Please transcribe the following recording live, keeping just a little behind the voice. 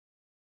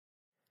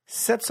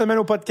Cette semaine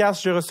au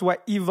podcast, je reçois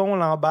Yvon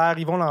Lambert.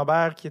 Yvon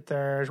Lambert, qui est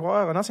un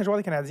ancien joueur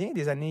des Canadiens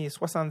des années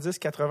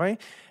 70-80.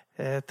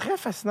 Très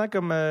fascinant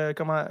comme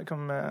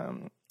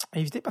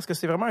invité parce que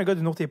c'est vraiment un gars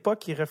d'une autre époque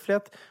qui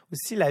reflète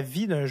aussi la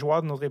vie d'un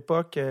joueur de notre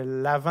époque,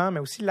 l'avant,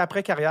 mais aussi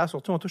l'après-carrière.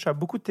 Surtout, on touche à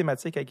beaucoup de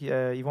thématiques avec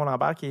Yvon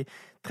Lambert, qui est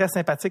très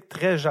sympathique,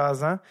 très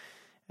jasant.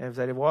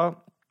 Vous allez voir.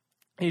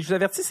 Et je vous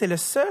avertis, c'est le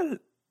seul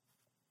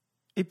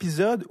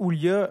épisode où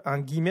il y a, en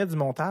guillemets, du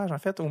montage, en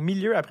fait, au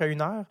milieu, après 1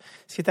 heure.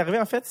 Ce qui est arrivé,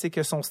 en fait, c'est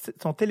que son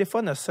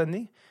téléphone a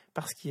sonné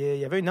parce qu'il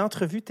y avait une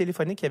entrevue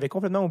téléphonique qu'il avait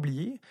complètement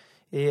oubliée.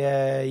 Et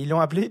ils l'ont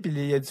appelé, puis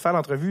il a dû faire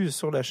l'entrevue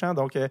sur le champ.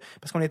 Donc,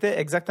 parce qu'on était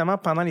exactement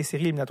pendant les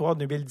séries éliminatoires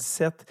de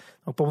 2017.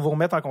 Donc, pour vous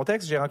remettre en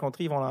contexte, j'ai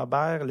rencontré Yvon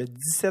Lambert le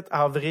 17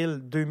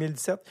 avril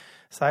 2017.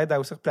 Ça aide à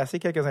aussi replacer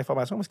quelques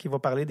informations parce qu'il va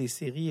parler des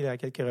séries là, à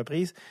quelques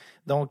reprises.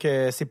 Donc,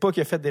 c'est pas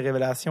qu'il a fait des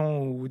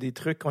révélations ou des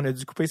trucs qu'on a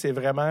dû couper, c'est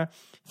vraiment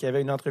qu'il y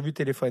avait une entrevue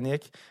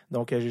téléphonique.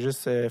 Donc, j'ai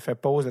juste fait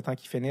pause le temps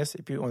qu'il finisse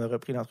et puis on a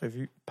repris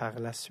l'entrevue par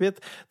la suite.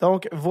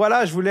 Donc,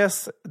 voilà, je vous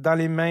laisse dans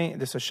les mains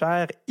de ce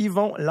cher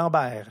Yvon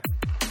Lambert.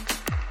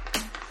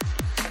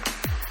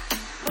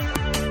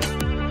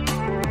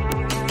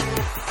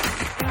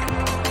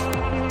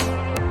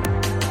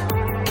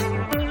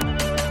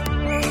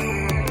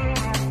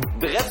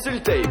 Sur le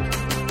tape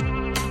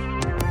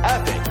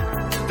avec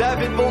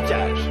David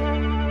Bocage.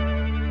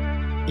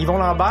 Yvon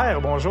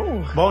Lambert,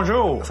 bonjour.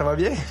 Bonjour. Ça va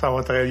bien? Ça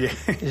va très bien.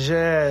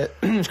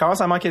 Je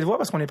commence à manquer de voix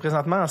parce qu'on est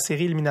présentement en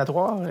série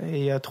éliminatoire et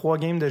il y a 3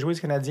 games de jouer du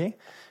Canadien.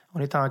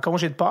 On est en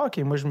congé de Pâques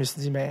et moi, je me suis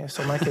dit, mais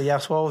sûrement que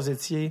hier soir, vous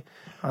étiez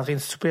en train de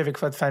souper avec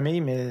votre famille,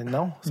 mais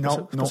non. C'est pas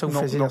ça que vous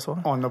faisiez hier soir?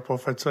 On n'a pas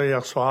fait ça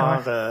hier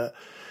soir.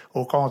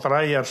 Au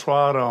contraire, hier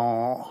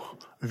soir,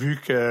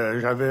 vu que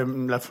j'avais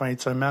la fin de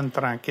semaine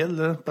tranquille,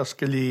 là, parce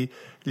que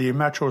les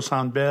matchs au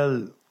Centre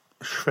Bell,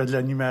 je fais de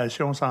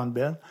l'animation au Centre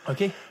Bell.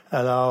 OK.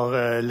 Alors,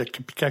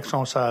 quand ils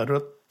sont sur la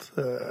route,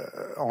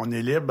 on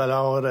est libre.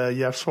 Alors,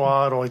 hier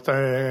soir, on était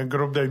un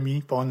groupe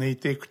d'amis, puis on a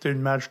été écouter le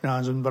match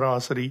dans une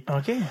brasserie.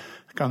 OK.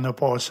 On a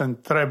passé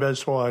une très belle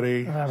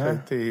soirée.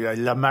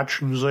 Le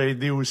match nous a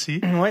aidés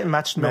aussi. Oui,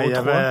 match numéro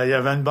 3. Il y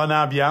avait une bonne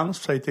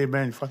ambiance, ça a été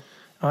bien le fun.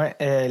 Ouais,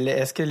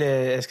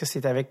 est-ce que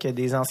c'est avec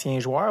des anciens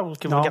joueurs ou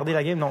que vous regardez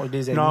la game? Non,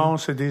 des amis? Non,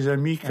 c'est des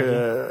amis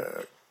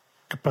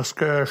parce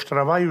que je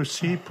travaille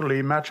aussi pour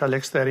les matchs à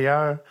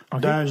l'extérieur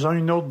dans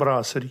une autre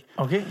brasserie.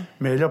 OK.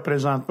 Mais là,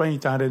 présentement, il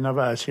est en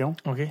rénovation.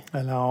 OK.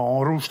 Alors, on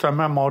roule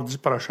justement mardi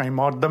prochain.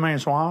 Demain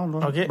soir,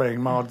 là,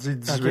 mardi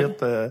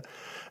 18,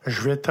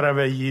 je vais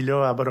travailler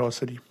là à la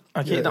brasserie.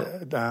 OK.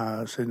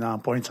 C'est dans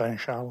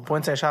Pointe-Saint-Charles.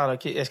 Pointe-Saint-Charles,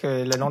 OK. Est-ce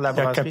que le nom de la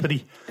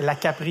brasserie? La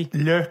Capri.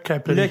 Le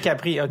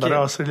Capri, OK.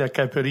 Brasserie Le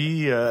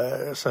Capri,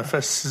 ça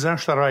fait 6 ans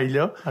que je travaille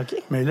là. OK.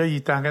 Mais là, il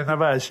est en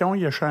rénovation,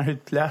 il a changé de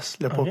place,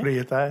 le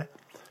propriétaire.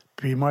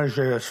 Puis moi,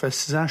 ça fait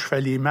 6 ans que je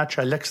fais les matchs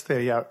à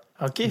l'extérieur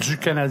du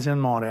Canadien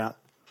de Montréal.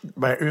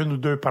 1 ou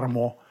 2 par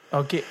mois.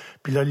 OK.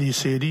 Puis là, les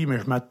séries, mais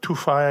je m'ai tout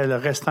faire le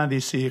restant des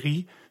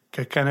séries,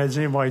 que le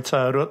Canadien va être sur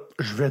la route,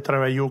 je vais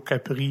travailler au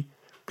Capri.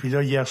 Puis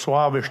là, hier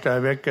soir, j'étais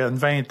avec une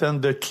vingtaine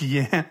de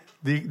clients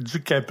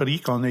du Capri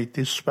qu'on a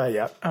été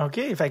super. OK.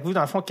 Fait que vous,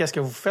 dans le fond, qu'est-ce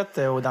que vous faites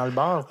dans le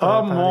bar?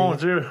 Mon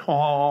Dieu!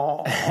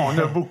 On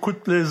a beaucoup de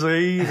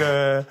plaisir.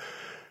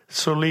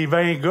 Sur les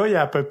 20 gars, il y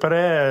a à peu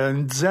près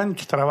une dizaine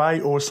qui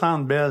travaillent au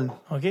Centre Bell.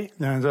 OK.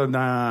 Dans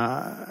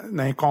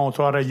un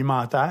comptoir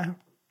alimentaire.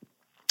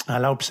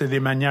 Alors, puis c'est des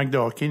maniaques de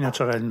hockey,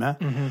 naturellement.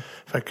 Mm-hmm.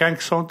 Fait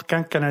que quand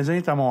le Canadien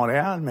est à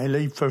Montréal, mais là,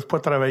 ils peuvent pas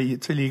travailler.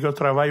 Tu sais, les gars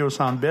travaillent au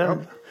Centre Bell.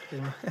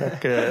 Fait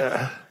que...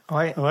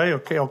 Oui,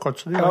 OK, on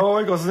continue.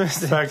 Oui, continue.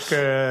 Fait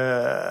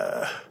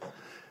que...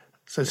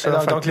 c'est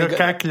ça. Donc,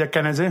 quand les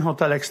Canadiens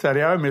sont à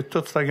l'extérieur, mais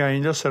toute cette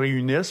gang-là se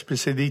réunissent, puis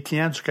c'est des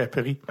clients du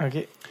Capri.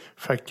 OK.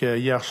 Fait que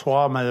hier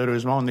soir,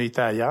 malheureusement, on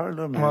était ailleurs.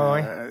 Là,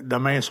 mais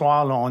demain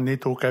soir, là, on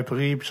est au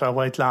Capri, puis ça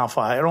va être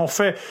l'enfer. On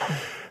fait...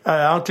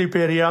 entre les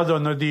périodes,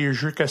 on a des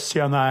jeux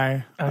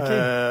questionnaires.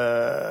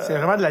 Okay. C'est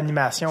vraiment de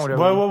l'animation, là.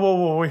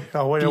 Oui.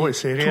 Oui,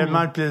 c'est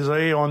réellement le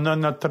plaisir. On a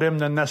notre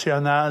hymne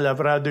national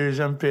après la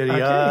deuxième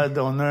période.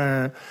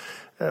 Okay.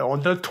 On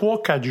a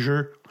 3-4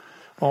 jeux.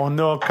 On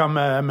a comme,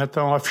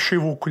 mettons, affiché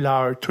vos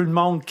couleurs. Tout le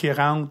monde qui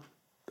rentre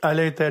à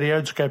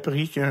l'intérieur du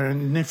Capri, qui a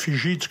une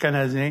effigie du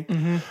Canadien,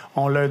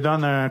 on leur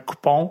donne un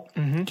coupon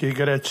qui est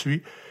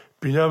gratuit.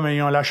 Puis là, mais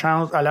ils ont la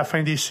chance, à la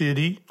fin des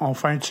séries, on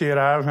fait un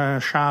tirage,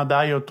 un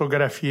chandail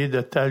autographié de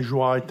tel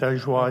joueur.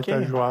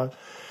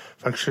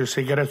 Fait que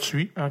c'est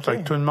gratuit. Okay. Fait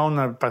que tout le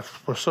monde,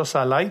 pour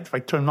ça l'aide.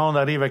 Fait que tout le monde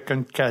arrive avec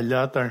une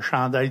calotte, un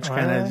chandail du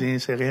Canadien.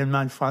 C'est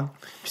réellement le fun.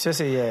 Puis ça,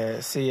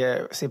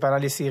 c'est pendant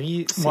les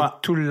séries, c'est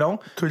tout le long.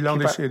 Tout le long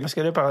des séries. Parce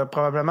que là,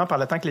 probablement, par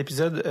le temps que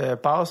l'épisode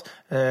passe,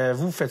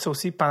 vous faites ça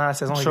aussi pendant la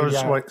saison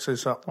régulière. Oui, c'est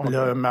ça.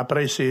 Là,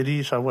 après les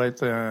séries, ça va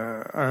être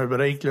un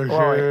break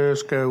là,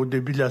 jusqu'au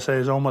début de la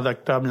saison, au mois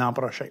d'octobre l'an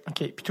prochain. OK.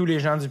 Puis tous les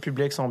gens du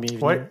public sont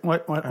bienvenus. Oui.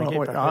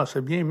 Ah,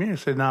 c'est bien mieux.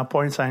 C'est dans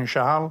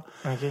Pointe-Saint-Charles.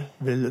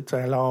 OK.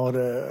 Alors,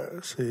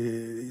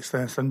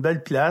 c'est une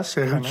belle place.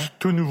 C'est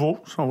tout nouveau.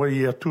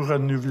 Il y a tout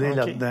renouvelé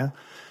là-dedans.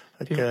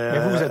 Mais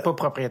vous n'êtes pas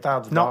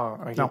propriétaire du bar?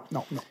 Okay.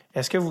 Non.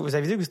 Est-ce que vous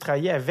avez dit que vous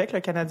travaillez avec le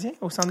Canadien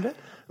au Centre Bell?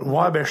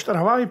 Ouais, je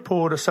travaille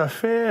pour... Ça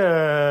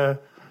fait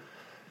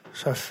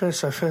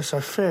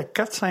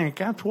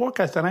 4-5 ans,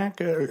 3-4 ans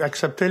que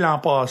accepté l'an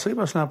passé,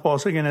 parce que l'an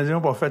passé, les Canadiens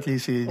n'ont pas fait les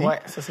séries. Oui,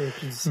 ça c'est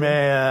plus difficile.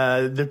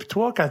 Mais depuis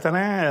 3-4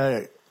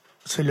 ans,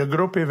 c'est le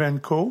groupe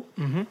Evenco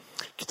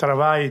qui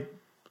travaille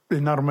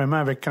énormément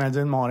avec le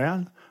Canadien de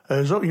Montréal.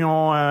 Eux autres, ils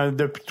ont,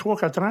 depuis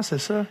 3-4 ans, c'est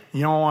ça,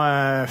 ils ont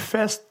un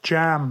Fest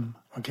Jam.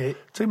 OK. Tu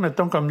sais,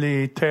 mettons comme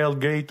les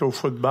tailgates au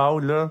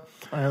football, là.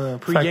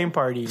 Pre-game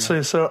party. Là.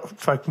 C'est ça.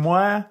 Fait que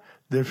moi,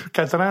 depuis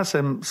 4 ans,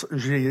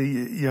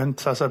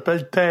 ça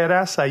s'appelle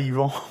Terrasse à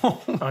Yvon.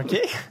 OK.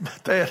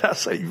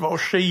 Terrasse à Yvon,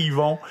 chez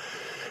Yvon.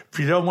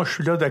 Puis là, moi, je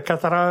suis là de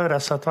 4h à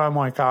 7h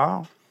moins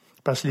quart.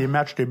 Parce que les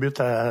matchs débutent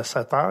à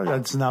 7h, à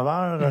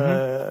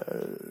 19h,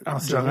 en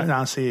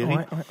série.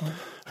 Ouais.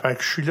 Fait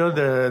que je suis là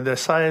de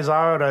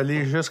 16h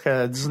aller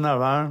jusqu'à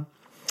 19h.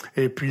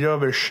 Et puis là,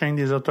 je chaîne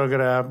des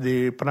autographes,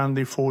 prendre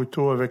des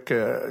photos avec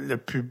le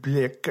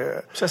public.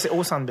 Ça, c'est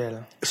au Centre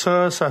Bell.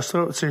 Ça,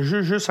 c'est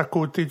juste à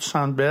côté du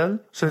Centre Bell.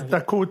 C'est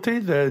à côté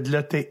de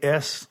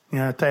l'ETS. Il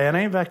y a un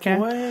terrain vacant.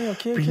 Ouais,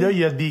 OK. Puis là, il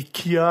y a des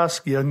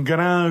kiosques, il y a une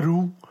grande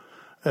roue.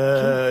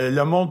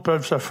 Le monde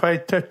peut se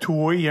faire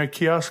tatouer. Il y a un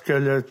kiosque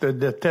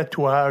de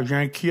tatouage. Il y a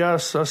un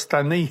kiosque, ça, cette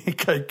année, il y a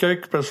quelqu'un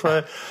qui peut se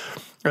faire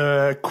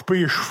couper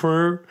les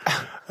cheveux.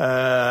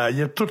 Il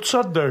y a toutes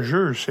sortes de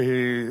jeux.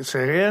 C'est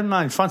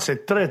réellement le fun.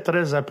 C'est très,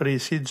 très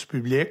apprécié du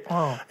public.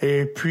 Wow.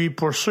 Et puis,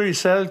 pour ceux et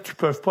celles qui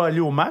peuvent pas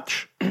aller au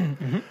match,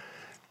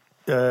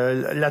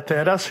 la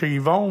terrasse chez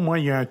Yvon, moi,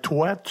 il y a un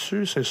toit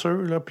dessus, c'est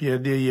sûr, là, puis il y a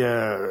des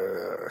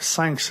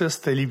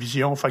 5-6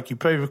 télévisions. Fait qu'ils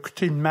peuvent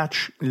écouter le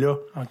match là.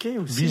 OK,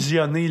 aussi.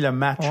 Visionner le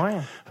match. Ouais.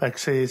 Fait que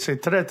c'est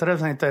très,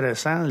 très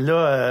intéressant.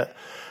 Là,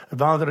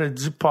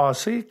 vendredi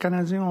passé, les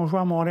Canadiens ont joué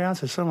à Montréal,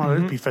 c'est ça,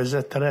 vendredi, puis il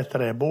faisait très,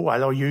 très beau.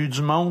 Alors, il y a eu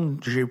du monde,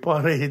 j'ai pas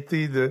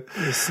arrêté de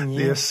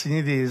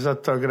signer des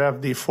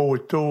autographes, des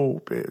photos.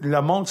 Puis, le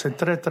monde, c'est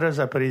très, très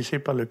apprécié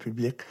par le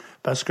public.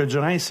 Parce que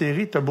durant les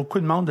séries, t'as beaucoup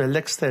de monde de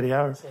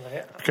l'extérieur. C'est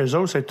vrai. Puis qu'eux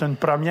autres, c'est une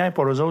première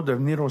pour eux autres de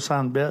venir au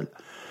Centre Bell.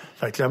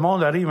 Fait que le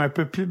monde arrive un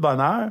peu plus de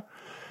bonne heure.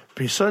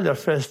 Puis ça, le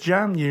Fest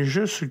Jam, il est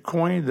juste sur le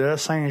coin de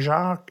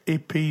Saint-Jacques et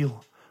Peel.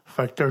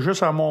 Fait que t'as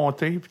juste à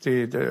monter, puis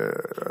t'es de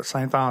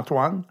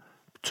Saint-Antoine,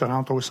 puis tu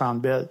rentres au Centre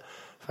Bell.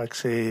 Fait que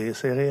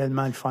c'est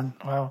réellement le fun.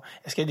 Wow.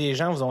 Est-ce que des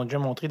gens vous ont déjà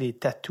montré des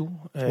tatous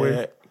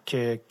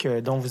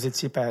dont vous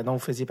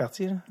faisiez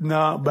partie? Là?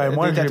 Non,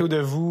 moi... Des tatous de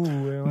vous?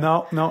 Ouais.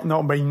 Non.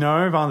 Ben, il y en a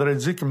un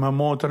vendredi qui m'a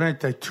montré un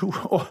tatou.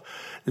 Oh,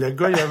 le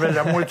gars, il avait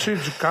la moitié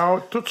du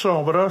corps, tout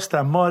son bras,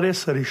 c'était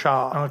Maurice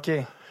Richard. OK.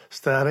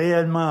 C'était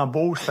réellement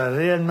beau, c'était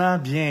réellement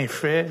bien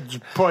fait, du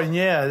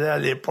poignet à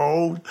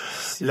l'épaule,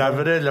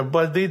 le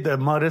body de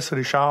Maurice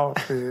Richard,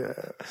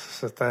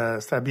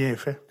 c'était bien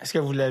fait. Est-ce que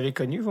vous l'avez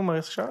connu, vous,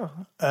 Maurice Richard?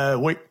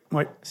 Oui.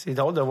 C'est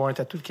drôle de voir un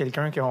tatou de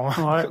quelqu'un qu'on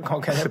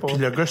connaît pas. Puis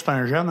le gars, c'est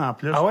un jeune en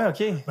plus. Ah ouais,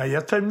 OK. Ben, il y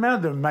a tellement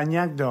de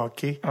maniaques de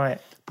hockey. Ouais.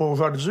 Pour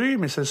aujourd'hui,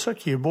 mais c'est ça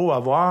qui est beau à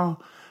voir,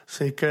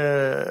 c'est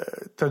que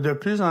t'as de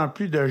plus en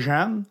plus de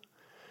jeunes.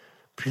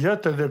 Puis là,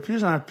 t'as de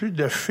plus en plus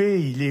de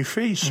filles. Les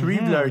filles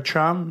suivent leur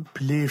chum.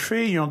 Puis les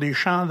filles, ils ont des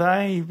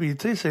chandails. Puis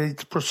tu sais,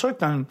 c'est pour ça que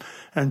t'as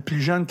une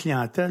plus jeune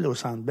clientèle au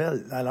Centre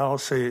Bell. Alors,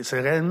 c'est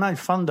réellement le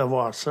fun de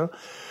voir ça.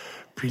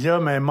 Puis là,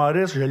 mais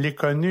Maurice, je l'ai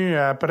connu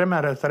après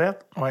ma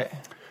retraite. Ouais.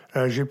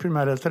 J'ai pris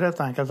ma retraite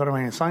en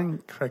 85.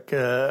 Fait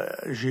que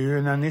j'ai eu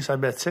une année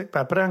sabbatique.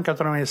 Puis après, en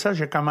 87,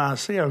 j'ai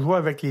commencé à jouer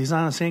avec les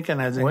anciens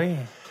Canadiens. Oui.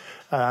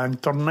 Une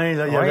tournée,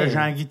 là, il y avait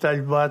Jean-Guy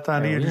Talbot,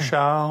 Henri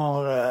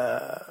Richard.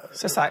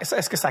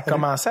 Est-ce que ça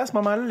commençait à ce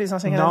moment-là, les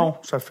anciens Canadiens? Non,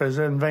 ça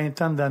faisait une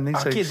vingtaine d'années.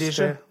 OK,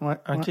 déjà? Ouais,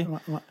 OK.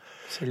 Ouais.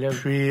 C'est là.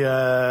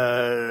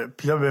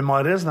 Puis là,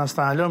 Maurice, dans ce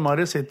temps-là,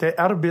 Maurice était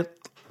arbitre.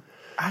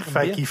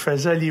 Fait qu'il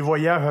faisait les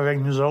voyages avec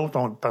nous autres.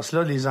 Parce que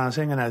là, les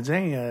anciens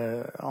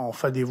Canadiens, on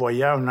fait des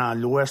voyages dans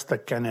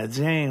l'Ouest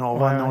canadien, on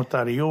va en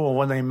Ontario, on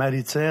va dans les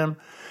Maritimes.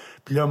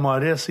 Puis là,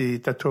 Maurice, il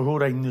était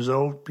toujours avec nous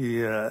autres.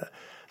 Puis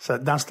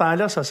dans ce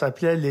temps-là, ça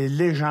s'appelait les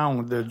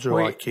légendes du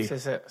hockey. C'est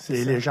ça.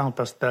 Légendes,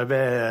 parce que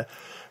t'avais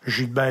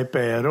Gilbert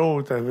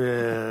Perrault,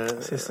 t'avais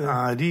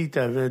Henri,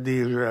 t'avais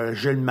des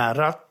Gilles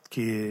Marotte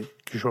qui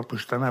jouait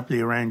justement pour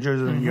les Rangers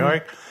de New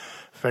York.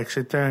 Fait que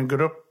c'était un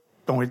groupe.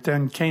 On était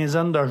une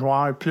quinzaine de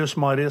joueurs, plus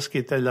Maurice qui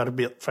était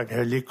l'arbitre. Fait que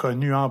je l'ai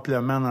connu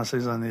amplement dans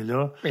ces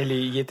années-là. Mais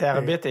il était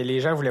arbitre et les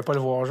gens voulaient pas le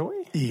voir jouer?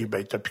 Il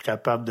était plus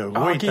capable de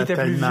jouer. Il était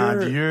tellement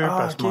plus vieux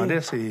parce que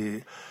Maurice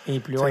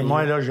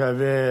moi, là,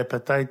 j'avais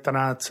peut-être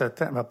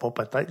 37 ans. Ben, pas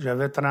peut-être.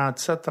 J'avais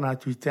 37,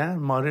 38 ans.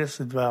 Maurice,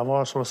 il devait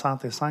avoir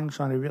 65,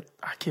 68.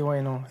 OK,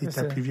 ouais, non. Il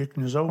était plus vieux que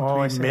nous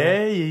autres.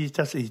 Mais il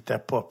était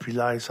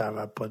populaire, ça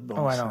n'avait pas de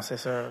bon sens. Non, c'est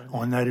ça.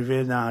 On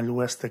arrivait dans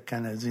l'Ouest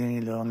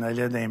canadien, là. On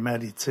allait dans les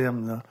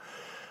Maritimes, là.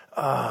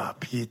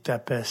 Puis il était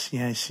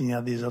patient, il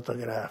signait des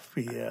autographes,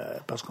 puis,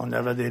 parce qu'on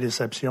avait des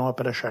réceptions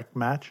après chaque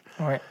match.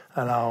 Ouais.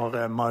 Alors,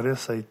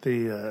 Maurice a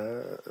été...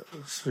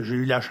 j'ai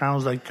eu la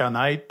chance de le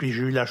connaître, puis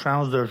j'ai eu la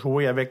chance de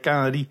jouer avec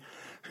Henri.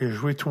 J'ai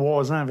joué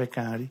 3 ans avec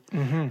Henry.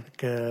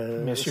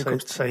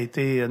 Ça a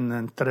été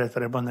une très,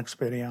 très bonne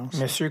expérience.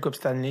 Monsieur Coupe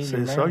Stanley.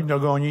 C'est ça, il a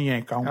gagné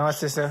un compte. Ah,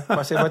 c'est ça.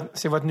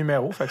 C'est votre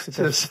numéro. Fait que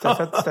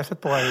c'était fait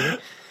pour arriver.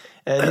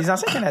 Les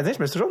anciens Canadiens, je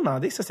me suis toujours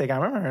demandé, ça, c'est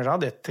quand même un genre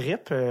de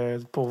trip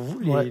pour vous,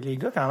 les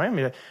gars, quand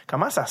même.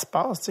 Comment ça se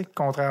passe, tu sais,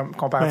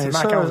 comparativement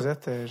à quand vous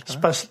êtes? C'est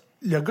parce que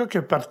le gars qui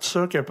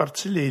a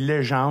parti les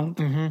légendes,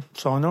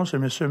 son nom, c'est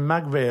M.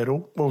 Marc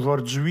Vero.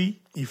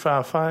 Aujourd'hui, il fait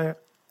affaire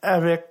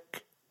avec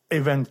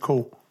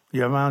Evenco.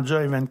 Il a vendu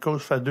à Evenco,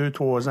 ça fait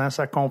 2-3 ans,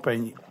 sa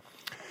compagnie.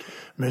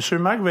 M.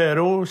 Marc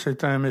Vero,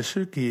 c'est un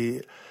monsieur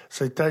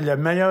c'était le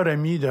meilleur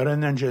ami de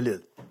René Angelil.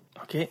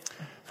 OK.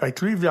 Fait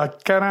que lui, il y a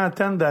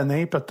 40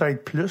 d'années,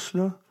 peut-être plus,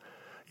 là,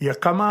 il a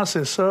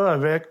commencé ça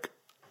avec,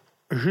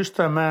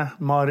 justement,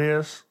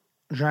 Maurice,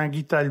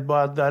 Jean-Guy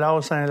Talbot,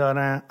 Delors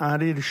Saint-Laurent,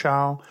 Henri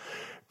Richard.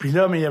 Puis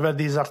là, mais il y avait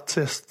des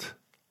artistes.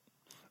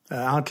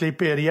 Entre les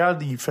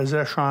périodes, il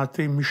faisait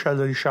chanter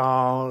Michel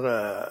Richard.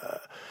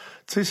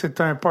 Tu sais,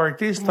 c'était un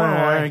party, c'était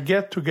un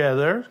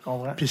get-together.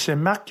 Puis c'est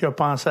Marc qui a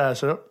pensé à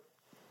ça.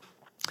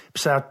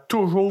 Puis ça a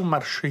toujours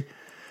marché.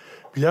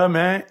 Puis là,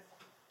 mais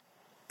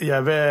il y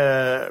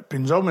avait... Puis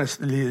nous autres,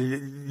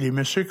 les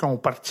messieurs qui ont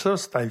parti ça,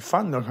 c'était le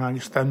fun. Là.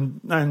 C'était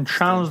une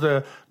chance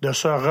de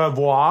se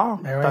revoir.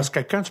 Parce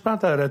que quand tu prends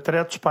ta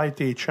retraite, tu perds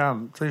tes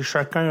chums. Tu sais,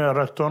 chacun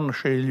retourne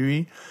chez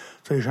lui.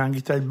 Tu sais,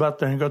 Jean-Guy Talbot,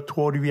 c'est un gars de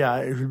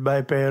Trois-Rivières.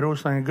 Gilbert Perrault,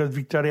 c'est un gars de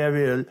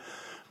Victoriaville.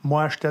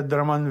 Moi, j'étais de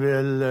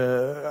Drummondville.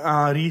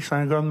 Henri, c'est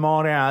un gars de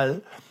Montréal.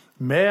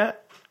 Mais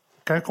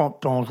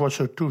quand on jouait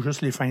surtout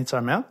juste les fins de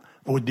semaine,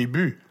 au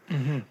début.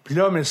 Puis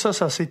là, mais ça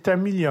s'est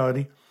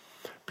amélioré.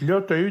 Puis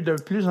là, tu as eu de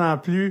plus en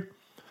plus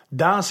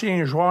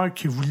d'anciens joueurs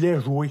qui voulaient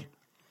jouer.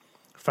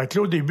 Fait que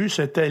là, au début,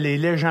 c'était les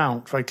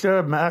légendes. Fait que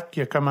là, Marc,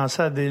 il a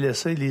commencé à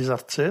délaisser les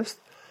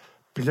artistes.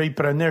 Puis là, il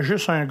prenait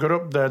juste un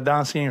groupe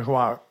d'anciens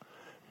joueurs.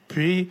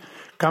 Puis,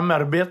 comme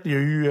arbitre, il y a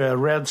eu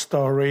Red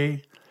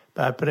Story.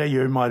 Puis après, il y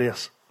a eu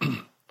Maurice.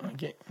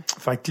 OK.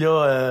 Fait que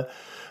là,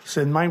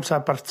 c'est de même ça a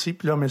parti.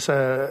 Puis là, mais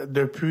ça,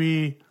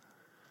 depuis...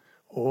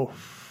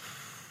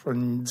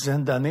 une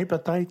dizaine d'années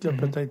peut-être, là,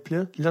 peut-être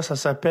plus. Là, ça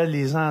s'appelle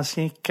les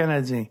Anciens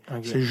Canadiens.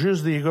 Okay. C'est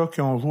juste des gars qui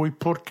ont joué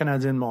pour le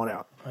Canadien de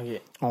Montréal.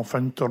 Okay. On fait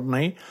une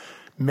tournée.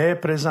 Mais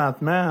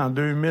présentement, en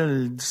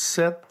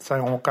 2017,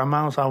 on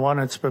commence à avoir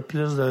un petit peu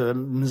plus de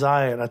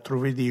misère à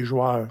trouver des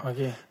joueurs,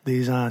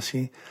 des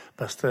anciens.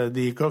 Parce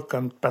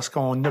que parce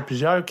qu'on a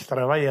plusieurs qui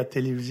travaillent à la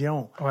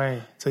télévision. Ouais.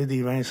 Tu sais,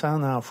 des Vincent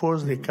D'Anfous,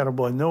 des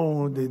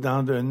Carbonneau, des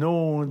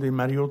Dandenault, des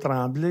Mario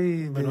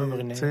Tremblay.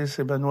 Brunet. Tu sais,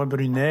 c'est Benoît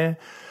Brunet.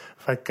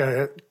 Fait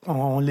que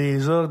on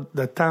les a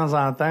de temps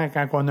en temps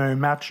quand on a un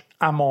match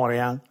à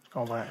Montréal. Je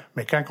comprends.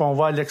 Mais quand on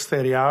va à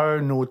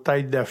l'extérieur, nos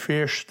têtes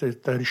d'affiche,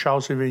 t'as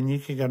Richard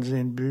Sévigny qui est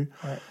gardien de but,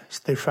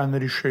 Stéphane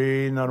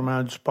Richer,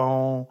 Normand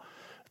Dupont,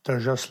 t'as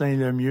Jocelyn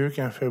Lemieux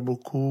qui en fait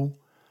beaucoup.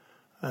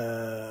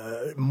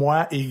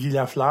 Moi et Guy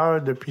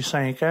Lafleur, depuis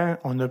 5 ans,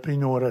 on a pris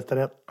nos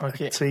retraites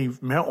actives.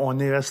 Mais on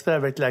est resté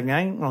avec la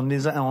gang, on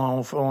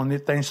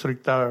est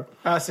instructeur.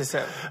 Ah, c'est ça.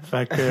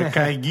 Fait que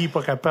quand Guy n'est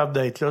pas capable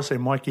d'être là, c'est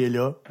moi qui est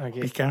là.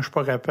 Puis quand je suis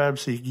pas capable,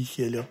 c'est Guy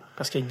qui est là.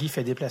 Parce que Guy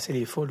fait déplacer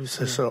les foules aussi.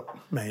 C'est ça.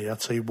 Mais il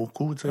attire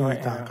beaucoup. Tu sais, il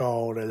est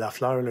encore,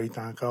 Lafleur, là, il est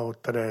encore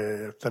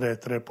très, très,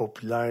 très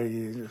populaire.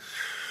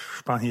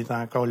 Je pense qu'il est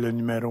encore le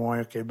numéro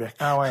 1 au Québec.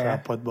 Ah ouais, ça n'a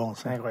pas de bon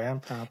sens. C'est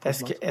incroyable.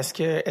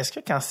 Est-ce que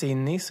quand c'est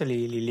né, ça,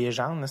 les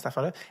légendes, cette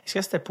affaire-là, est-ce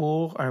que c'était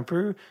pour un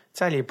peu, tu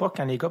sais, à l'époque,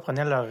 quand les gars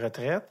prenaient leur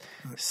retraite,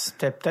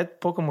 c'était peut-être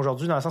pas comme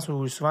aujourd'hui, dans le sens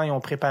où souvent ils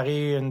ont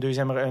préparé une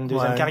deuxième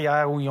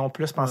carrière, où ils ont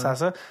plus pensé à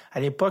ça. À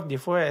l'époque, des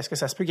fois, est-ce que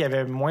ça se peut qu'il y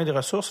avait moins de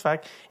ressources?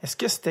 Fait est-ce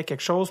que c'était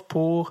quelque chose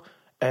pour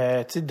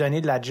donner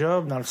de la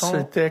job, dans le fond?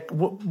 C'était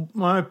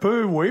un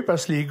peu, oui,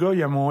 parce que les gars,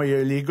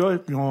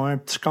 ils ont un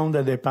petit compte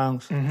de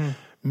dépenses.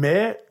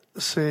 Mais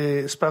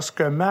c'est parce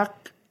que Marc,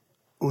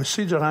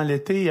 aussi, durant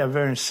l'été, il y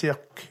avait un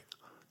cirque.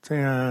 Tu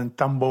sais, un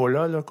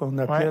tambola, là, qu'on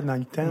appelait dans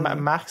le temps.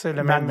 Marc, c'est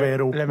le Marc même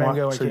Véro. Le même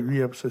gars, c'est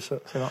lui, c'est ça.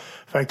 C'est bon.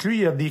 Fait que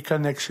lui, il a des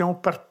connexions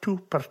partout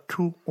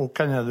au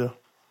Canada.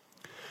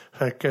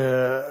 Fait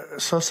que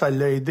ça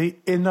l'a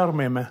aidé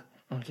énormément.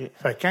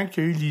 Fait que quand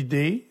il y a eu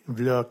l'idée,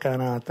 il y a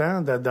 40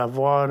 ans,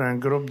 d'avoir un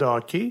groupe de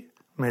hockey,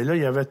 mais là,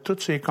 il y avait tous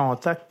ses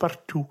contacts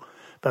partout.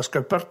 Parce que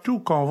partout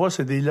qu'on va,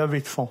 c'est des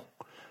levées de fonds.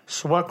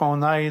 Soit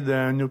qu'on aide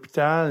un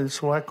hôpital,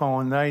 soit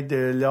qu'on aide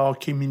le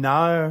hockey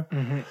mineur.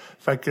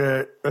 Fait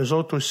que eux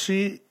autres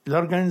aussi,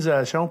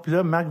 l'organisation, puis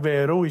là, Marc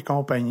Véro et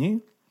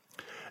compagnie,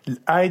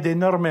 aident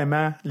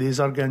énormément les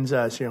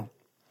organisations.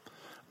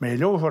 Mais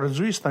là,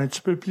 aujourd'hui, c'est un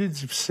petit peu plus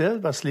difficile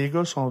parce que les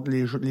gars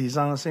les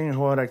anciens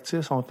joueurs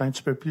actifs sont un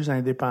petit peu plus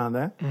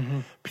indépendants.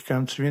 Puis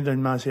comme tu viens de le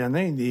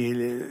mentionner,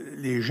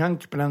 les jeunes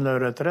qui prennent leur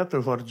retraite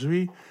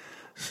aujourd'hui,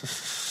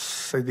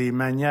 c'est des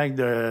maniaques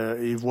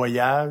ils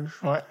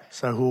voyagent,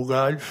 ça joue au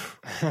golf,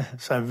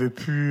 ça veut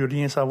plus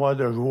rien savoir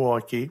de jouer au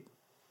hockey.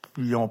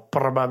 Ils ont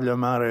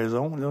probablement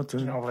raison. Là,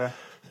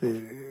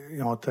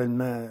 ils ont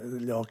tellement...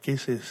 Le hockey,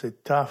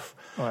 c'est tough.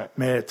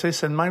 Mais tu sais,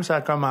 c'est de même que ça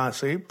a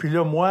commencé. Puis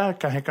là, moi,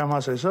 quand j'ai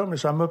commencé ça, mais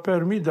ça m'a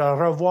permis de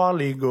revoir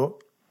les gars.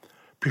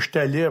 Puis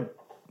j'étais libre.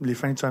 Les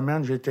fins de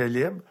semaine, j'étais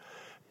libre.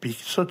 Puis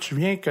ça, tu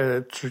viens que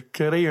tu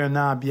crées une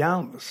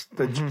ambiance,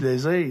 t'as du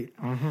plaisir.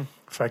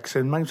 Fait que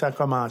c'est de même que ça a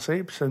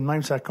commencé, puis c'est de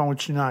même que ça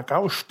continue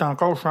encore. Je suis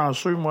encore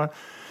chanceux, moi,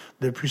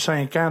 depuis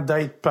 5 ans,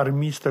 d'être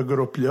parmi ce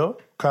groupe-là,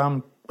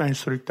 comme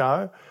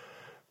instructeur.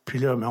 Puis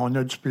là, mais on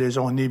a du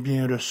plaisir, on est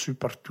bien reçu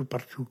partout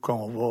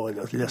qu'on va.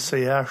 Là. Le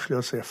CH,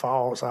 là, c'est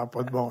fort, ça n'a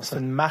pas de bon sens. C'est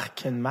une marque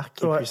qui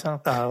est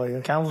puissante. Ah, oui.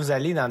 Quand vous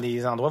allez dans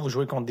des endroits, vous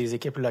jouez contre des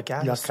équipes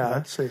locales.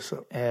 Locales, c'est ça.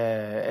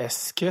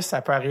 Est-ce que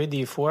ça peut arriver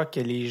des fois que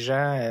les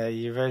gens,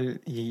 ils veulent...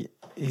 il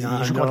y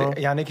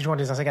en a qui jouent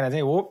contre les anciens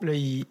Canadiens. Oups, là,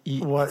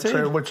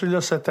 vois-tu, là,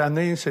 cette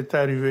année, c'est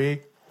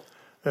arrivé.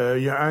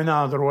 Il y a un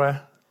endroit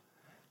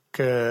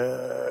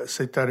que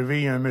c'est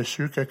arrivé, il y a un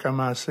monsieur qui a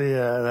commencé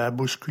à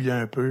bousculer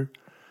un peu.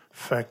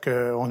 Fait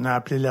que on a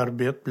appelé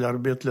l'arbitre, puis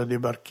l'arbitre l'a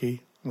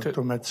débarqué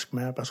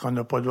automatiquement parce qu'on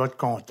n'a pas le droit de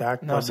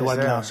contact, pas le droit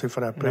de lancer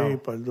frapper,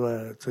 pas le droit,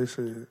 tu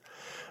sais,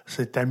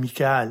 c'est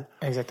amical.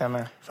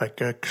 Exactement. Fait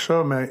que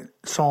ça, mais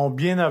ils sont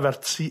bien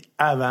avertis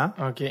avant,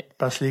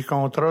 parce que les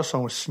contrats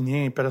sont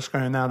signés presque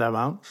un an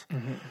d'avance.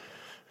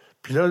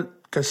 Puis là,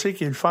 qu'est-ce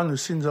qui est le fun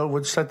aussi, nous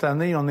autres, cette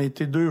année, on a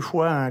été 2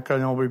 fois en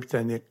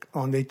Colombie-Britannique.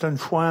 On a été une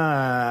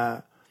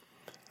fois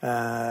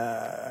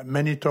à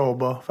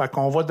Manitoba. Fait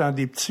qu'on va dans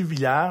des petits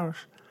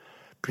villages.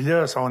 Puis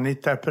là, on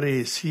est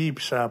apprécié,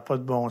 puis ça n'a pas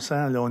de bon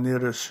sens. Là, on est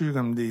reçus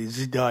comme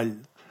des idoles.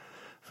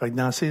 Fait que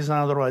dans ces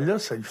endroits-là,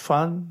 c'est le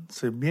fun,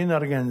 c'est bien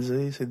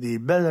organisé, c'est des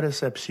belles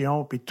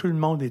réceptions, puis tout le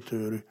monde est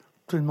heureux.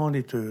 Tout le monde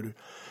est heureux.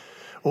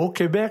 Au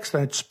Québec, c'est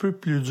un petit peu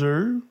plus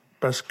dur,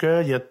 parce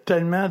qu'il y a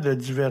tellement de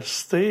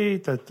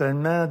diversité, t'as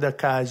tellement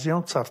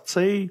d'occasions de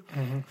sortir.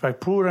 Fait que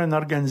pour un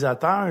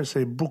organisateur,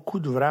 c'est beaucoup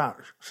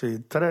d'ouvrages.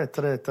 C'est très,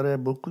 très, très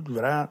beaucoup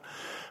d'ouvrages.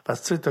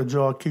 Parce que tu sais, t'as du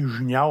hockey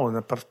junior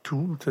là,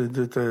 partout. T'as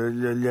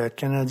le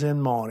Canadien de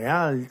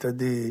Montréal, t'as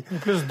des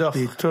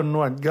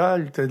tournois de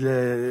golf,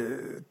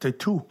 t'as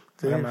tout.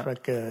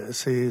 Fait que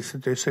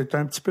c'est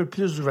un petit peu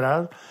plus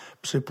d'ouvrage.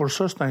 Puis c'est pour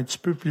ça que c'est un petit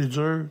peu plus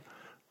dur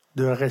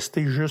de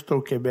rester juste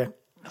au Québec.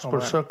 C'est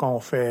pour ça qu'on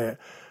fait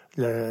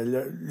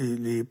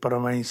les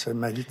provinces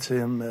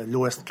maritimes,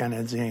 l'Ouest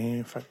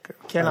canadien. Fait que,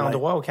 quel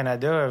endroit au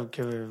Canada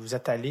que vous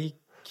êtes allé?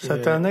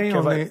 Cette année,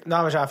 on est...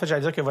 Non, mais en fait,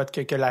 j'allais dire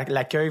que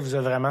l'accueil vous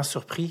a vraiment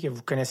surpris, que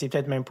vous connaissiez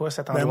peut-être même pas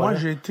cet endroit. Moi,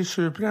 j'ai été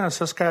surpris en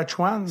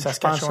Saskatchewan.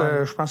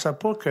 Je pensais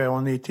pas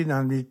qu'on ait été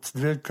dans des petites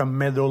villes comme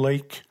Meadow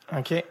Lake.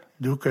 OK.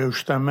 D'où que,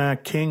 justement,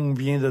 King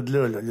vient de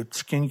là, le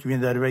petit King qui vient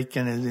d'arriver avec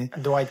le Canadien.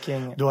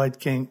 Dwight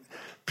King.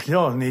 Puis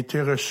là, on a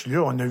été reçus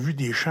là, on a vu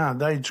des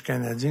chandails du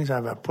Canadien,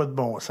 ça n'avait pas de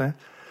bon sens.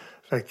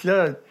 Fait que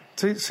là, tu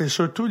sais, c'est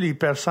surtout les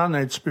personnes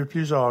un petit peu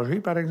plus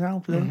âgées, par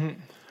exemple, là.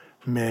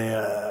 Mais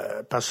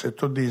parce que c'est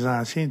tous des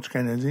anciens du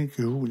Canadien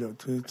qui jouent, là.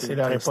 C'est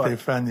leur époque.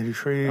 Stéphane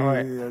Richer.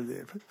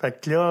 Fait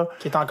que là...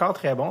 Qui est encore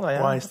très bon,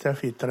 d'ailleurs. Ouais, Steph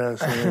est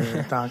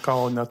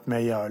encore notre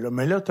meilleur, là.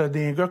 Mais là, t'as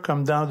des gars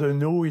comme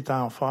Dandonneau, il est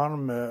en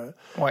forme.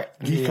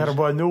 Guy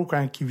Carbonneau,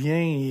 quand il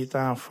vient, il est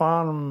en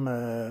forme.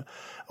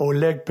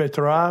 Oleg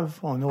Petrov.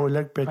 On a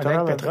Oleg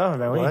Petrov. Oleg Petrov,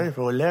 ben oui. Ouais,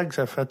 Oleg,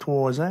 ça fait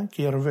 3 ans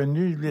qu'il est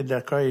revenu, lui, de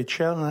la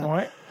KHL. Hein.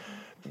 Ouais.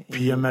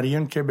 Puis il y a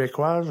Marianne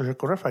québécoise, je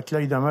crois. Fait que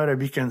là, il demeure à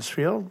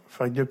Beaconsfield.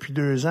 Fait que depuis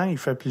 2 ans, il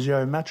fait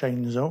plusieurs matchs avec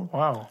nous autres.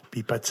 Wow.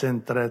 Puis il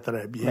patine très,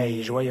 très bien. Ben,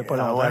 il jouait il n'y a pas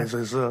longtemps. Ouais,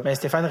 c'est ça. Ben,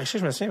 Stéphane Richer,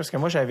 je me souviens, parce que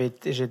moi,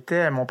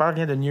 mon père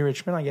vient de New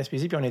Richmond, en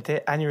Gaspésie, puis on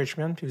était à New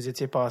Richmond, puis vous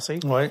étiez passé.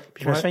 Ouais.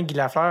 Puis je me souviens que Guy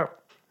Lafleur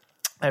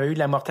avait eu de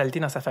la mortalité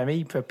dans sa famille,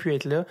 il ne pouvait plus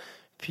être là.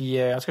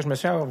 Puis, en tout cas, je me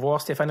souviens voir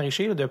Stéphane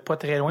Richer, là, de pas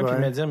très loin, puis de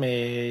me dire,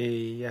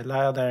 mais il a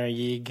l'air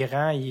il est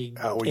grand, il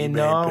est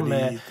énorme.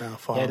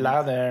 Il a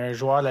l'air d'un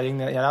joueur de la ligne,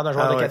 il a l'air d'un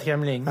joueur de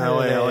 4e ligne.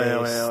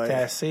 C'était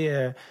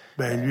assez,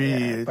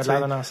 lui, pas de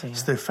l'air d'un ancien.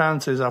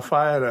 Stéphane, ses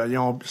affaires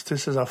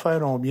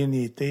ont bien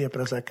été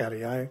après sa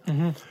carrière.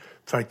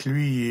 Fait que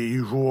lui,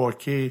 il joue au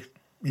hockey,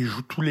 il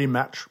joue tous les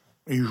matchs.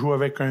 Il joue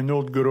avec un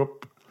autre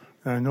groupe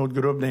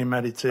dans les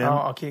Maritimes.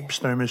 Puis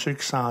c'est un monsieur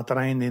qui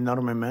s'entraîne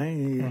énormément.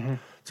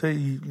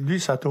 Lui,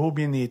 ça a toujours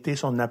bien été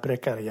son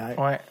après-carrière.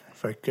 Ouais.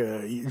 Fait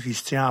que il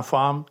se tient en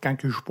forme. Quand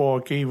il joue pas au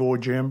hockey, il va au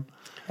gym.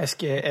 Est-ce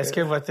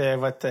que votre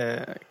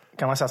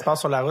comment ça se passe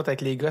sur la route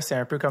avec les gars, c'est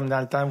un peu comme dans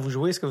le temps où vous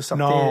jouez? Est-ce que vous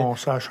sortez? Non,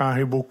 ça a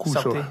changé beaucoup,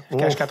 ça.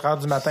 Jusqu'à 4 heures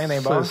du matin dans les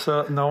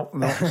bars? Non,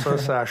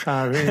 ça a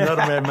changé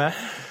énormément.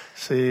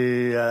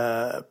 C'est,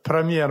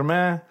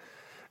 premièrement,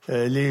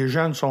 les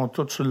jeunes sont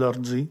tous sur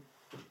l'ordi.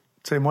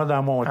 Tu sais, moi,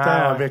 dans mon temps,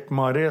 avec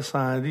Maurice,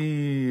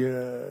 Henry,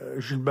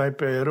 Gilbert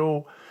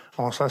Perrault,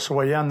 on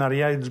s'assoyait en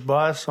arrière du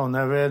boss, on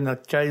avait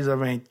notre caisse à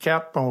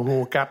 24, puis on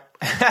jouait au 4.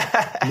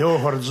 Là,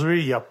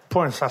 aujourd'hui,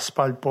 ça se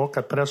parle pas,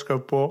 presque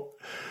pas.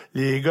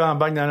 Les gars en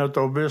bas dans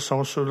l'autobus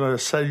sont sur le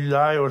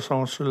cellulaire ou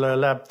sont sur le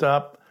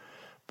laptop.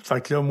 Fait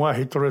que là, moi,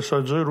 j'ai trouvé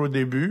ça dur au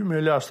début,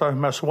 mais là, je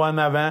m'assois en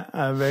avant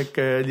avec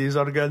les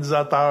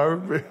organisateurs.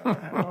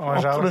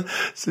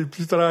 C'est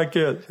plus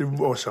tranquille.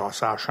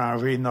 Ça a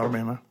changé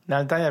énormément. Dans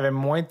le temps, il y avait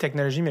moins de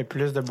technologie, mais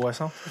plus de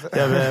boissons. Il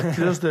y avait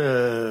plus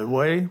de...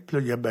 Oui,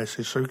 puis là,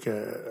 c'est sûr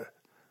que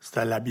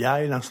c'était la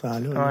bière dans ce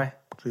temps-là. Ouais.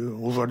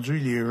 Aujourd'hui,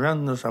 les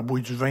jeunes, là, ça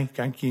boit du vin.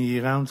 Quand ils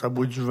rentrent, ça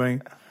boit du vin.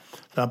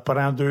 Ça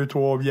prend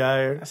 2-3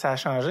 bières. Ça a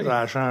changé.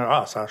 Ça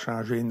a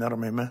changé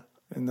énormément.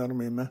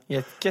 Énormément.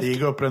 Les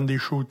gars prennent des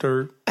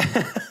shooters.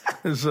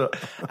 C'est ça.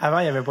 Avant,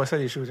 il n'y avait pas ça,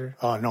 les shooters.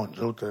 Ah non,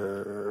 nous autres...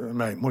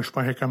 moi, je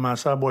pense que j'ai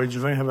commencé à boire du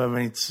vin, j'avais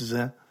 26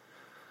 ans.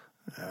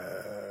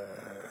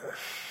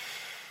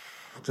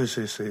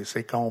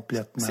 C'est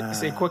complètement...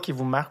 C'est quoi qui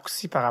vous marque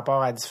aussi par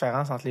rapport à la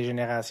différence entre les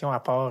générations, à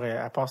part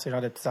ces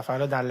genres de petites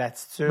affaires-là, dans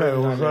l'attitude?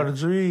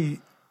 Aujourd'hui,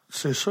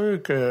 c'est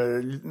sûr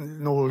que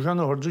nos jeunes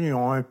aujourd'hui, ils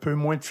ont un peu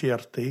moins de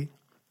fierté.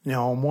 Ils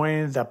ont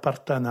moins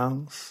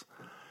d'appartenance.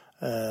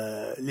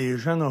 Les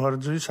jeunes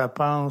aujourd'hui, ça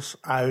pense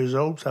à eux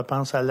autres, ça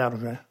pense à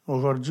l'argent.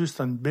 Aujourd'hui,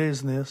 c'est une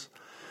business,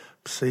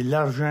 puis c'est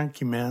l'argent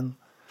qui mène.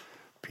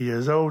 Puis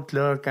eux autres,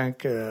 là, quand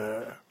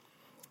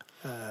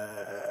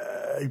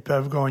ils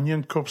peuvent gagner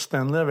une Coupe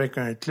Stanley avec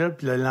un club,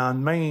 puis le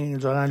lendemain,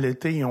 durant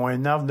l'été, ils ont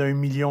un offre d'1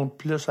 million de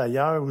plus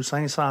ailleurs, ou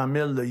 500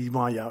 000, là, ils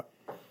vont ailleurs.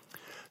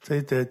 Tu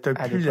sais, t'as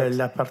plus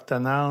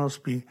l'appartenance,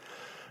 puis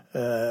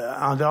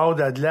en dehors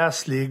de la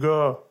glace, les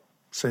gars...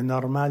 C'est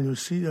normal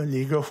aussi. Là.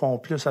 Les gars font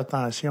plus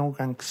attention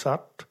quand ils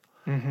sortent.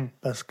 Mm-hmm.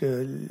 Parce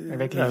que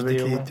avec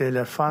les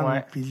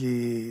téléphones,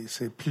 puis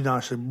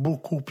c'est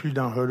beaucoup plus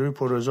dangereux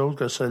pour eux autres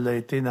que ça l'a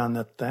été dans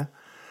notre temps.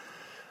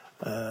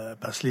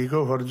 Parce que les gars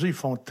aujourd'hui, ils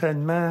font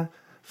tellement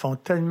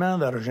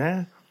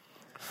d'argent.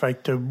 Fait que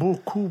t'as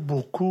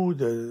beaucoup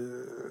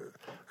de...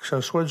 Que ce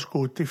soit du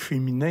côté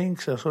féminin,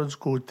 que ce soit du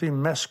côté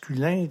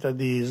masculin, t'as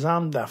des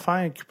hommes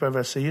d'affaires qui peuvent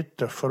essayer de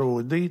te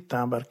frauder, de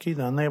t'embarquer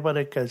dans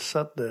n'importe quelle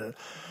sorte de...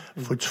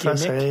 Faut que tu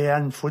fasses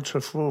réellement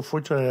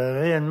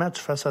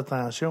tu fasses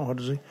attention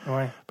aujourd'hui.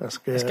 Ouais. Parce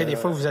que est-ce que des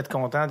fois vous êtes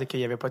content de qu'il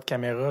n'y avait pas de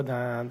caméra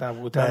dans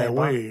vos temps?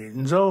 Oui,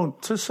 nous autres,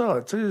 c'est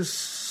ça,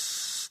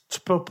 tu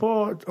peux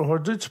pas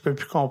aujourd'hui tu peux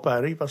plus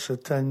comparer parce que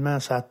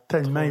ça a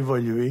tellement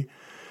évolué.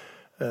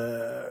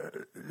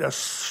 La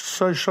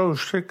seule chose,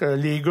 je sais que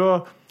les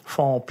gars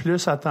font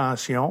plus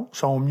attention,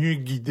 sont mieux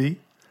guidés.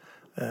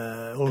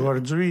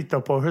 Aujourd'hui,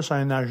 t'as pas juste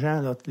un agent,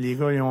 là. Les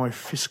gars, ils ont un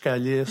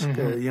fiscaliste,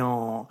 ils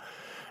ont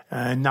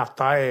un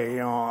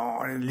notaire,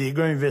 les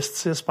gars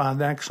investissent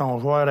pendant qu'ils sont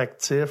joueurs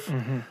actifs.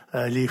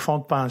 Les fonds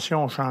de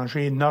pension ont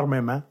changé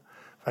énormément.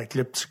 Fait que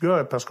le petit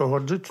gars, parce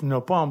qu'aujourd'hui, tu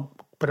n'as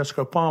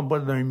presque pas en bas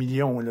d'1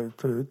 million.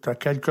 Tu as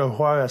quelques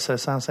joueurs à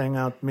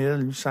 750 000,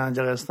 800,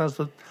 le restant, c'est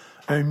tout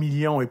 1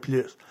 million et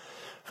plus.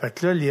 Fait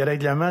que là, les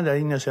règlements de la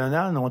Ligue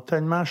nationale ont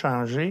tellement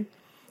changé.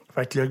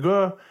 Fait que le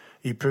gars,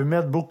 il peut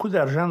mettre beaucoup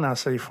d'argent dans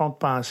ses fonds de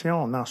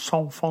pension, dans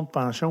son fonds de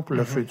pension pour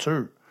le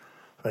futur.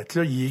 Fait que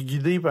là, il est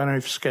guidé par un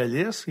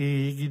fiscaliste,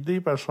 il est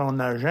guidé par son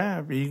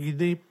agent, puis il est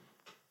guidé...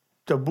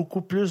 T'as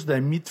beaucoup plus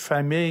d'amis de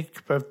famille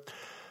qui peuvent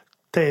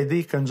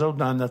t'aider que nous autres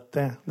dans notre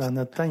temps. Dans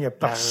notre temps, il n'y a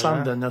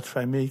personne de notre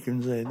famille qui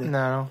nous aidait.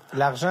 Non.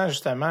 L'argent,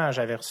 justement,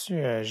 j'avais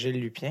reçu Gilles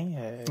Lupien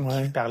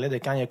qui parlait de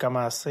quand il a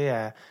commencé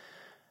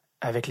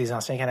avec les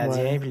anciens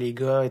Canadiens, puis les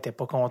gars étaient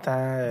pas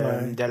contents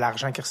de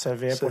l'argent qu'ils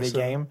recevaient pour les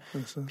games.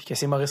 Puis que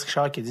c'est Maurice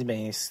Richard qui a dit,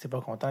 ben si t'es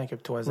pas content,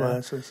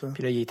 occupe-toi-en.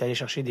 Puis là, il est allé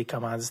chercher des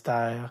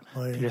commanditaires.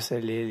 Puis là,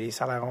 les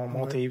salaires ont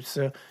monté, tout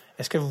ça.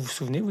 Est-ce que vous vous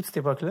souvenez, vous, de cette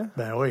époque-là?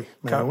 Ben oui,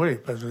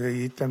 parce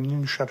qu'il est venu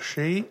nous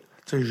chercher.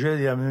 Tu sais, Gilles,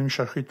 il est venu nous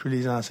chercher tous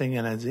les anciens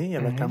Canadiens. Il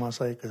avait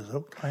commencé avec eux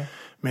autres.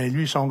 Mais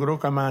lui, son gros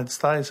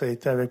commanditaire, ça a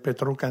été avec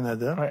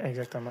Petro-Canada. Oui,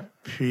 exactement.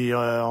 Puis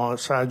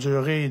ça a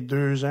duré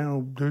 2 ans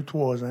ou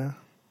 2-3 ans.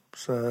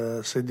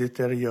 Ça s'est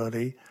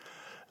détérioré.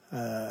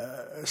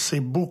 C'est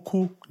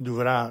beaucoup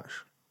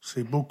d'ouvrages.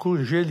 C'est beaucoup.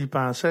 Gilles, il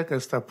pensait que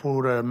c'était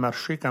pour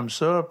marcher comme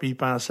ça, puis il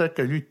pensait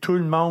que lui, tout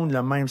le monde,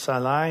 le même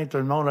salaire, tout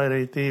le monde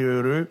aurait été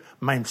heureux,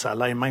 même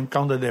salaire, même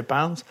compte de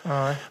dépenses.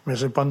 Mais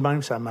c'est pas de même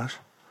que ça marche.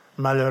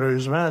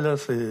 Malheureusement, là,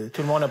 c'est...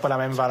 Tout le monde n'a pas la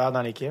même valeur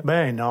dans l'équipe.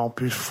 Ben non,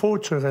 puis faut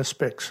que tu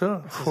respectes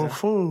ça.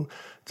 Faut...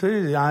 Tu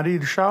sais, Henri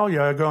Richard, il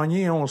a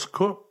gagné 11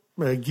 coupes.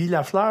 Guy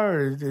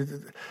Lafleur...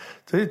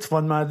 Tu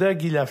vas demander à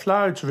Guy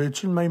Lafleur, tu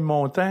veux-tu le même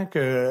montant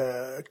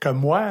que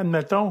moi,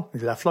 admettons?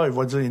 Lafleur, il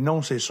va dire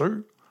non, c'est sûr.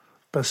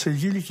 Parce que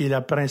c'est lui qui est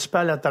la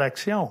principale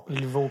attraction.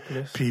 Il vaut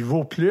plus. Puis il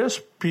vaut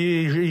plus,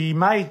 puis il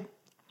m'aide.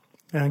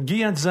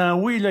 Guy, en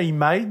disant oui, là, il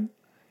m'aide,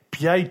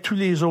 puis il aide tous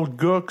les autres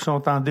gars qui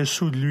sont en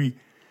dessous de lui.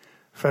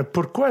 Fait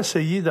pourquoi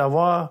essayer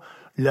d'avoir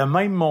le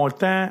même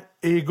montant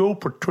égaux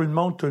pour tout le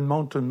monde?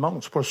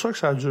 C'est pour ça que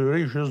ça a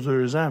duré juste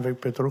 2 ans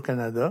avec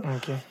Petro-Canada.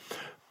 OK.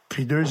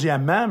 Puis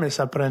deuxièmement, mais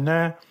ça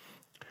prenait...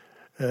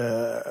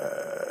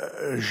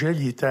 Gilles,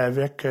 il était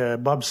avec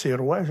Bob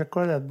Sirois, je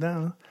crois, là-dedans.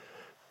 Hein?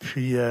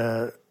 Puis,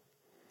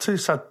 tu sais,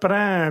 ça te prend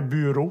un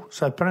bureau,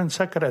 ça te prend une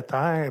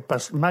secrétaire.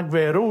 Parce que Marc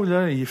Véro,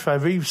 là, il fait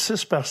vivre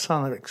 6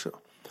 personnes avec ça.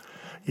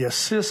 Il y a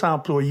 6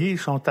 employés qui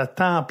sont à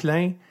temps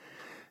plein,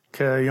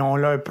 qu'ils ont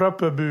leur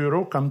propre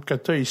bureau, comme que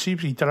tu as ici,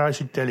 puis ils travaillent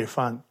sur le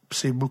téléphone. Puis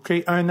c'est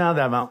booké 1 an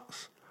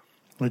d'avance.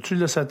 Vois-tu,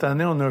 là, cette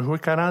année, on a joué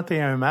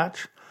 41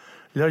 matchs.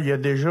 Là, il y a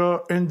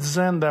déjà une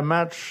dizaine de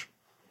matchs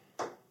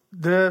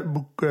de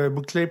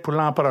bouclés pour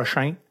l'an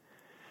prochain.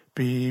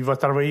 Puis il va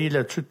travailler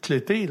là-dessus tout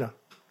l'été, là.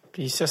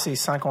 Puis ça, c'est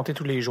sans compter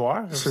tous les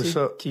joueurs aussi,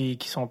 qui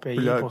sont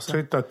payés là, pour ça. Tu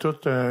sais, t'as tout...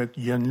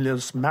 Il y a une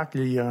liste... Marc,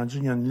 il y a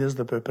une liste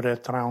d'à peu près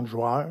 30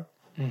 joueurs.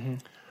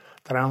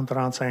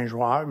 30-35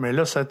 joueurs. Mais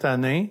là, cette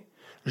année,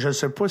 je ne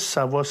sais pas si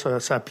ça va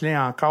s'appeler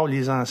encore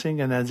les anciens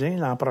Canadiens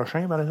l'an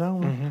prochain, par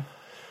exemple.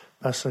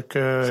 Parce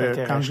que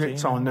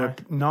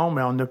non,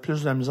 mais on a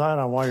plus de misère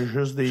à avoir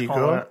juste des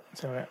gars.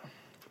 C'est vrai.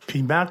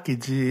 Puis Marc, il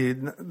dit,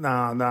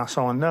 dans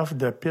son offre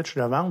de pitch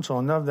de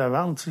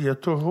vente, il y a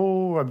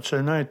toujours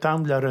habituellement un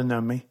temple de la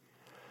renommée.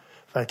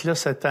 Fait que là,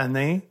 cette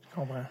année,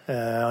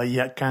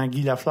 quand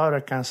Guy Lafleur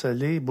a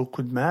cancellé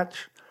beaucoup de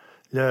matchs,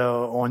 là,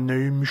 on a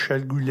eu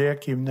Michel Goulet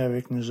qui est venu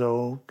avec nous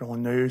autres.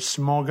 On a eu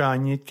Simon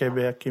Gagné de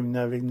Québec qui est venu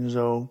avec nous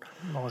autres.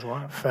 Bon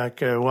joueur. Fait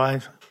que, ouais.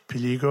 Puis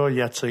les gars,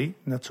 ils attirent,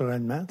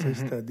 naturellement.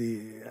 C'était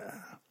des...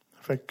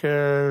 Fait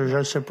que je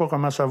ne sais pas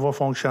comment ça va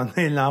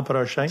fonctionner l'an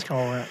prochain.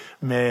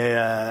 Mais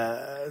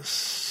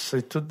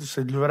c'est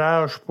de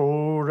l'ouvrage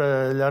pour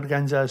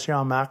l'organisation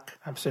en marque.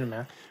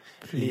 Absolument.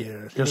 Puis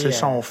là, c'est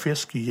son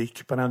fils qui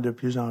prend de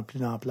plus en plus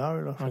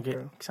d'ampleur.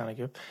 Qui s'en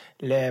occupe.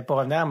 Pour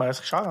revenir à Maurice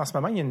Richard, en ce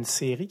moment, il y a une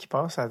série qui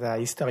passe à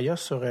Historia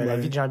sur la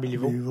vie de Jean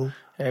Béliveau.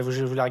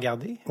 Vous la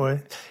regardez? Oui.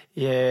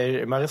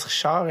 Et Maurice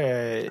Richard,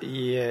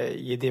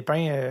 il est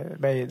dépeint...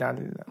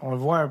 on le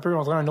voit un peu,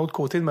 on dirait un autre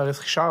côté de Maurice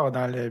Richard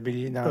dans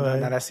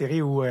la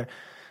série où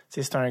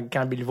c'est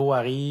quand Béliveau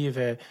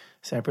arrive,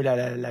 c'est un peu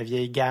la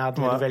vieille garde,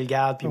 la nouvelle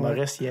garde, puis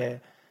Maurice,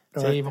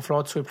 il va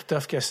falloir que tu sois plus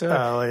tough que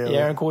ça. Il y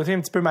a un côté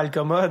un petit peu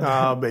malcommode.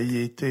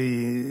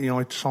 Ils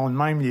sont de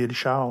même, les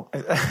Richard.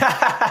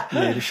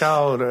 Les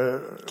Richard...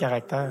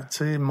 caractère. Tu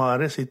sais,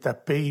 Maurice était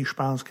pire, je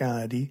pense,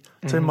 qu'Henri.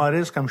 Tu sais,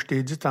 Maurice, comme je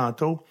t'ai dit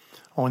tantôt,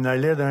 on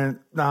allait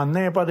dans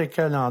n'importe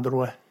quel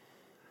endroit.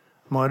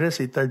 Maurice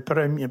était le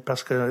premier,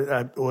 parce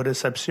que aux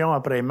réceptions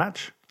après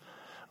match,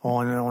 on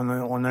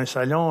a un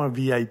salon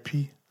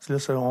VIP. Là,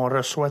 on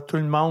reçoit tout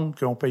le monde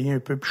qui ont payé un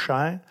peu plus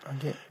cher.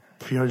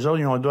 Puis eux autres,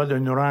 ils ont le droit de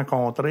nous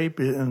rencontrer,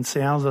 puis une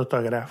séance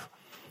d'autographe.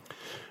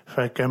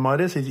 Fait que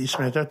Maurice, il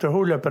se mettait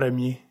toujours le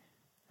premier.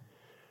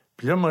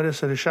 Puis là,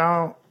 Maurice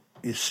Richard,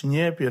 il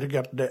signait, puis il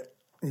regardait.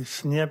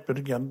 S'il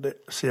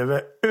y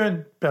avait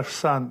une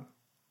personne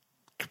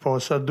qui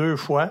passait 2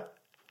 fois,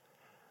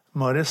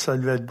 Maurice se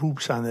levait debout,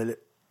 puis s'en allait.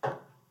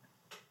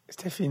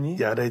 C'était fini?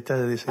 Il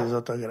arrêtait ses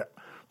autographes.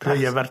 Puis là,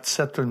 il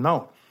avertissait tout le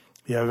monde.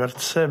 Il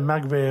avertissait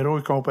Marc Véro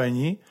et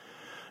compagnie.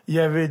 Il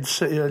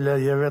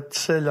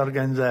avertissait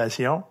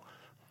l'organisation,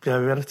 puis il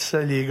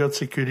avertissait les gars de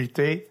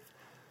sécurité.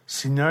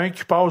 S'il y en a un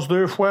qui passe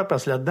 2 fois,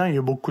 parce que là-dedans, il y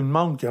a beaucoup de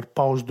monde qui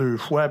repasse 2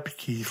 fois puis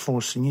qui font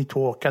signer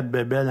 3 ou 4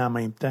 bébelles en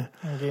même temps.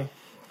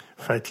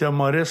 Fait que là,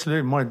 Maurice,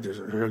 là, moi,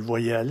 je le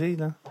voyais aller,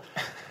 là.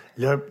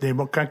 Là,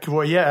 quand il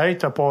voyait, « Hey,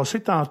 t'as passé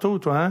tantôt,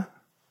 toi, hein? »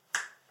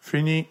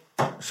 Fini.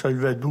 Il se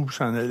levait debout, puis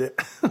s'en allait.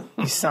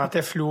 Il se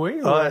sentait floué?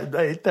 Ouais,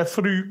 il était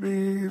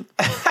fru.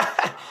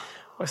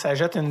 Ça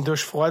jette une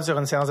douche froide sur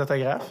une séance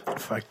d'autographe.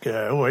 Fait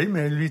que, oui,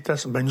 mais lui,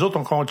 nous autres,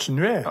 on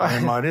continuait. Mais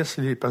Maurice,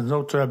 nous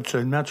autres,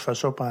 habituellement, tu fais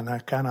ça pendant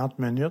 40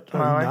 minutes, une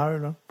heure,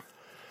 là.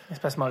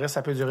 C'est parce que Maurice,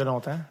 ça peut durer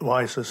longtemps.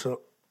 Oui, c'est ça.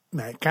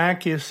 Mais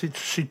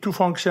si tout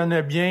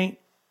fonctionnait bien,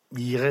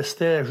 il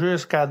restait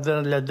jusqu'à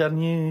le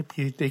dernier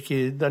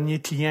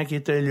client qui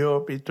était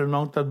là, puis tout le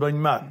monde était de bonne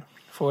humeur.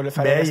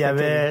 Mais il y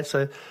avait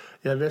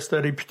cette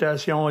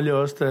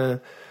réputation-là. T'as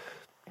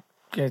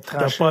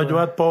pas le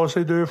droit de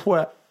passer 2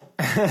 fois.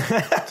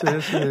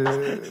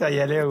 Ça y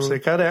allait. C'est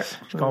correct.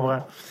 Je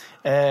comprends.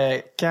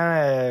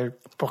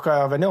 Pour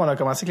revenir, on a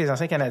commencé avec les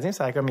anciens Canadiens,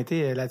 ça a comme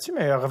été là-dessus,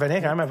 mais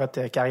revenir quand même à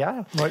votre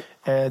carrière. Oui.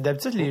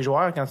 D'habitude, les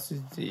joueurs, quand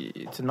tu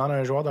demandes à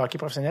un joueur de hockey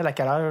professionnel à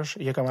quel âge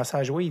il a commencé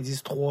à jouer, ils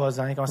disent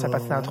 3 ans, il commence à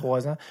patiner à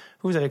 3 ans.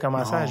 Vous avez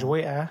commencé à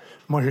jouer à...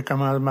 Moi, j'ai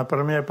commencé ma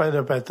première paire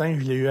de patins,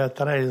 je l'ai eu à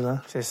 13 ans.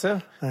 C'est ça?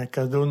 Un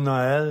cadeau de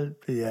Noël,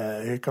 puis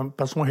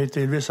parce que moi, j'ai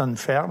été élevé sur une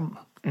ferme,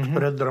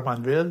 près de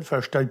Drummondville.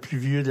 J'étais le plus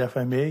vieux de la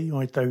famille,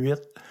 on était à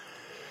 8.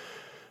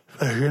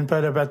 J'ai une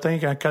paire de patins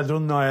qu'un cadeau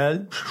de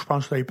Noël. Je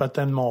pense que c'est les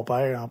patins de mon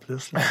père, en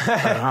plus.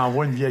 Elle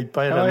renvoie une vieille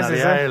paire en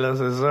arrière, là,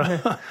 c'est ça.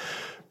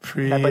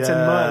 Puis, la patine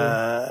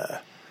molle.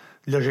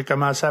 Là, j'ai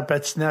commencé à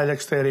patiner à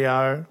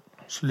l'extérieur,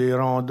 sur les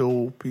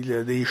rondeaux, puis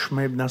des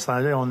chemins. Dans ce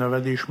temps-là, on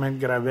avait des chemins de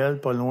gravel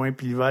pas loin,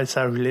 puis l'hiver,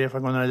 ça gelait. Fait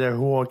qu'on allait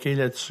jouer au hockey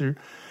là-dessus.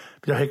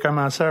 Puis là, j'ai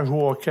commencé à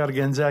jouer au hockey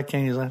organisé à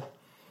 15 ans.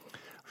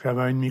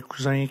 J'avais un de mes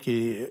cousins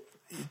qui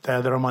était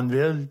à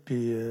Drummondville,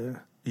 puis...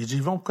 il dit,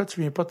 Yvon, pourquoi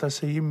tu viens pas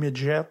t'essayer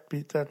midget?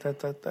 Puis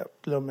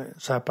là, mais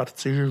ça a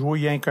parti. J'ai joué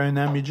rien qu'un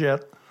an midget.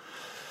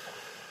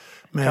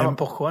 Mais,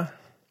 pourquoi?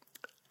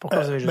 Pourquoi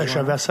vous avez joué?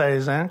 J'avais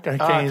 16 ans.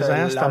 15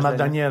 ans, c'était ma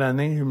dernière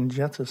année,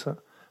 midget, c'est ça.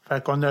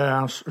 Fait qu'on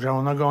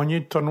on a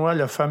gagné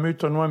le fameux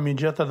tournoi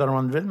midget à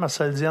Drummondville.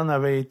 Marcel Diane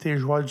avait été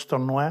joueur du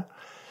tournoi.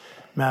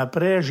 Mais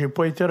après, j'ai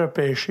pas été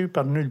repêché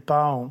par nulle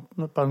part,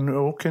 par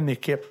aucune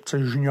équipe. Tu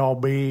sais, junior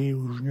B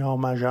ou junior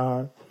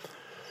majeur.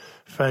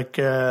 Fait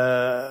que...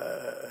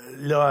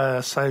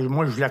 là,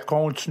 moi, je voulais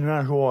continuer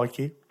à jouer au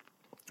hockey.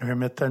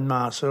 J'aimais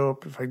tellement ça.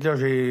 Puis, fait que là,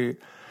 je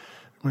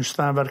me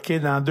suis embarqué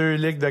dans 2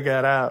 ligues de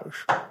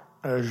garage.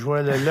 Je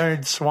jouais le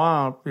lundi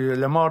soir, puis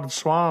le mardi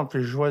soir,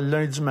 puis je jouais le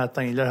lundi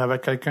matin. Là, j'avais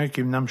quelqu'un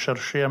qui venait me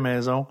chercher à la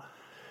maison.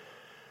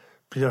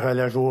 Puis là,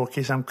 j'allais jouer au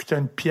hockey. Ça me coûtait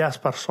 1 pièce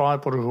par soir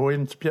pour jouer,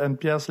 une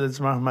pièce le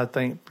dimanche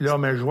matin. Puis là,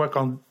 je jouais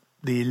contre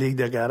des ligues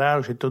de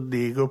garage, c'est tous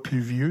des gars plus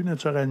vieux,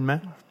 naturellement.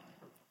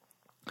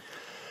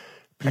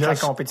 Puis là, la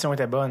compétition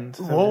était bonne.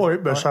 Oui,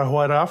 ben ça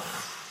jouait rough.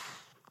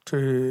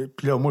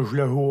 Puis là, moi, je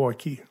voulais jouer au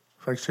hockey.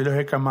 Fait que c'est là que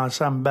j'ai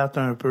commencé à me battre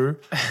un peu.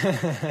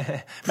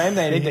 Même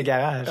dans les ligues de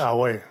garage. Ah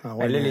ouais.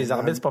 Là, les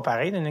arbitres, c'est pas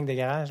pareil dans les ligues de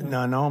garage.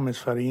 Non, mais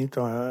ça fait rien.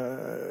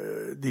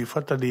 Des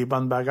fois, tu as des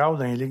bonnes bagarres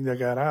dans les ligues de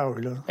garage.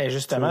 Là. Et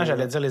justement,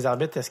 j'allais dire, les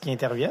arbitres, est-ce qu'ils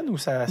interviennent ou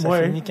ça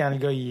finit quand le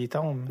gars il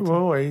tombe?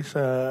 Oui.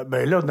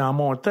 Ben là, dans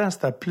mon temps,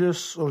 c'était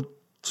plus...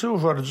 Tu sais,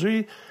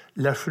 aujourd'hui,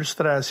 la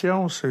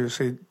frustration,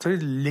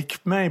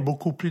 l'équipement est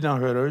beaucoup plus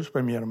dangereux,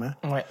 premièrement.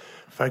 Ouais.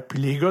 Fait que puis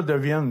les gars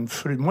deviennent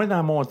Moi,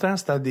 dans mon temps,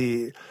 c'était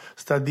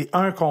des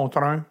 1 contre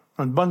 1,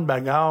 une bonne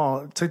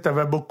bagarre. Tu sais,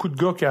 t'avais beaucoup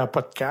de gars qui n'avaient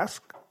pas de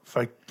casque.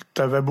 Fait que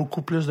t'avais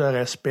beaucoup plus de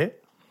respect.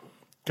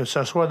 Que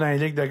ce soit dans les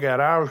ligues de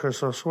garage, que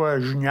ce soit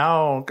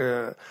junior,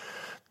 que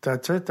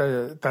tu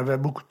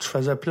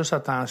faisais plus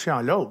attention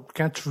à l'autre.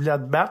 Quand tu voulais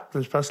te battre,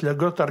 c'est parce que le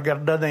gars te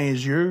regardait dans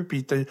les yeux,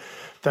 puis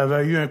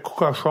t'avais eu un coup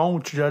cochon,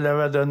 tu lui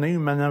l'avais donné, il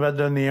m'en avait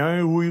donné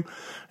un, où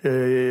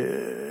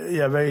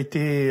il avait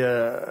été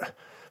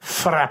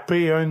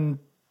frappé un de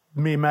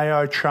mes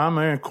meilleurs chums,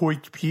 un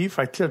coéquipier.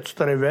 Fait que là, tu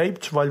te réveilles,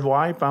 puis tu vas le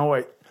voir, puis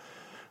ouais.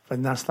 Fait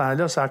que dans ce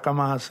temps-là, ça a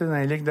commencé dans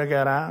les ligues de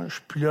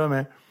garage, puis là,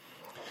 mais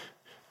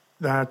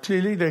dans toutes les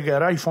ligues de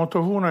garage, ils font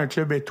toujours un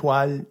club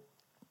étoile,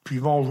 puis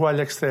ils vont jouer à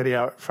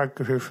l'extérieur. Fait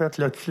que j'ai fait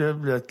le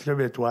club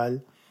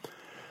étoile.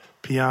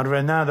 Puis en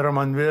revenant à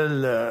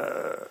Drummondville,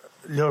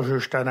 là,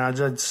 j'étais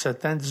rendu à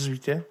 17 ans,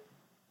 18 ans.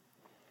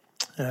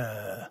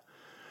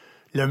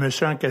 Le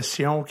monsieur en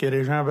question, qui est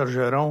Régent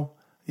Bergeron,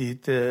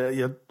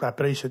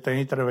 après, il s'est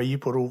allé travailler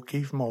pour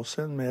O'Keefe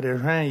Molson, mais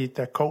Régent, il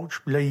était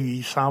coach, puis là,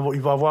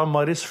 il va voir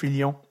Maurice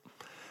Filion.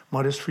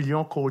 Maurice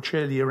Filion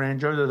coachait les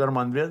Rangers de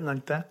Drummondville dans le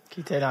temps.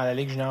 Qui était dans la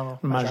Ligue junior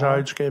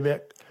majeure du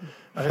Québec.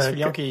 Maurice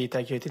Filion qui a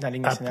été dans la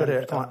Ligue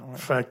nationale. Après,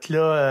 Fait que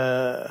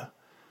là,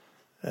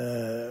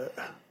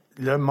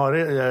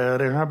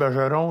 Régent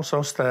Bergeron,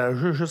 ça, c'était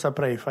juste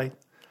après les fêtes.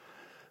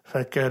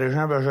 Fait que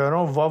Régent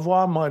Bergeron va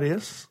voir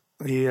Maurice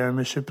et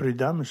M.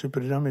 Prudhomme. M.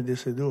 Prudhomme est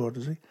décédé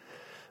aujourd'hui.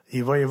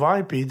 Il va y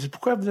voir, puis il dit,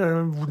 pourquoi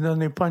vous ne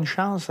donnez pas une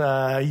chance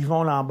à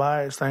Yvon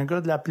Lambert? C'est un gars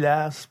de la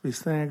place, puis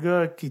c'est un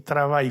gars qui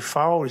travaille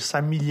fort, il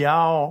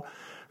s'améliore,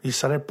 il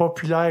serait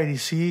populaire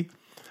ici.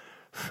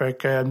 Fait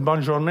qu'une bonne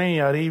journée,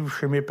 il arrive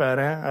chez mes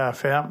parents, à la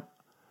ferme.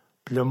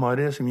 Puis là,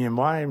 Maurice, il vient me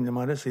voir,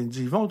 Maurice, il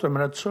dit, Yvon,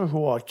 t'aimerais-tu ça jouer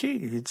au hockey?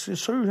 Il dit, c'est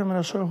sûr,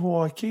 j'aimerais ça jouer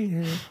au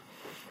hockey.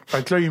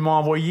 Fait que là, ils m'ont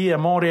envoyé à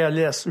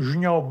Montréal-Est,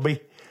 Junior B.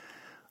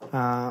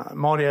 En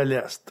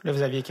Montréal-Est. Là,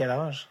 vous aviez quel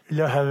âge?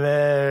 Là,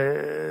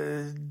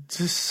 j'avais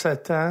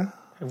 17 ans.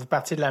 Vous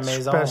partiez de la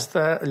maison?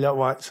 Là,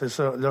 ouais, c'est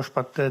ça. Là, je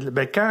partais...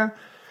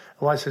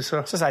 Ouais, c'est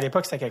ça. Ça, à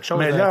l'époque, c'était quelque chose.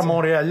 Mais là, à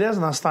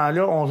Montréal-Est, dans ce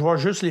temps-là, on jouait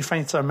juste les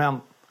fins de semaine.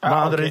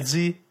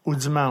 Vendredi ou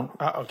dimanche.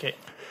 Ah, OK.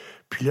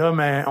 Puis là,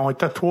 mais on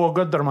était 3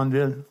 gars de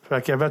Drummondville.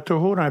 Fait qu'il y avait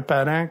toujours un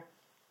parent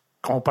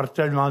qu'on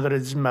partait le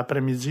vendredi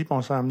après-midi, puis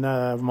on s'emmenait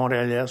à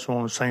Montréal-Est,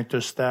 ou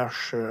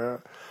Saint-Eustache,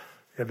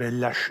 il y avait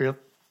Lachute,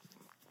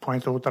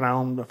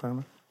 Pointe-aux-Trembles.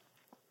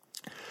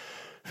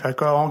 Fait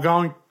qu'on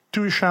gagne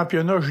tous les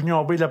championnats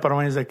junior B de la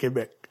province de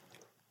Québec.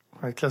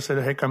 Fait que là, c'est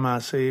là que j'ai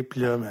commencé.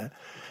 Puis là,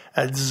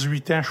 à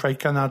 18 ans, je fais le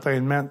camp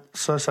d'entraînement.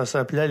 Ça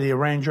s'appelait les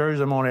Rangers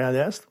de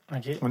Montréal-Est.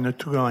 Okay. On a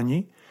tout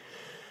gagné.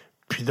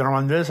 Puis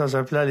Drummondville, ça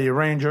s'appelait les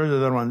Rangers de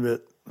Drummondville.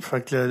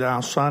 Fait que là,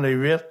 en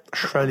 68,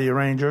 je fais les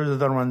Rangers de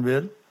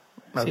Drummondville.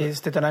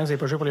 C'est étonnant que vous n'ayez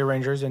pas joué pour les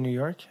Rangers de New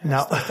York.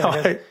 Non.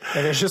 Il y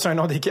avait juste un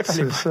nom d'équipe à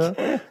l'époque. C'est ça.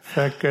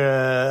 Fait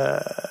que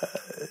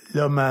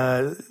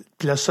là,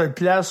 la seule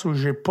place où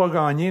j'ai pas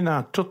gagné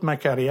dans toute ma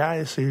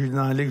carrière, c'est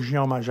dans la Ligue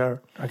junior majeure.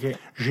 Okay.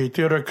 J'ai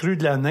été recrue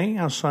de l'année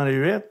en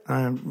 68.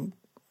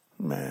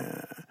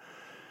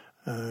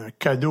 Un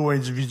cadeau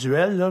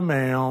individuel, là,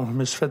 mais je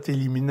me suis fait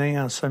éliminer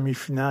en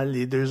semi-finale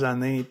les 2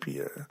 années.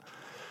 Puis,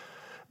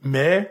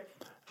 mais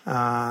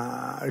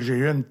j'ai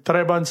eu une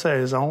très bonne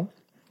saison.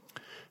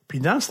 Puis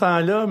dans ce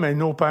temps-là, mais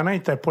nos parents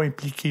n'étaient pas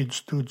impliqués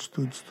du tout.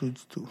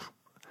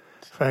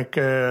 Fait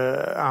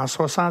que en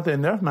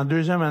 69, ma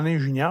 2e année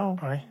junior,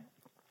 ouais.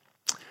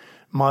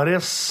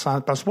 Maurice,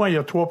 parce que moi, il y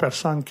a 3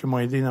 personnes qui m'ont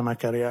aidé dans ma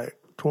carrière.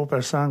 3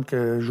 personnes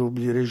que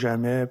j'oublierai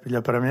jamais. Puis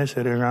le premier,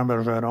 c'est Régent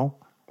Bergeron.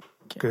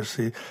 Que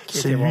c'est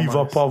lui, il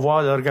va pas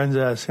voir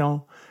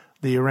l'organisation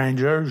des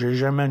Rangers. J'ai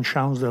jamais une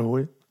chance de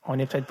jouer. On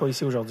n'est peut-être pas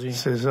ici aujourd'hui.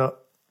 C'est ça.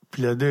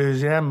 Puis le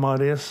deuxième,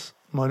 Maurice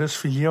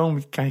Filion,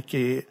 quand il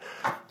est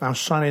en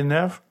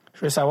 69.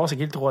 Je veux savoir, c'est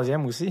qui le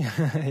troisième aussi?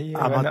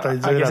 Avant de te le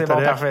dire. Okay, c'est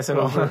bon, parfait, c'est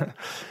bon.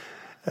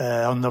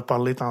 On en a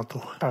parlé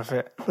tantôt.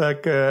 Parfait.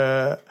 Fait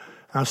que,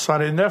 en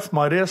 69,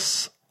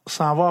 Maurice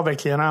s'en va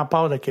avec les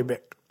Remparts de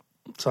Québec.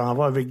 Ça en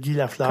va avec Guy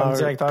Lafleur. Comme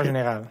directeur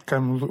général.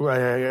 Comme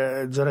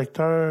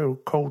directeur ou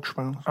coach, je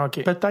pense.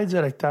 Okay. Peut-être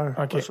directeur.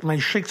 Okay. Mais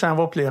je sais que ça en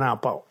va pour les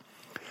Remparts.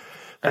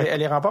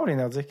 Les Remparts ou les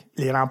Nordiques?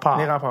 Les Remparts.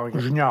 Les Remparts, okay.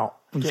 Junior.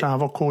 Il s'en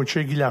va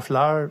coacher Guy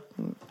Lafleur.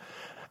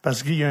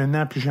 Parce que Guy a 1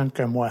 an plus jeune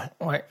que moi.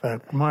 Ouais. Fait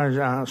que moi,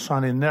 en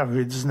 69,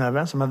 j'ai 19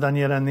 ans. C'est ma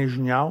dernière année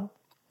junior.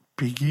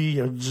 Puis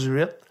Guy a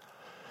 18.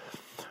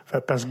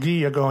 Parce que Guy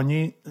il a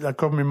gagné la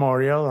Coupe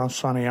Memorial en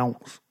 71.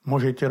 Moi,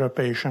 j'ai été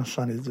repêché en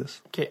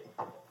 70. OK.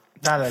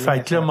 Dans la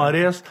Fait que là,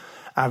 Maurice,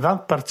 avant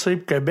de partir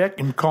pour Québec,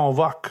 il me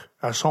convoque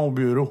à son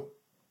bureau.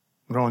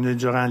 Là, on est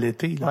durant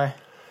l'été. Là. Ouais.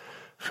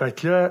 Fait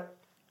que là,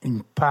 il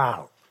me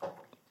parle.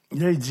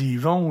 Là, il dit,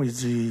 Yvon, il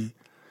dit,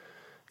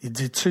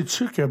 tu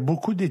sais-tu qu'il y a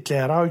beaucoup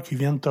d'éclaireurs qui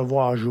viennent te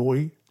voir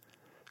jouer?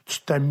 Tu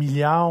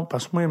t'améliores,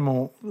 parce que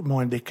moi, mon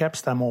handicap,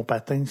 c'était mon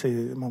patin, c'est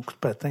mon coup de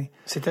patin.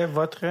 C'était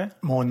votre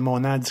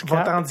Handicap.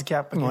 Votre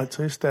handicap. Okay. Ouais, tu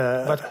sais,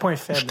 c'était... Votre point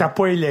faible. J'étais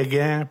pas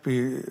élégant,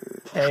 puis...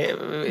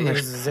 mais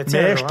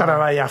je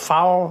travaillais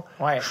fort.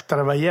 Ouais. Je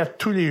travaillais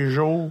tous les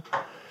jours.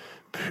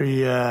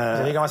 Puis... Vous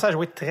avez commencé à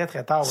jouer très,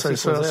 très tard aussi.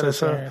 C'est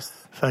ça.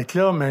 Fait que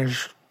là, mais, tu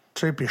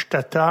sais, puis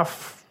j'étais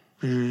tough.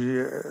 Puis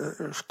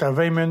j'étais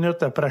 20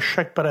 minutes après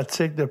chaque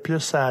pratique de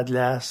plus à la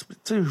glace.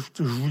 Tu sais,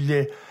 je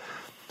voulais...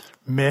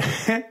 Mais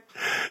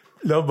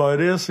là,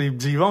 Boris, il me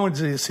dit, Yvon,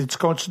 si tu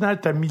continues à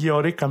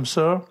t'améliorer comme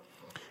ça,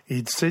 il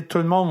dit, tu sais, tout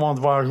le monde va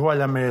devoir jouer à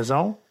la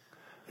maison.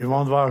 Ils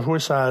vont devoir jouer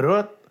sur la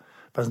route.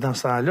 Parce que dans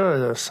ce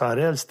temps-là,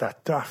 Sorel, c'était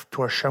tough.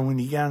 Toi,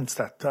 Shawinigan,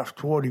 c'était tough.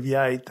 Toi,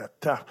 Rivière, c'était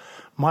tough.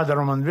 Moi, à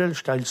Drummondville,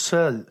 j'étais le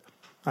seul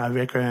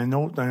avec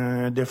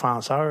un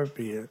défenseur.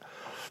 Puis,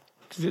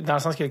 dans le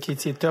sens qui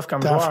était tough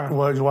comme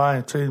joueur.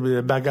 Ouais, tu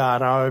sais,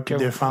 bagarreur, puis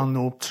défendre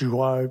nos petits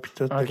joueurs, puis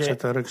tout, okay.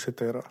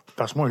 etc.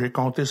 Parce que moi, j'ai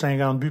compté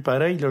 50 buts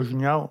pareil, là,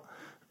 junior.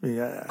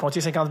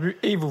 Compté 50 buts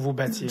et vous vous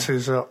battiez. C'est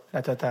ça.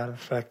 La totale.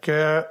 Fait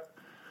que,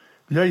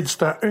 là, il dit,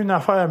 t'as une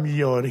affaire à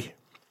améliorer.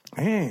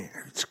 Hein?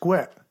 Il dit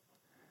quoi?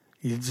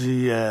 Il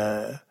dit,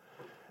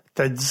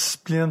 ta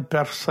discipline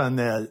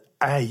personnelle.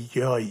 Aïe,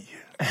 aïe.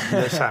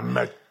 Là, ça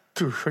m'a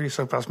touché,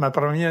 ça. Parce que ma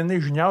première année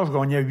junior, je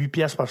gagnais 8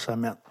 piastres par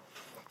semaine.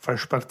 Fait que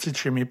je suis parti de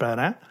chez mes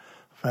parents.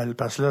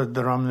 Parce que là,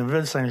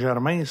 Drummondville,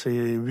 Saint-Germain, c'est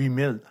 8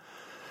 000.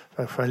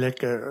 Fait que fallait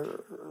que...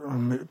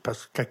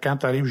 Parce que quand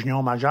tu arrives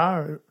junior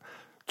majeur,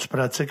 tu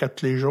pratiques à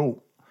tous les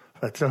jours.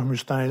 Fait que là, je me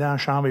suis allé en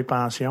chambre et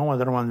pension à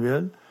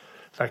Drummondville.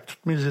 Fait que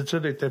toutes mes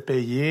études étaient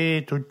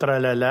payées, tout le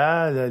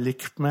tralala,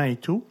 l'équipement et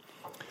tout.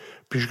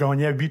 Puis je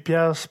gagnais 8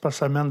 piastres par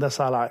semaine de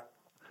salaire.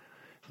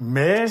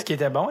 Mais... Ce qui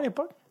était bon à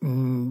l'époque?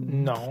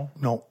 Non.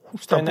 Non.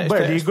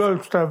 Les gars,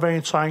 c'était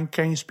 25,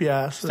 15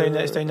 piastres.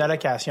 C'était une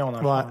allocation, dans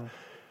le fond.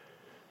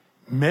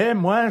 Mais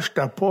moi, je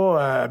n'étais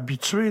pas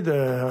habitué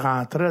de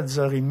rentrer à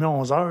 10h30,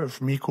 11h,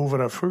 mes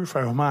couvre-feux.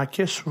 Fait que je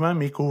manquais souvent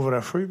mes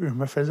couvre-feux, puis je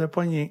me faisais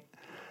pogner.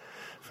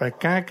 Fait que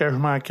quand je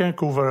manquais un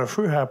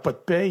couvre-feu, je n'avais pas de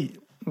paye.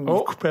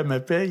 Je coupais ma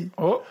paye.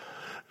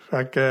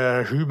 Fait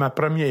que j'ai eu ma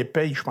première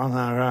paye, je pense,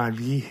 en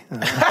janvier.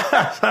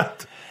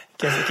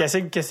 Qu'est-ce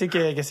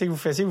que vous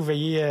faisiez? Vous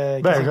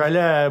veillez...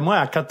 j'allais... Moi,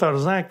 à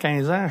 14 ans,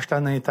 15 ans,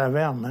 j'étais dans les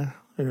tavernes.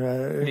 Hein.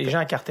 Les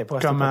gens cartaient pas.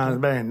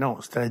 Non,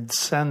 c'était 10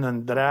 cents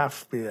une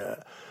draft, puis...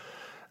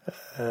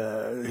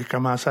 j'ai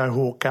commencé à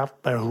jouer aux cartes,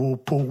 puis à jouer au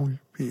pool,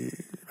 puis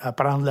à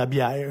prendre la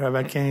bière.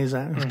 J'avais 15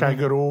 ans. J'étais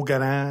gros,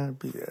 grand,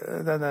 puis...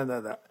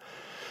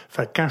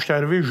 Fait que quand je suis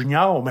arrivé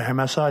junior,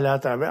 j'aimais ça aller à la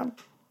taverne.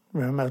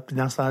 Puis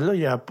dans ce temps-là, il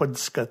n'y avait pas de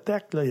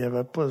discothèque. Là. Il y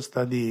avait pas...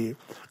 C'était des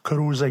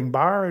cruising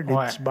bars, des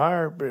petits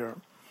bars. Puis,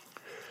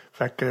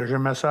 fait que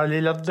j'aimais ça aller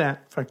là-dedans.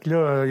 Fait que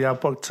là, il n'y a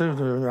pas... Tu sais,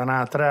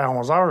 rentrer à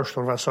 11h, je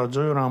trouvais ça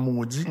dur en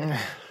maudit.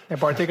 Le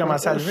party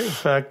commençait à lever?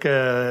 Fait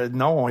que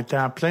non, on était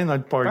en plein dans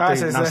le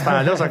party. Dans ce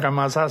temps-là, ça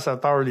commençait à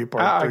 7h, les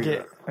parties.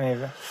 Ah, OK.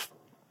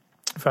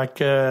 Fait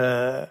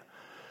que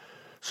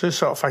c'est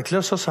ça. Fait que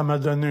là, ça m'a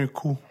donné un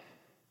coup.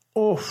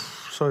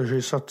 Ouf! Ça,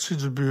 j'ai sorti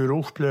du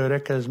bureau, je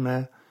pleurais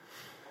quasiment.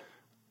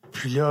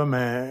 Puis là,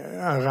 mais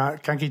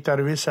quand il est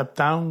arrivé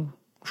septembre,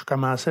 je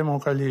commençais mon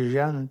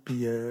collégial,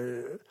 puis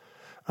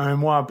un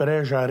mois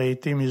après, j'ai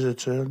arrêté mes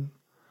études.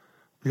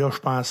 Puis là, je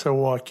pensais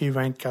au hockey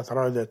 24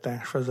 heures de temps.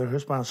 Je faisais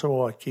juste penser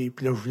au hockey.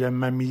 Puis là, je voulais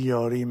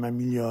m'améliorer.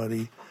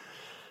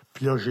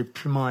 Puis là, j'ai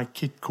pu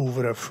manquer de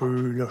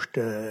couvre-feu. Là,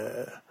 j'étais...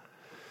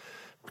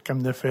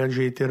 Comme de fait,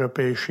 j'ai été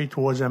repêché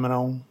 3e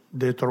ronde,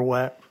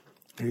 Détroit.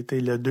 J'ai été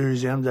le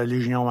 2e de la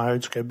Légion majeure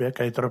du Québec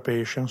à être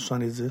repêché en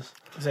 70.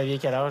 Vous aviez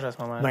quel âge à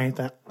ce moment-là? 20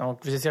 ans. Donc,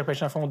 vous étiez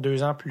repêché, en fond,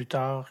 2 ans plus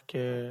tard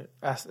que...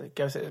 Parce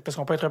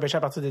qu'on peut être repêché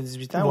à partir de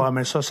 18 ans? Oui,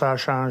 mais ça a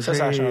changé.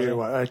 Ça a changé.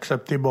 Ouais,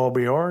 excepté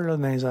Bobby Orr, là,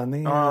 dans les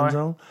années.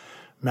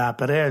 Mais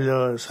après,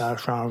 là, ça a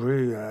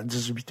changé à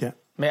 18 ans.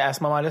 Mais à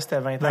ce moment-là, c'était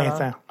 20 ans?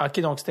 20 ans. OK,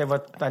 donc c'était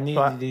votre année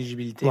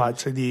d'éligibilité. Oui,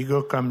 tu sais, des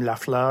gars comme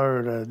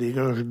Lafleur, des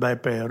gars Gilbert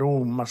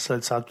Perrault,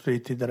 Marcel, ça a tout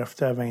été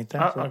drafté à 20 ans.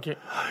 Ah, ça. OK.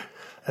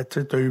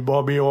 Tu as eu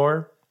Bobby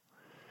Orr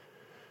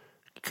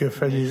qui a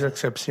fait les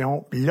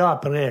exceptions. Puis là,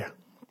 après,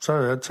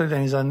 ça, tu sais, dans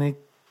les années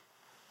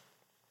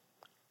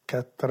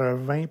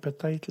 80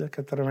 peut-être, là,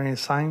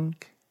 85,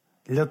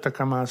 là, tu as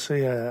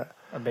commencé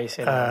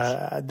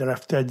à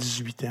drafter à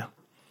 18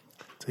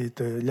 ans.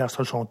 Là,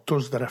 ils sont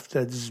tous draftés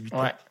à 18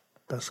 ans.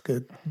 Parce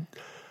que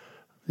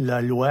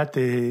la loi,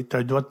 tu as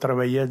le droit de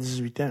travailler à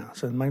 18 ans.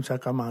 C'est de même que ça a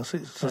commencé.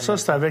 Ça,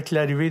 c'est avec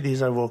l'arrivée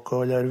des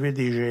avocats, l'arrivée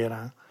des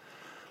gérants.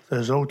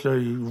 Eux autres, là,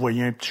 ils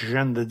voyaient un petit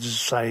jeune de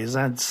 16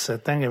 ans,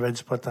 17 ans qui avait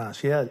du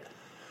potentiel.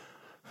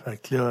 Fait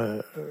que là,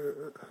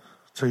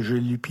 tu sais,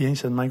 Jules Lupien,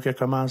 c'est de même qu'il a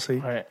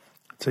commencé. Ouais.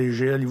 tu sais,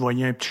 Gilles, il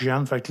voyait un petit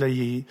jeune, fait que là,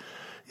 il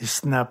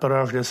se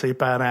approche de ses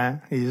parents,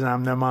 il les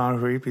emmenait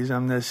manger, puis ils les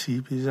emmenait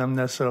ci, puis ils les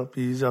emmenait ça,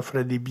 puis ils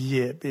offraient des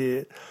billets,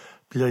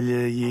 puis là,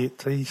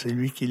 c'est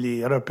lui qui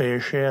les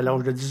repêchait à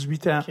l'âge de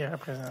 18 ans. Qui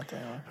représentait,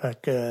 ouais.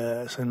 Fait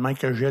que c'est le même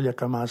que Gilles a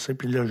commencé,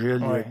 puis là,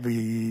 Gilles,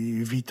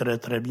 il vit très,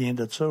 très bien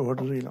de ça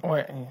aujourd'hui. Là.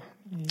 Ouais.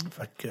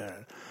 Fait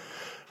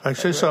que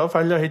c'est ça. Fait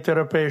que là, il a été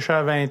repêché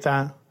à 20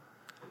 ans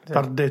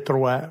par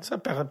Détroit. Ça,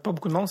 pas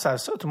beaucoup de monde savent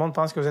ça. Tout le monde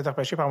pense que vous êtes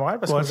repêché par Montréal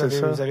parce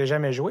que vous avez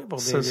jamais joué pour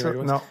des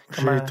joueurs. Non,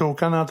 j'ai été au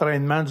camp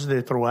d'entraînement du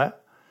Détroit.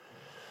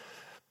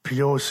 Puis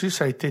là aussi,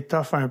 ça a été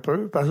tough un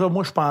peu. Parce que là,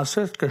 moi, je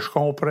pensais que je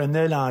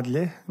comprenais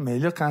l'anglais. Mais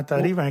là, quand tu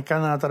arrives à un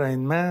camp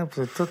d'entraînement,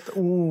 c'est tout...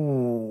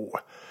 Ouh!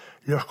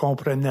 Là, je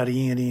comprenais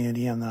rien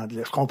en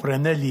anglais. Je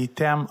comprenais les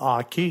termes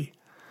hockey.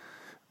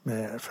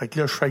 Mais, fait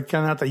que là, je fais le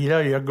camp d'entraînement.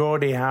 Là, il y a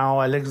Gordie Howe,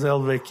 Alex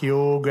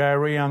Delvecchio,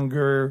 Gary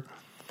Unger,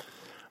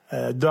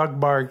 Doug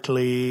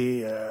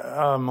Barkley,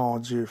 oh mon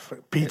Dieu,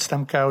 Pete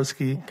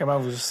Stamkowski. Comment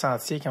vous vous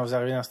sentiez quand vous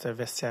arrivez dans ce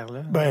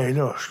vestiaire-là? Ben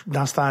là,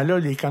 dans ce temps-là,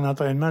 les camps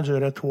d'entraînement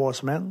duraient 3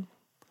 semaines.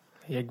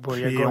 Puis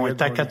on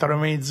était à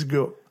 90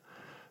 gars.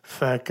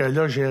 Fait que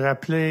là, j'ai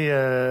rappelé,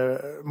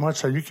 moi,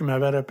 celui qui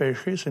m'avait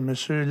repêché, c'est M.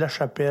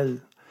 Lachapelle.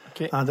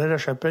 Okay. André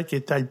Lachapelle, qui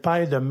était le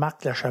père de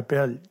Marc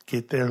Lachapelle, qui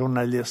était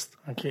journaliste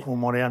au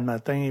Montréal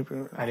Matin.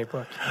 À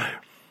l'époque.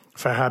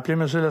 Fait rappeler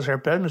M.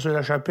 Lachapelle. M.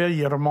 Lachapelle,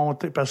 il est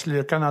remonté, parce que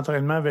le camp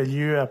d'entraînement avait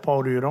lieu à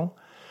Port-Huron.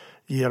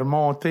 Il est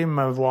remonté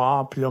me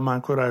voir, puis là,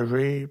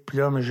 m'encourager. Puis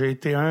là, j'ai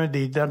été un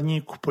des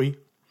derniers coupés.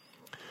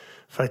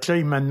 Fait que là,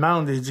 il me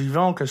demande, il dit,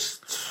 Yvon,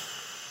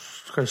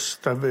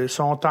 si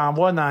on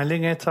t'envoie dans la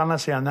Ligue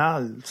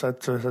internationale,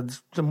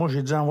 moi,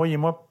 j'ai dit,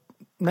 envoyez-moi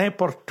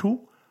n'importe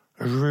où,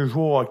 je veux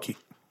jouer au hockey.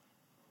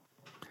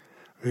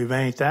 J'ai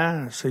 20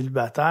 ans,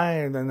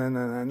 célibataire,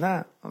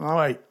 non.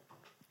 Ouais.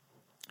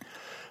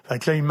 Fait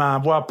que là, il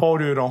m'envoie à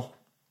Port-Huron,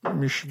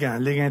 Michigan,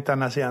 Ligue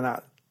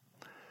internationale.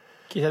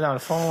 Qui était dans le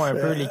fond un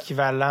peu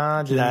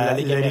l'équivalent de la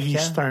Ligue américaine?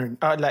 Eastern.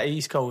 Ah, de la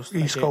East Coast.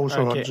 East Coast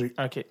aujourd'hui.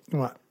 OK.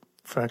 Ouais.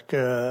 Fait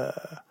que...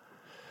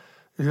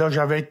 là,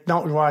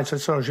 c'est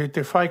ça. J'ai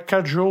été faire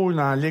 4 jours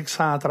dans la Ligue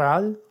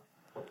centrale,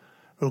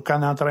 au camp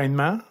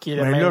d'entraînement.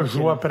 Mais là, je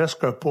jouais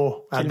presque pas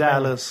à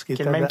Dallas. Qui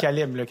est le même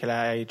calibre là, que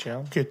la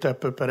AHL. Qui est à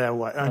peu près,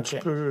 ouais. Un petit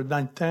peu dans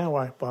le temps,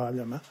 ouais,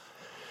 probablement.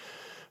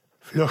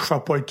 Puis là, je fais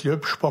pas le club,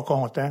 puis je suis pas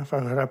content. Fait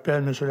que je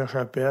rappelle M.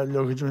 Lachapelle.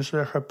 Là, j'ai dit, M.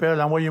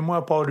 Lachapelle, envoyez-moi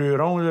à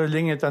Port-Huron,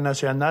 ligne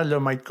internationale, là,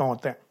 m'être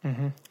content.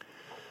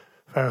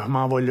 Fait que je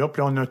m'en vais là,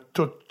 puis on a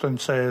toute une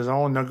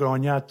saison. On a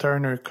gagné à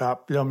Turner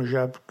Cup. Là, je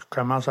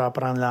commence à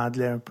apprendre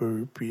l'anglais un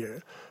peu. Puis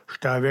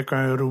j'étais avec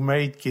un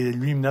roommate qui,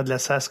 lui, venait de la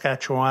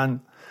Saskatchewan.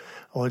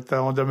 On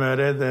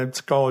demeurait d'un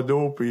petit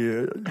cadeau, puis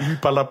lui, il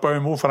parlait pas un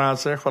mot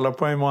français, je parlais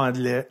pas un mot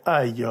anglais.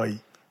 Aïe, aïe.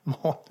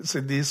 Bon,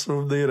 c'est des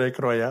souvenirs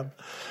incroyables.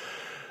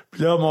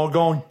 Puis là, on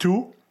gagne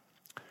tout.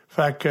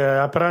 Fait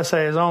qu'après la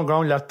saison, on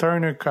gagne la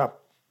Turner Cup.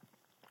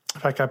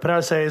 Fait qu'après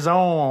la saison,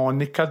 on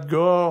est 4 gars,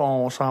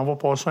 on s'en va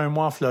passer un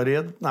mois en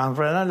Floride. En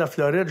revenant de la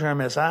Floride, j'ai un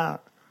message.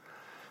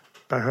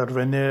 Parce que je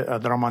revenais à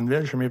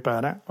Drummondville chez mes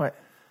parents. Ouais.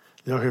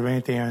 Là, j'ai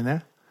 21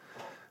 ans.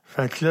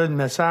 Fait que là, le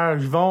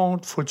message, Yvon,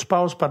 faut que tu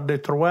passes par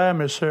Détroit,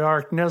 M.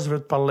 Harkness veut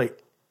te parler.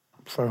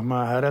 Fait que je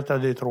m'arrête à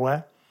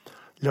Détroit.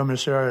 Là, M.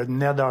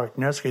 Ned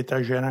Harkness, qui était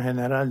le gérant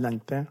général dans le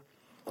temps.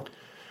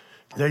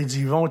 Là, il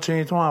dit, Yvon,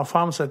 tiens-toi en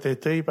forme cet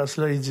été, parce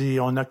que là, il dit,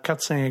 on a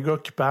 4-5 gars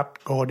qui partent,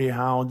 Gordie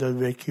Howe,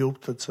 Delvecchio,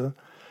 tout ça.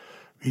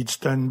 Il dit,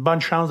 t'as une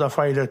bonne chance de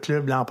faire le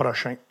club l'an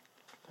prochain.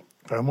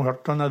 Fait que moi, je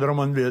retourne à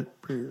Drummondville,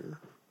 puis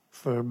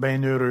je suis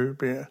bien heureux.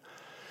 Puis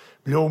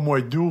là, au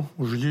mois d'août,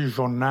 je lis le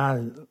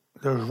journal,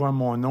 là, je vois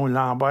mon nom,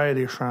 Lambert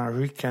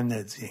échangé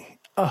canadien.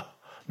 Ah!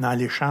 Dans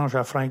l'échange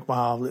à Frank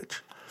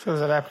Mahovlich. Ça,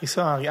 vous avez appris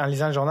ça en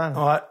lisant le journal?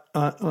 Ouais.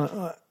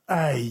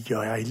 Aïe,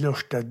 aïe, là,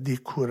 j'étais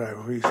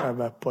découragé, ça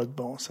n'avait pas de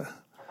bon sens.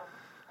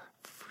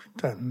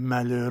 J'étais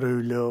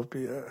malheureux, là,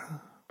 puis...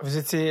 Vous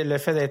étiez, le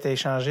fait d'être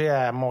échangé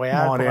à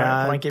Montréal pour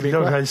un Québécois?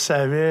 Puis là, je le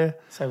savais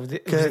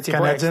que le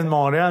Canadien de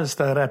Montréal,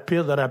 c'était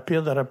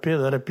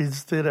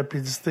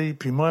rapidité.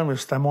 Puis moi,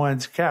 c'était mon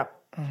handicap.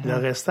 Le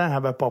restant,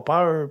 j'avais pas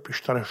peur, puis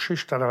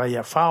je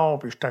travaillais fort,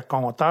 puis j'étais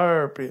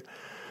compteur, puis...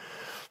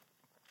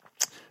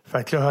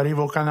 Fait que là, j'arrive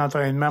au camp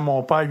d'entraînement,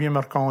 mon père vient me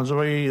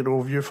reconduire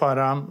au vieux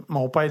forum.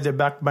 Mon père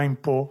débarque même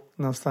pas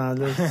dans ce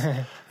temps-là.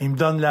 Il me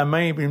donne la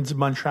main, puis il me dit «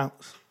 bonne chance ».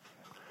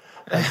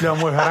 Fait que là,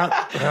 moi,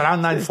 je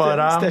rentre dans le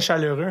forum. C'était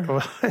chaleureux.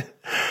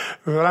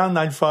 Je rentre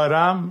dans le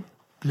forum,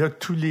 puis là,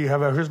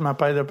 j'avais juste ma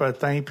paire de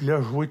patins, puis là,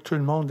 je vois tout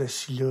le monde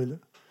assis là.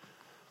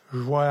 Je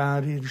vois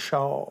Henri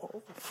Richard,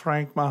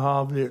 Frank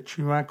Mahovlich,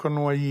 Yvan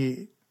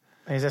Cournoyer.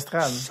 Les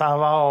estrades.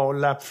 Savard,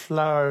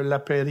 Lafleur,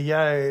 Lapierre,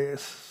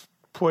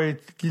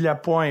 Guy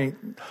Lapointe.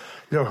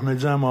 Là, je me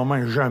dis à un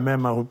moment, jamais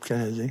ma route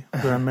canadien.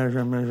 Jamais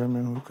ma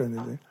route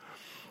canadien.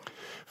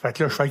 Fait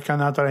que là, je fais le camp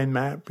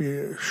d'entraînement, puis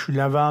je suis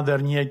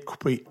l'avant-dernier à être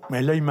coupé.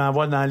 Mais là, il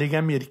m'envoie dans la Ligue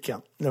américaine.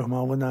 Là, je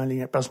m'envoie dans la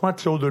Ligue. Parce que moi,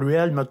 Claude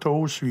Ruel m'a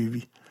toujours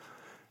suivi.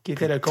 Qui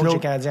était le coach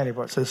canadien à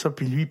l'époque. C'est ça,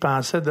 puis lui, il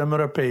pensait de me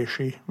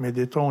repêcher. Mais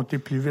des fois, on était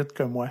plus vite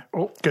que moi,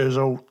 qu'eux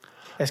autres.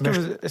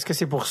 Est-ce que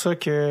c'est pour ça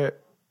que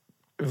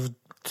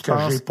que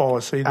j'ai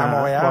passé à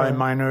Montréal?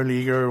 minor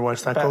leaguer,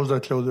 c'est à cause de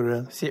Claude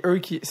Ruel. C'est eux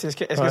qui... Est-ce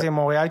que c'est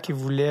Montréal qui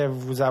voulait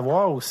vous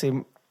avoir ou c'est...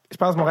 Je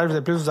pense que Montréal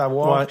voulait plus vous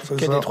avoir que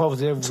Détroit vous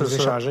disait vous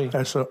échanger.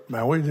 C'est ça.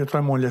 Ben oui,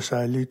 Détroit m'ont laissé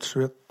aller tout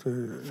de suite.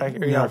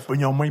 Ils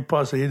n'ont même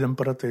pas essayé de me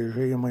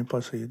protéger. Ils n'ont même pas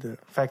essayé de...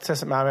 Fait que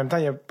ça, mais en même temps,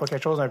 il n'y a pas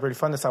quelque chose d'un peu le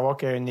fun de savoir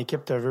qu'une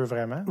équipe te veut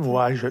vraiment.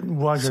 Ouais,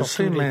 je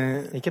sais,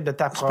 mais... L'équipe de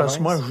ta province. Parce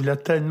que moi, je voulais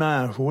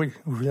tellement jouer.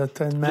 Je voulais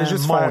tellement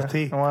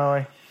monter.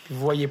 Ouais. Puis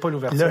vous voyez pas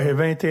l'ouverture. Là, j'ai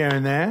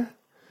 21 ans.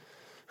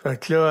 Fait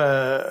que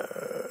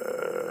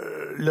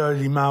là,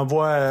 il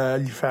m'envoie à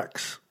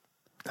Halifax.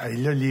 Et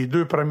là, les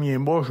 2 premiers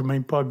mois, je ne suis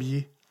même pas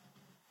habillé.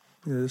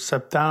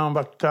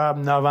 Septembre, octobre,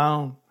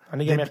 novembre. En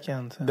Ligue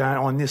américaine, ça.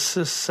 On est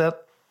 6-7.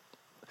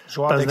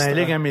 Joueurs parce que dans d'extra. la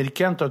Ligue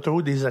américaine, tu as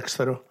toujours des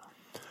extras.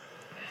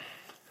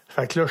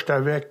 Fait que là, j'étais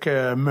avec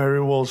Murray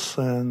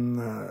Wilson,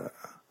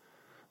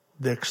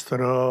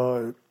 d'extra.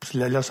 Puis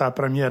là, c'est la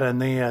première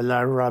année à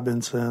Larry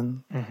Robinson.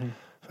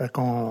 Mm-hmm. Fait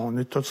qu'on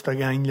est toute cette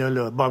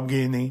gang-là. Bob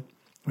Gainey.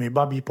 Mais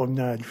Bob, il n'est pas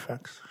venu à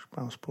Halifax, je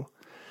pense pas.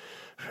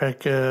 Fait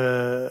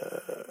que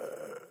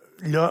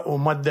là, au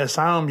mois de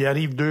décembre, il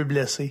arrive 2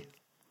 blessés.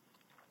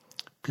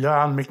 Puis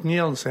là, Al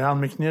McNeil, c'est Al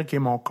McNeil qui est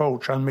mon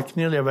coach. Al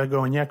McNeil, il avait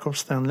gagné la Coupe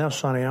Stanley en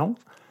 71.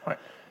 Ouais.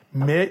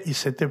 Mais il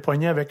s'était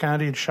pogné avec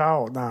Henri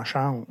Richard dans la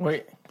chambre.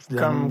 Oui.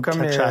 Comme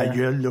la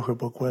gueule, là, je sais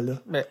pas quoi, là.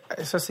 Mais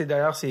ça, c'est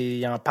d'ailleurs,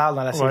 il en parle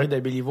dans la série de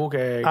Béliveau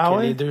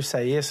que les 2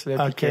 saillissent,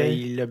 là, puis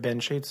qu'il l'a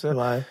benché, tout ça.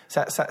 Ouais.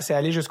 Ça c'est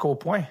allé jusqu'au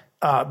point.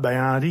 Ah,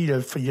 ben Henri, il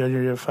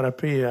a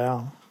frappé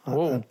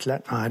un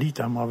claque. Henri,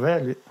 t'es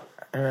mauvais, lui.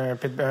 Un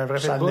vrai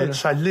pitbull.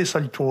 Ça l'est, ça,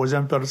 le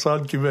 3e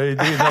personne qui m'a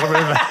aidé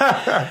énormément.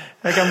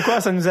 Comme quoi,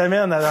 ça nous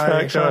amène à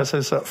quelque chose.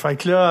 C'est ça. Fait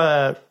que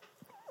là,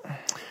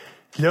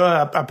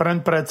 après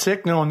une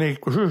pratique, là, on est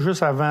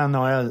juste avant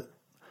Noël.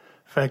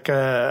 Fait que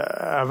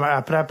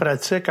après la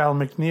pratique, Al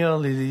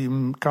McNeil, il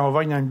me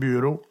convoque dans le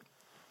bureau.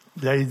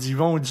 Là, il dit,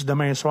 il dit,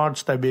 demain soir,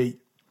 tu t'habilles.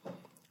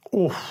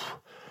 Ouf!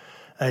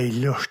 Hey,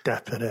 là, je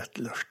t'apprête,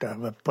 là, je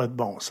t'avais pas de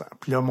bon sens.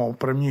 Puis là, mon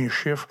premier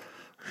chiffre,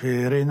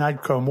 j'ai Rénal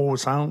Comeau au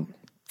centre,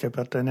 qui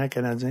appartenait à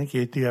Canadien, qui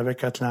a été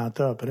avec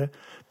Atlanta après.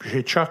 Puis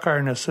j'ai Chuck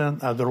Arneson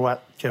à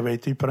droite, qui avait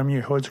été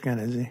premier choix du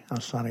Canadien en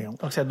 71.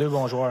 Donc, c'est 2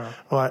 bons joueurs.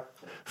 Ouais.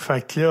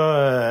 Fait que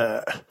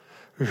là,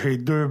 j'ai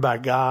 2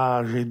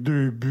 bagarres, j'ai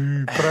 2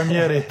 buts,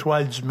 première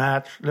étoile du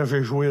match. Là,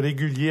 j'ai joué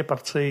régulier à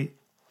partir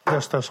de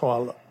ce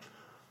soir-là.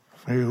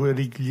 J'ai joué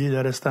régulier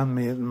le restant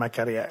de ma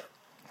carrière.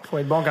 Faut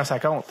être bon quand ça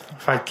compte.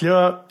 Fait que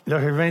là,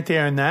 j'ai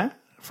 21 ans.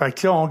 Fait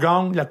que là, on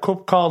gagne la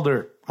Coupe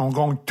Calder. On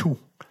gagne tout.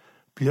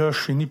 Puis là, je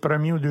finis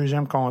premier ou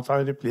 2e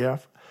compteur des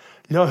playoffs.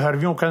 Là, je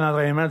reviens au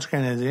Canada du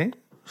Canadien,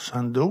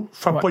 72. Je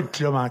fais pas le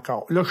club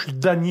encore. Là, je suis le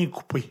dernier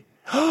coupé.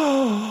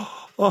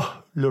 Là,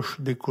 je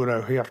suis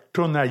découragé. Je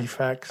retourne à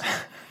Halifax.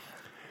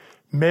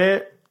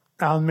 Mais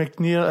Al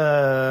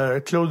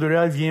McNeil, Claude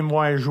Ruel vient me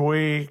voir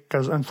jouer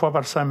une fois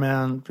par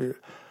semaine. Puis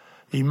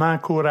il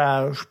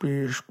m'encourage.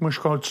 Puis moi,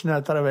 je continue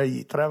à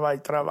travailler. Travaille.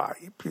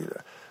 Puis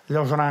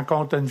là, je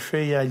rencontre une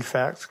fille à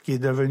Halifax qui est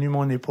devenue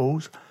mon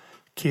épouse,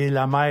 qui est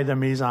la mère de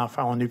mes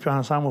enfants. On n'est plus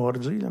ensemble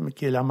aujourd'hui, là, mais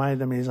qui est la mère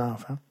de mes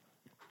enfants.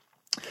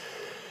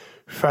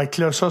 Fait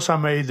que là, ça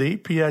m'a aidé.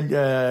 Puis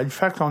à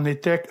Halifax, on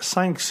était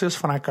 5-6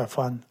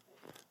 francophones.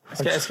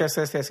 Est-ce que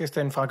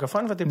c'était une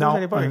francophone, votre épouse, non, à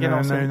l'époque?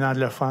 Une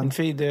anglophone. Une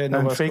fille de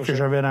Nova Scotia. Une fille que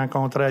j'avais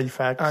rencontrée à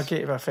Halifax.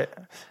 OK, parfait.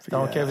 Puis,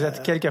 donc, vous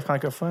êtes quelques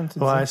francophones, tu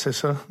dis? Oui, c'est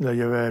ça. Là, il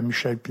y avait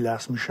Michel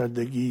Place, Michel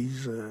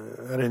Deguise,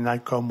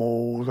 Rénal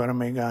Comeau,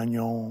 Jermain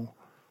Gagnon,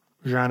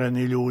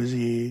 Jean-René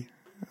Lausier.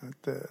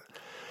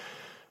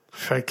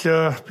 Fait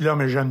que là,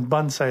 mais j'ai une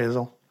bonne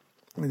saison.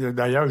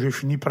 D'ailleurs, j'ai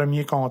fini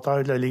premier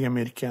compteur de la Ligue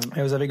américaine.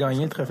 Et vous avez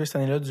gagné le trophée cette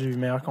année-là du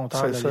meilleur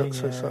compteur de la Ligue.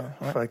 C'est ça.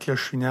 Fait que là,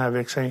 je finis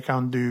avec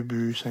 52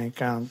 buts,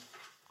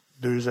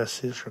 52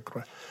 assists, je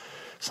crois.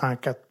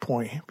 104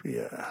 points. Puis,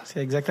 c'est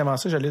exactement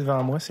ça, j'allais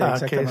devant moi. C'est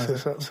exactement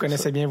ça. Vous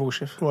connaissez bien vos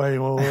chiffres.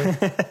 Oui.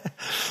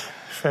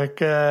 Fait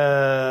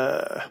que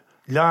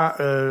là,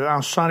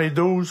 en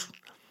 72,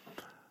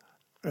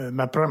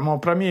 mon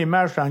premier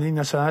match dans la Ligue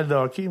nationale de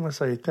hockey, moi,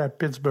 ça a été à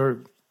Pittsburgh.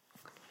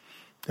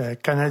 Le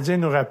Canadien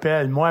nous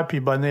rappelle, moi puis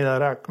Bonnet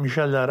Larocque,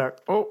 Michel Larocque.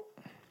 Oh!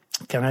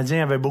 Le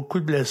Canadien avait beaucoup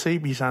de blessés,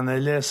 puis il s'en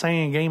allait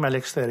 5 games à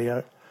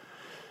l'extérieur.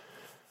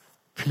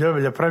 Puis là,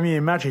 le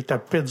premier match était à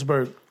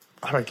Pittsburgh.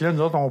 Fait que là,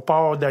 nous autres, on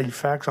part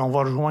d'Halifax, on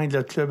va rejoindre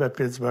le club à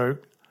Pittsburgh.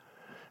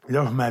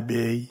 Là, je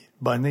m'habille.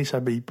 Bonnet ne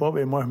s'habille pas,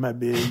 mais moi, je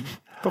m'habille.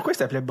 Pourquoi il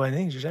s'appelait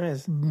Bonnet? J'ai jamais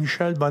dit.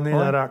 Michel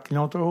Bonnet-Larocque. Ils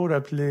l'ont toujours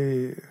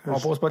appelé... On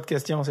pose pas de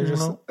questions, c'est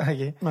juste ça.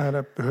 OK.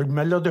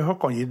 Mais là, déjà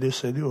qu'on est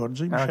décédé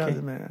aujourd'hui, Michel. Okay.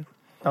 Mais...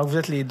 Donc, vous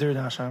êtes les 2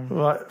 dans la chambre.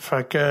 Ouais.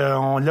 Fait que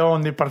là,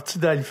 on est parti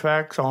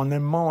d'Halifax. On est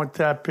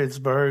monté à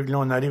Pittsburgh. Là,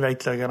 on arrive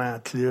avec le grand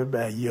club.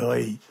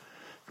 Aïe.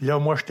 Puis là,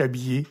 moi, je suis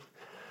habillé.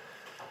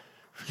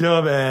 Puis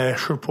là,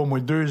 je sais pas, moi,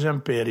 2e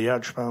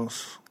période, je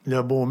pense.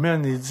 Le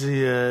Bowman, il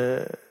dit...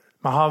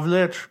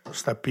 Mahavlich,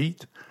 c'était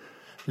Pete.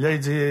 Là, il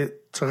dit...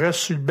 Tu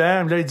restes sur le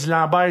banc. Là, il dit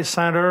Lambert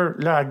Center,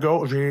 là, à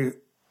gauche. J'ai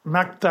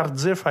Marc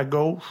Tardif à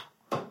gauche.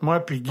 Moi,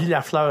 puis Guy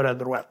Lafleur à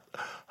droite.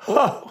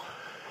 Oh!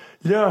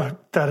 Là,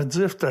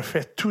 Tardif t'a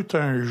fait tout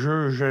un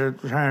jeu.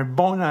 J'ai un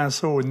bon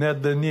lancer au net.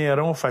 Denis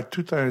Héron fait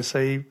tout un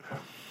save,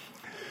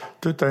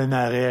 tout un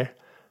arrêt.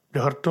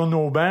 Là, retourne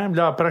au banc.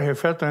 Là, après, j'ai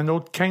fait un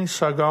autre 15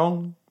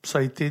 secondes. Ça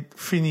a été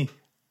fini.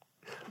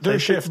 Deux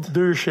shifts.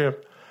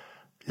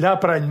 Là,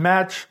 après le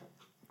match,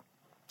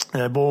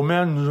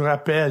 Bowman nous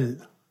rappelle.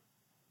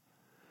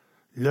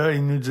 Là,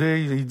 il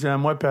dit à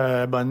moi et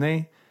à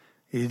Bonnet,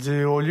 il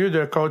dit, au lieu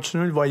de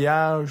continuer le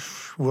voyage,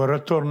 vous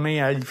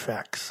retournez à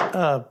Halifax.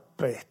 Ah,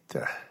 bête.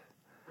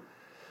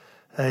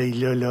 Hey,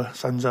 là,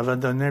 ça nous avait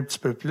donné un petit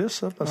peu plus,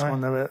 ça, parce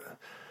qu'on avait...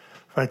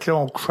 Fait que là,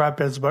 on couchait à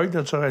Pittsburgh,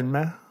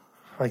 naturellement.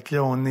 Fait que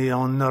là,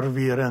 on a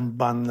reviré une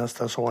bonne, là,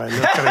 ce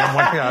soir-là, très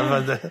moins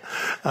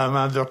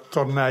avant de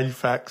retourner à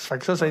Halifax. Fait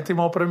que ça a été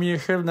mon premier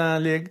chiffre dans la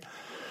Ligue.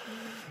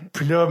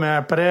 Puis là, mais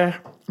après,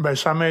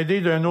 ça m'a aidé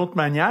d'une autre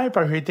manière,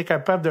 parce que j'ai été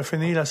capable de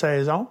finir la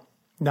saison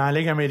dans la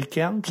Ligue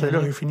américaine. Puis c'est là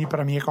que j'ai fini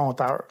premier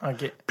compteur.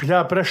 OK. Puis là,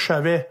 après, je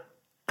savais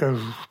que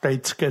j'étais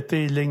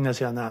étiqueté Ligue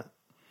nationale.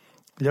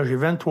 Là, j'ai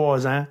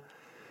 23 ans.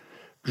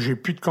 J'ai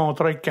plus de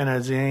contrat avec le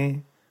Canadien.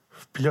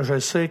 Puis là, je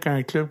sais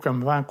qu'un club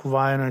comme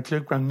Vancouver, un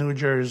club comme New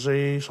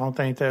Jersey sont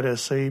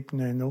intéressés,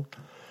 puis un autre.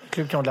 Les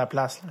clubs qui ont de la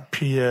place, là.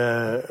 Puis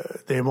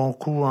des bons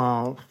coups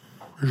en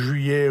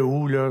juillet,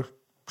 août, là,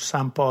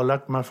 Sam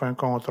Pollock m'a fait un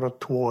contrat de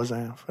 3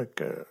 ans. Fait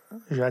que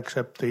j'ai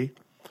accepté.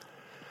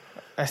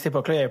 À cette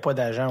époque-là, il n'y avait pas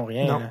d'agent ou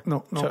rien.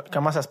 Non.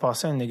 Comment ça se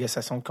passait, une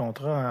négociation de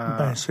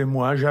contrat? C'est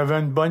moi. J'avais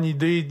une bonne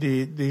idée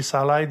des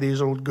salaires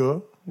des autres gars.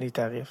 Des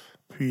tarifs.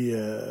 Puis,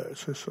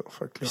 c'est ça.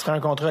 Puis c'était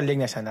un contrat de Ligue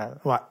nationale.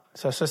 Ouais.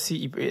 Ça,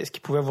 est-ce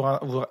qu'il pouvait vous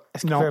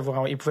est-ce qu'il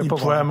non, il pouvait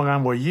pas me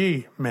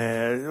renvoyer,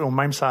 mais au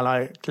même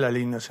salaire que la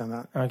Ligue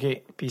nationale.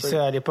 OK. Puis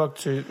ça, à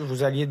l'époque,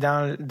 vous alliez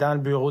dans le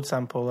bureau de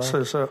Sam Pollock.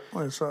 C'est ça,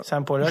 oui, ça.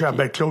 Sam Pollock.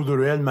 Claude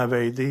Ruel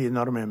m'avait aidé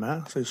énormément.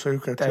 C'est sûr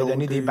que Claude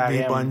donné des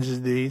bonnes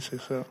idées, c'est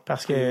ça.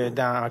 Parce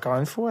que, encore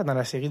une fois, dans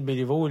la série de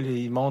Béliveau,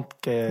 il montre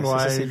que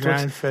c'est Jean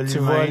toi, le fait tu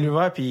lui-même. vois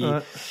lui-même, puis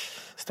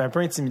c'est un peu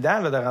intimidant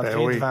là, de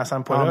rentrer devant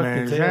Sam Pollock.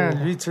 Mais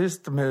Jean, lui, tu sais,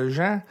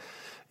 Jean,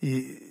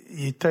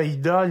 il était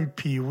idole,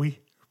 puis oui.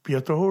 Puis il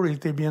a toujours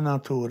été bien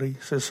entouré.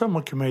 C'est ça,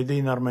 moi, qui m'a aidé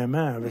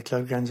énormément avec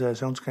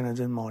l'Organisation du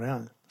Canadien de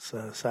Montréal. Ça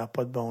n'a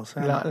pas de bon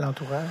sens.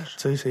 L'entourage.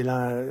 Tu sais, c'est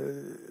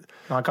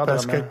l'encadrement.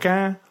 Parce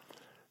que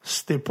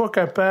si t'es pas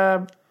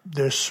capable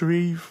de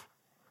suivre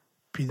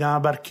puis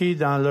d'embarquer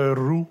dans leur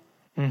roue,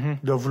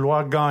 de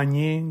vouloir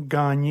gagner,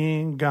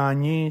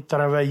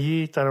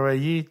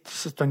 travailler,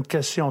 c'est une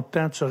question de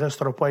temps, tu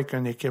resteras pas avec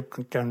une équipe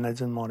comme le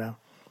Canadien de Montréal.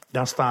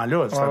 Dans ce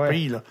temps-là, c'est un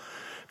pays, là.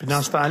 Puis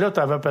dans ce temps-là, tu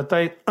avais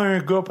peut-être un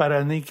gars par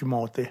année qui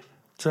montait.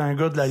 Tu sais, un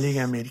gars de la Ligue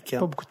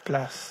américaine. Pas beaucoup de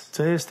place.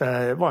 Tu sais,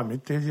 c'était... Ouais, mais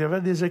il y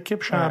avait des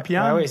équipes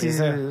championnes, puis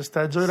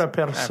c'était dur à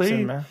percer.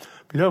 Absolument.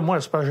 Puis là,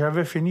 moi, c'est parce que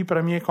j'avais fini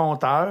premier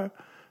compteur.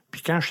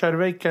 Puis quand je suis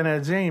arrivé avec le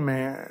Canadien,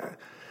 mais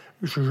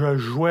je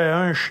jouais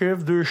 1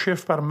 chiffre, 2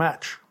 chiffres par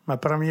match. Ma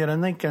première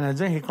année avec le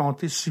Canadien, j'ai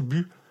compté 6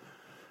 buts.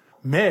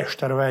 Mais je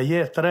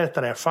travaillais très,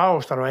 très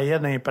fort. Je travaillais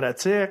dans les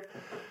pratiques.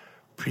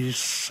 Puis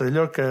c'est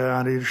là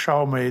qu'Henri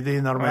Richard m'a aidé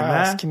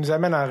énormément. Ce qui nous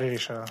amène à Henri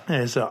Richard.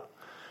 C'est ça.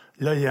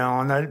 Là,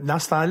 dans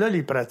ce temps-là,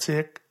 les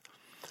pratiques,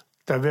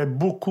 tu avais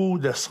beaucoup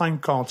de 5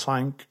 contre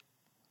 5.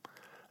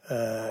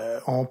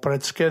 On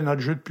pratiquait notre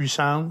jeu de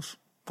puissance.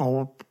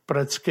 On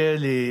pratiquait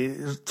les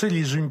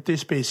unités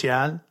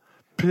spéciales,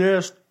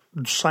 plus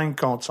du 5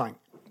 contre 5.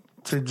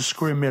 Du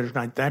scrimmage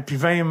dans le temps, puis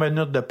 20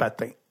 minutes de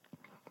patin.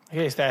 OK,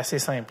 c'était assez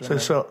simple. C'est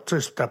ça. Tu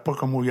sais, c'était pas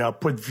comme où il n'y avait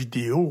pas de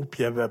vidéo,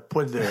 puis il n'y avait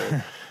pas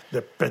de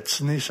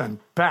patiner sur une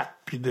patte,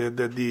 puis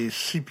des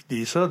ci, puis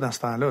des ça, dans ce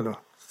temps-là. Là.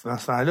 Dans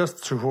ce temps-là,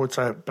 tu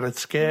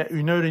pratiquais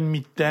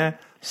 1h30 de temps,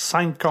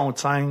 5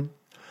 contre 5.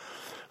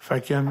 Fait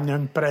qu'il y a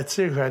une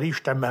pratique, j'arrive,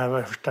 je t'ai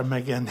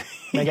magané.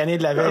 Magané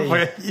de la veille.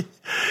 Ouais.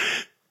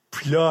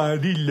 Puis là,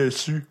 Henri, il l'a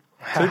su.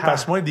 Tu sais,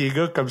 parce que moi, des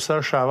gars comme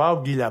ça,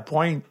 Chavard, Guy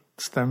Lapointe,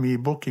 c'était mes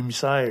boucs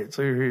émissaires. Tu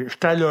sais,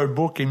 j'étais leur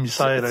bouc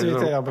émissaire.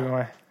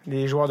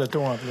 Les joueurs de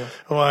tour, en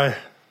plus. Ouais.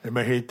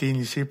 Ben, j'ai été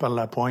initié par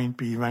Lapointe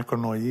puis Yvan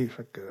Cournoyer.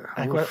 Fait que,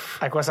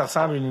 à quoi ça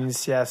ressemble une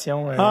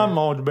initiation?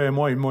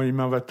 Moi, il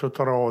m'avait tout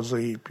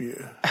rasé. Puis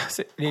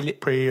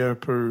pris un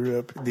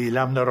peu des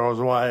lames de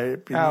rasoir.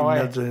 Puis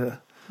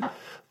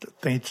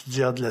teint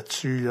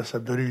là-dessus, là, ça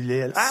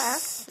brûlait. Là.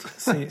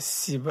 C'est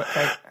si bas.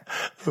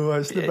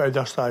 Ouais, c'était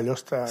dans ce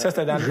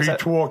temps-là. J'ai eu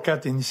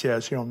 3-4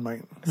 initiations de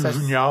même.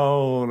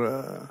 Junior,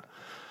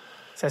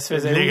 ça se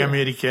faisait Ligue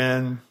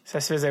américaine.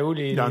 Ça se faisait où?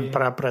 Dans une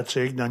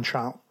pratique, dans une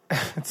chambre.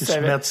 Ils se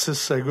mettent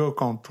 6 gars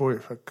contre toi.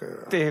 Fait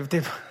que,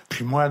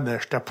 puis moi,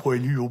 j'étais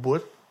poilu au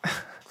bout.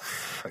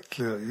 Fait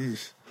que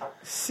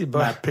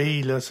là, ma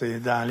paye, là,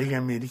 c'est dans la Ligue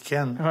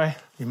américaine. Ouais.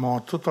 Ils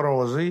m'ont tout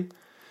rasé.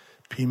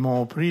 Puis ils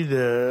m'ont pris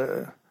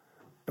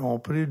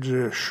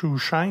du shoe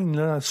shine,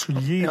 là,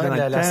 soulier.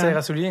 La cire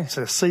à soulier.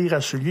 C'est cire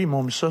à soulier. Ils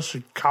m'ont mis ça sur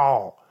le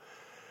corps.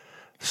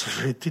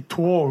 J'ai été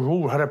 3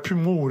 jours. J'aurais pu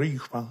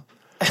mourir, je pense.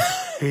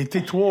 J'ai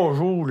été 3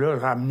 jours, là,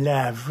 à me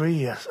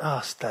laver.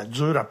 C'était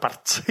dur à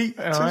partir.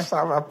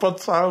 Ça n'avait pas de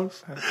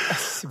sens.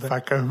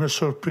 Fait que je me suis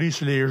surpris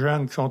sur les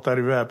jeunes qui sont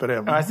arrivés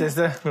après moi. Ouais, c'est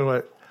ça.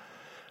 Ouais.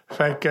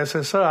 Fait que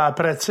c'est ça, en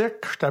pratique,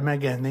 je t'ai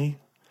magané.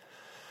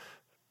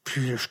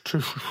 Puis je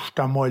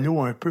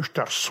t'amollou un peu, je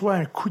te reçois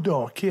un coup de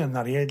hockey en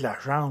arrière de la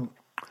jambe.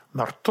 Je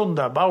me retourne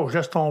de bord, je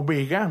laisse tomber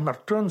les gants, je me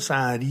retourne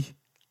sans riz.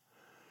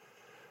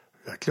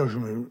 Fait que là, je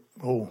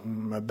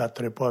me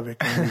battrais pas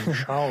avec un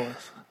Richard.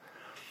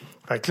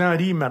 Fait que là,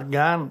 Henri, il me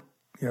regarde,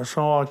 il a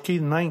son hockey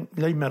de même,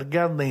 là, il me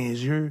regarde dans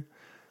les yeux,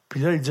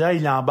 puis là, il dit « Hey,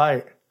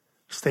 Lambert,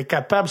 si t'es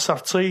capable de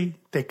sortir,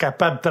 t'es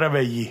capable de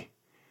travailler. »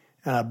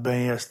 Ah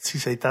ben, hostie,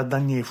 c'était la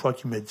dernière fois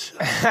qu'il m'a dit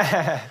ça.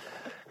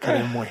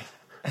 Crée-moi.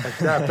 Fait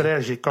que là,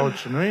 après, j'ai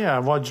continué à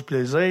avoir du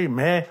plaisir,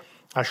 mais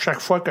à chaque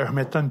fois que je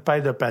mettais une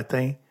paire de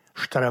patins,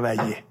 je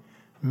travaillais.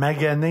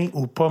 Magané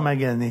ou pas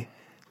magané,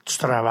 tu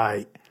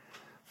travailles.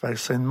 Fait que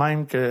c'est de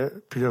même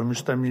que... Puis là,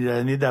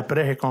 l'année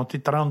d'après, j'ai compté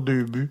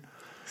 32 buts.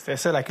 C'était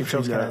ça, la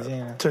culture du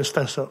Canadien.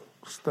 C'était ça.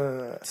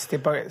 C'était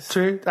pas... Tu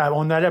sais,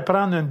 on allait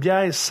prendre une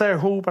bière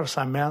 16 jours par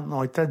semaine.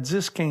 On était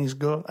 10-15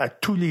 gars à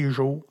tous les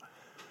jours.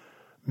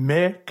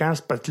 Mais quand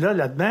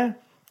là-dedans,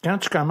 quand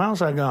tu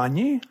commences à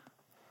gagner,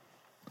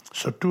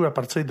 surtout à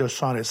partir de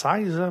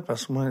 76, là,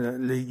 parce que moi,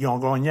 ils ont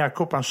gagné la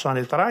Coupe en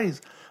 73,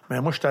 mais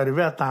moi, je suis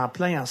arrivé à temps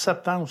plein en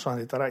septembre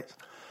 73.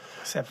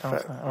 Septembre,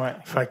 ouais.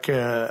 Fait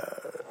que...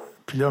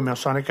 puis là, mais en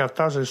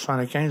 74 et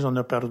 75, on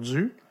a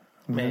perdu.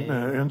 Mais...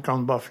 Une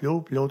contre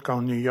Buffalo, puis l'autre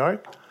contre New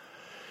York.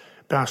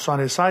 Puis en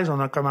 76, on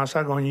a commencé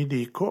à gagner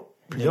des coupes.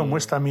 Puis là, moi,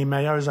 c'était mes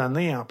meilleures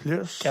années en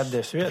plus. 4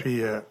 de suite.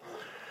 Puis,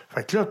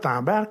 fait que là,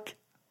 t'embarques.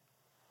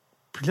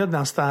 Puis là,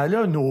 dans ce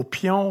temps-là, nos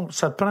pions,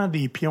 ça te prend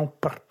des pions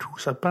partout.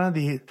 Ça te prend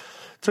des...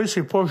 Tu sais,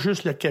 c'est pas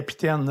juste le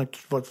capitaine là,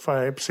 qui va te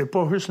faire, puis c'est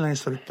pas juste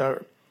l'instructeur.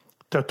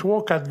 T'as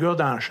 3-4 gars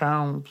dans la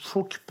chambre, il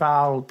faut qu'ils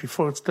parlent, puis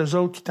c'est eux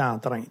autres qui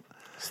t'entraînent.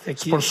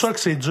 C'est pour ça que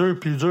c'est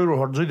plus dur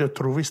aujourd'hui de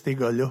trouver ces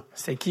gars-là.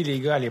 C'était qui les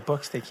gars à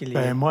l'époque? C'était qui les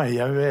Ben moi, il y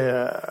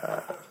avait...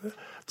 tu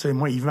sais,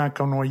 moi, Yvan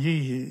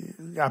Cournoyer,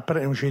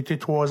 après, j'ai été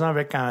 3 ans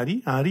avec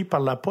Henri. Henri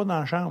parlait pas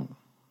dans la chambre,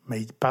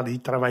 mais il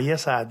travaillait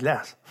sur la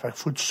glace. Fait qu'il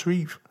faut que tu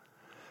suives.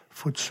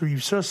 Faut que tu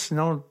suives ça,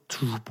 sinon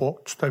tu joues pas,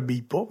 tu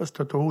t'habilles pas, parce que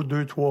t'as toujours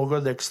 2-3 gars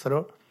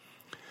d'extra.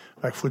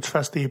 Fait qu'il faut que tu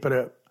fasses tes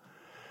preuves.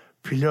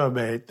 Puis là,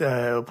 ben,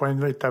 au point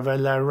de vue, t'avais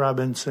Larry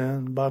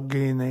Robinson, Bob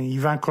Gainey,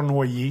 Yvan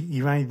Cournoyer.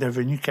 Yvan est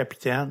devenu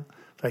capitaine.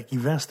 Fait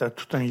qu'Yvan, c'était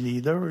tout un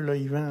leader, là,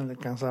 Yvan, là,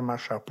 quand ça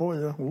marchait pas,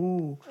 là.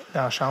 Ouh.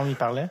 Dans la chambre, il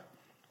parlait?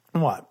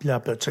 Ouais. Puis là,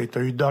 tu sais,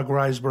 t'as eu Doug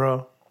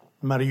Riseborough,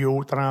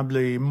 Mario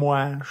Tremblay,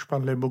 moi, je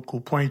parlais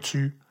beaucoup,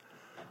 Pointu.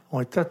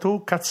 On était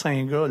tous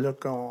 4-5 gars, là,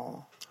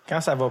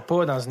 Quand ça va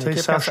pas dans une équipe...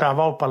 Serge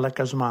Chavard parlait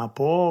quasiment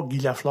pas, Guy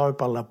Lafleur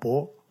parlait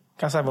pas.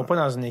 Quand ça va pas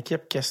dans une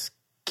équipe, qu'est-ce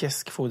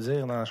qu'il faut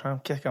dire dans la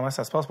chambre? Comment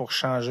ça se passe pour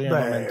changer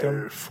un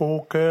momentum?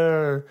 Faut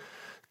que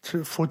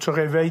tu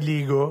réveilles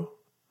les gars.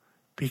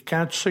 Puis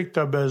quand tu sais que tu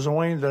as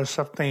besoin de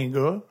certains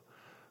gars,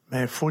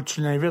 ben faut que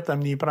tu l'invites à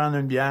venir prendre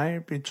une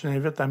bière, puis tu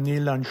l'invites à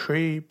venir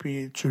luncher,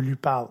 puis tu lui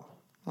parles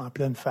en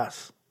pleine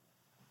face.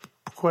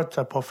 Pourquoi tu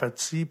n'as pas fait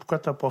ci? Pourquoi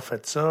tu n'as pas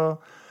fait ça?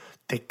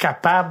 Tu es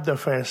capable de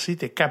faire ci,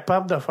 tu es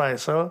capable de faire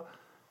ça.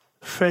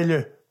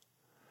 Fais-le.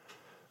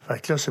 Fait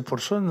que là, c'est pour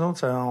ça, nous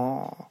autres,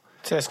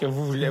 Est-ce que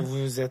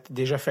vous êtes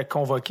déjà fait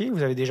convoquer?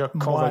 Vous avez déjà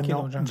convoqué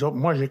d'autres gens?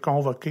 Moi, j'ai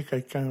convoqué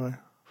quelqu'un. Ouais.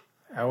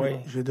 Ah oui?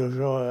 J'ai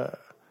déjà...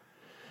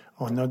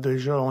 on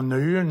a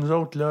eu, nous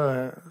autres,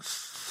 là,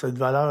 c'est de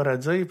valeur à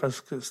dire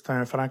parce que c'était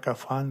un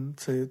francophone,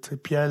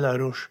 c'est Pierre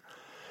Larouche.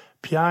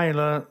 Pierre,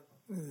 là,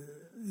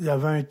 il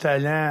avait un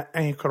talent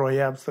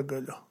incroyable, ce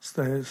gars-là.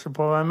 C'est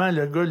probablement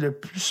le gars le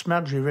plus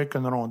smart que j'ai vu avec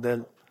une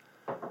rondelle.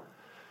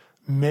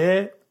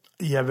 Mais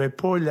il n'avait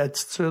pas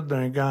l'attitude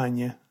d'un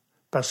gagnant.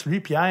 Parce que lui,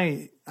 Pierre,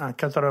 en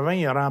 80,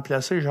 il a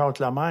remplacé Jacques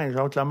Lemaire.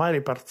 Jacques Lemaire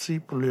est parti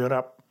pour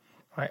l'Europe.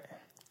 Ouais.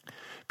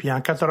 Puis en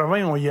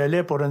 80, on y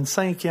allait pour une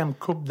 5e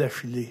coupe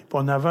d'affilée. Puis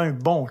on avait un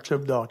bon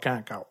club de hockey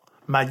encore,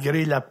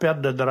 malgré la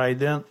perte de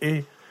Dryden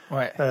et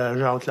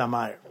Jacques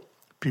Lemaire,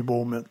 puis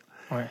Bowman.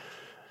 Ouais.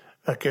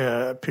 Fait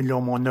que, puis là,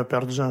 on a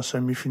perdu en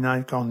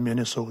semi-finale contre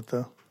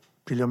Minnesota.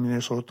 Puis là,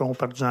 Minnesota ont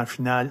perdu en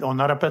finale. On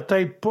n'aurait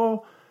peut-être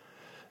pas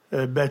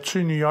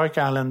battu New York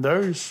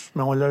Islanders,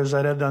 mais on leur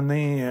aurait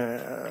donné...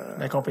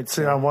 la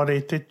compétition. Avoir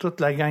été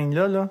toute la gang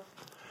là.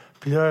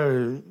 Puis là,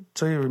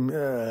 tu sais,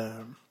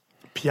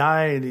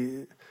 Pierre...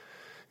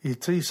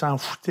 il s'en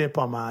foutait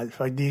pas mal.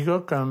 Fait que des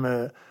gars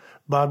comme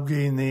Bob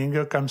Gainey, des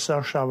gars comme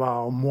Serge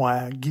Chavard,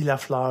 moi, Guy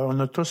Lafleur, on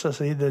a tous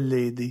essayé de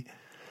l'aider.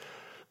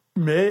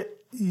 Mais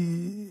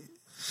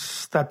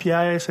c'était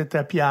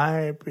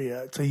Pierre, puis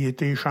il a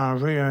été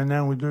échangé 1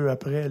 an ou 2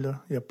 après. Là.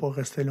 Il n'a pas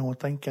resté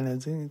longtemps le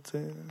Canadien.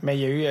 T'sais. Mais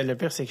il y a eu, le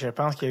pire, c'est que je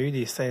pense qu'il y a eu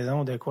des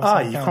saisons de quoi?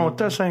 50 il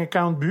comptait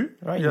 50 buts.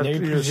 Ouais, il y en a eu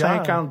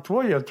plusieurs.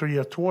 53, il y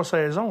a 3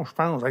 saisons, je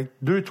pense, avec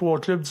 2-3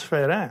 clubs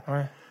différents.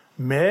 Ouais.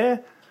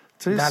 Mais...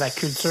 dans la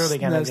culture des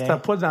Canadiens. C'était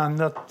pas dans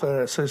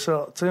notre... c'est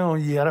ça.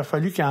 Il aurait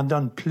fallu qu'ils en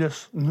donnent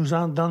plus. Nous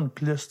en donnent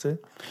plus, tu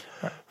sais.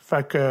 Ouais.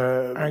 Fait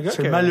que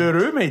c'est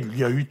malheureux, mais il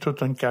y a eu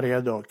toute une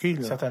carrière de hockey.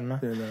 Là. Certainement.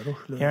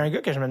 Il y a un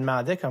gars que je me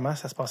demandais comment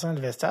ça se passait dans le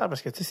vestiaire,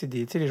 parce que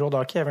les joueurs de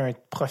hockey avaient un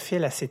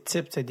profil assez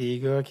type, des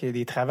gars,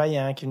 des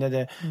travaillants qui venaient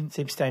de...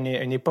 Puis c'était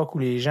une époque où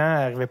les gens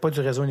n'arrivaient pas du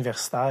réseau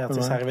universitaire,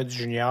 ça arrivait du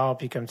junior,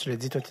 puis comme tu l'as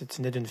dit, toi, tu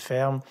venais d'une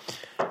ferme.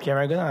 Puis il y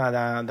avait un gars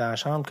dans la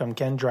chambre comme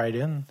Ken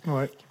Dryden, qui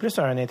est plus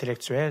un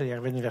intellectuel, il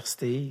arrivait de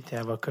l'université, il était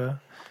avocat.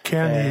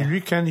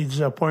 Ken, il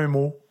disait pas un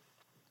mot.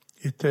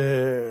 Il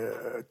était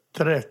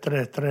très,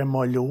 très, très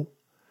mollo.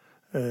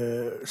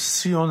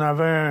 Si on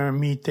avait un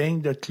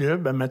meeting de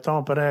club, mettons,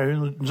 après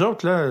nous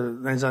autres, là,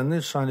 dans les années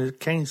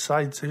 75,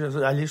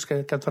 16, aller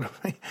jusqu'à 80,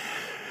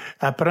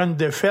 après une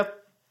défaite,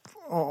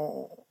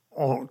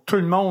 tout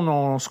le monde,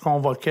 on se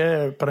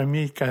convoquait,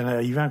 premier, quand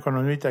Yvan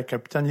Cononuy était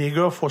capitaine. Les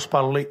gars, il faut se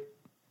parler.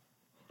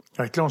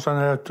 Fait que là, on s'en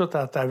allait tous à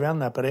la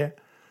taverne après,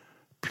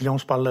 puis là, on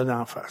se parlait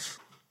d'en face.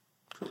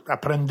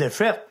 Après une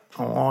défaite,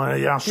 en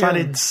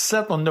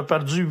 17, on a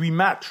perdu 8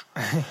 matchs.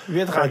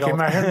 8 rencontres.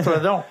 Imagine-toi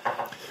donc.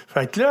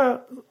 Fait que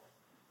là,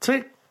 tu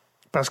sais,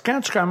 parce que quand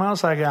tu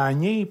commences à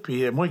gagner,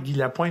 puis moi, Guy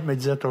Lapointe me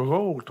disait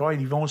toujours, toi,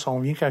 Yvon, si on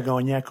vient qu'à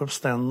gagner la Coupe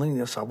Stanley,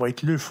 là, ça va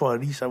être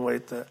l'euphorie, ça va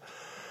être...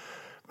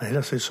 Mais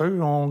là, c'est sûr,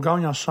 on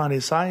gagne en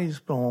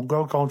 76, puis on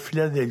gagne contre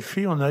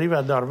Philadelphie, on arrive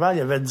à Dorval, il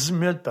y avait 10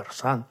 000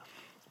 personnes.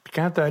 Puis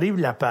quand arrive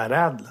la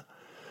parade, là,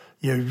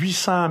 il y a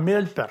 800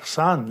 000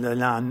 personnes le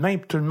lendemain,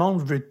 puis tout le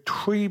monde veut te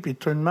toucher, puis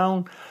tout le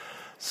monde...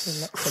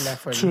 C'est la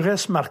folie. Tu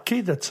restes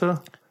marqué de ça.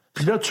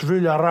 Puis là, tu veux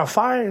le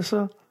refaire,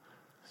 ça.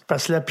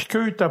 Parce que la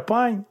piqûre te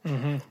pogne.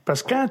 Mm-hmm.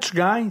 Parce que quand tu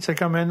gagnes, c'est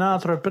comme une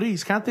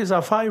entreprise. Quand tes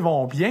affaires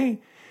vont bien,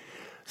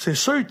 c'est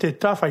sûr que tu es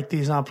tough avec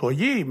tes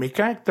employés, mais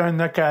quand tu as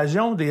une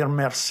occasion de les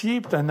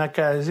remercier, puis tu as une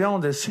occasion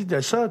de ci, de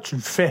ça, tu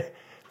le fais.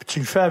 Puis tu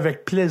le fais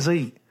avec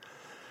plaisir.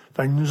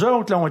 Fait que nous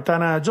autres, là, on était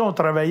rendus, on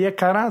travaillait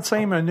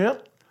 45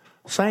 minutes,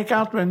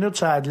 50 minutes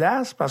sur la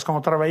glace, parce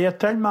qu'on travaillait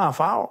tellement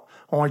fort.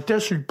 On était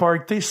sur le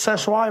party 7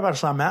 soirs par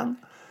semaine.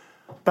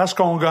 Parce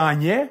qu'on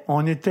gagnait,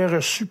 on était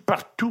reçus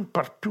partout.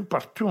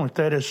 On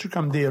était reçus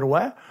comme des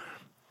rois.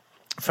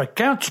 Fait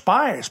que quand tu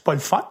perds, c'est pas le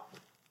fun.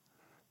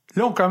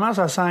 Là, on commence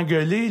à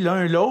s'engueuler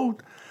l'un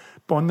l'autre,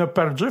 puis on a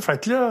perdu.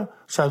 Fait que là,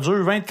 ça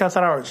dure 24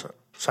 heures, ça.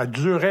 Ça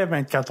durait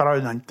 24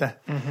 heures dans le temps.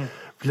 Mm-hmm.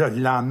 Puis là,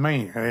 le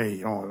lendemain,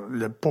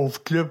 le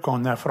pauvre club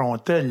qu'on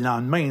affrontait, le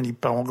lendemain,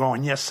 on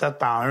gagnait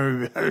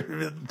 7-1,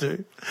 8-2.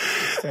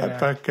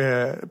 Fait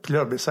que, puis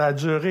là, ça a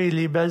duré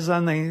les belles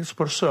années, c'est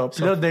pour ça.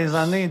 Puis là, des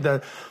années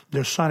de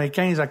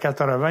 75 à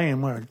 80,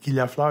 moi, Guy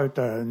Lafleur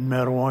était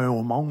numéro 1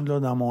 au monde, là,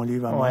 dans mon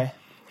livre à moi.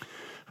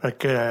 Fait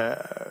que,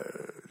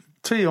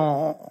 tu sais,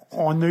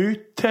 on a eu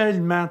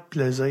tellement de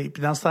plaisir.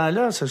 Puis dans ce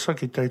temps-là, c'est ça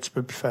qui était un petit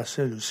peu plus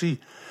facile aussi.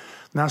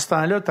 Dans ce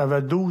temps-là, tu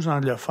avais 12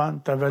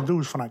 anglophones, tu avais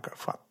 12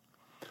 francophones.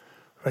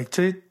 Fait que,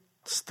 tu sais,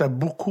 c'était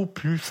beaucoup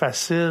plus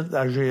facile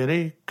à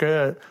gérer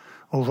que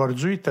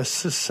aujourd'hui, tu as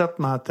 6-7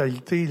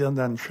 mentalités là,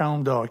 dans une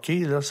chambre de hockey.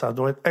 Là, ça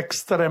doit être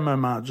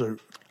extrêmement dur.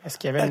 Est-ce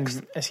qu'il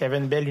y avait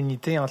une belle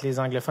unité entre les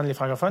anglophones et les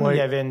francophones ou il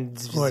y avait une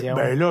division?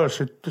 Oui, bien là,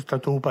 c'était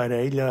tout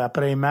pareil. Là.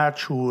 Après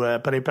match ou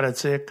après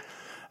pratique,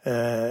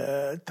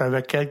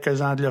 t'avais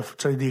quelques anglophones,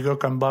 tu sais, des gars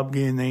comme Bob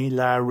Gainey,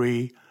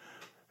 Larry,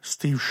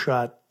 Steve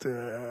Schott.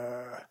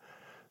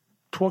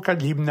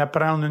 3-4, ils venaient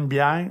prendre une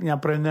bière, ils en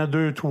prenaient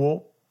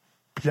 2-3.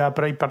 Puis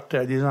après, ils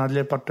partaient, les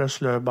Anglais partaient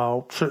sur le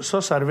bord. Ça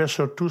arrivait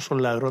surtout sur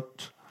la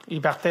route.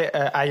 Ils partaient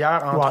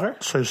ailleurs entre eux?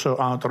 C'est ça,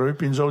 entre eux.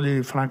 Puis nous autres,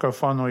 les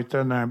francophones, on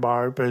était dans un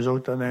bar, puis eux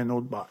autres étaient dans un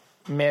autre bar.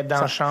 Mais dans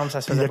la chambre,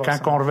 ça se faisait pas.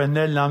 Quand on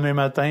revenait le lendemain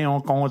matin,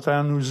 on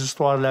comptait nos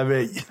histoires de la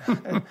veille.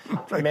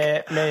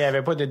 mais il n'y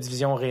avait pas de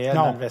division réelle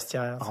dans le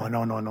vestiaire. Oh,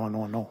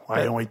 non.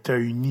 Ouais, on était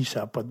unis,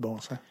 ça n'a pas de bon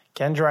sens.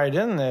 Ken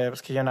Dryden,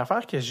 parce qu'il y a une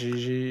affaire que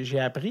j'ai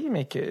appris,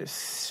 mais que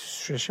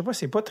je sais pas,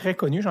 c'est pas très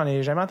connu, j'en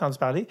ai jamais entendu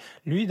parler.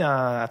 Lui,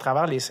 à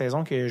travers les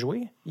saisons qu'il a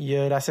jouées, il y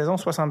a la saison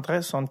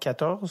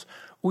 73-74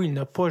 où il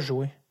n'a pas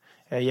joué.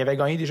 Il avait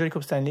gagné déjà les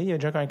Coupes Stanley, il a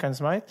déjà gagné Conn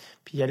Smythe,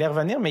 puis il allait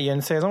revenir, mais il y a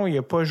une saison où il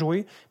n'a pas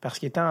joué parce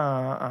qu'il était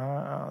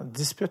en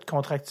dispute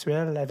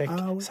contractuelle avec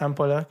Sam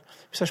Pollock.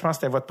 Puis ça, je pense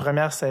que c'était votre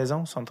première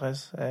saison,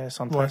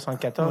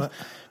 73-74. Ouais.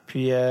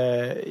 Puis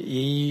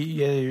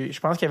je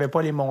pense qu'il n'y avait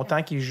pas les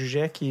montants qu'il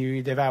jugeait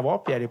qu'il devait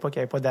avoir, puis à l'époque, il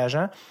n'y avait pas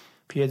d'agent.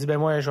 Puis il a dit,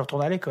 moi, je vais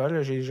retourner à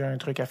l'école, j'ai un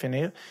truc à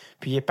finir.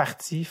 Puis il est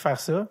parti faire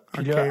ça.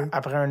 Puis là,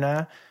 après un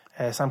an,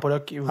 Sam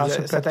Pollock,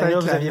 cette année-là,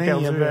 vous aviez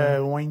perdu. Il y avait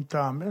Wayne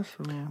Thomas.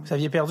 Vous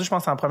aviez perdu, je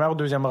pense, en première ou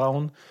deuxième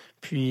ronde.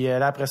 Puis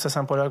là, après ça,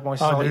 Sam Pollock,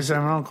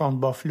 deuxième ronde contre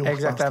Buffalo.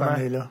 Exactement. Cette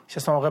année-là. Ils se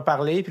sont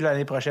reparlés, puis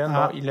l'année prochaine,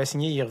 il l'a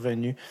signé, il est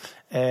revenu.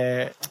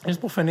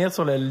 Juste pour finir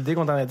sur l'idée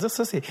qu'on en a dit,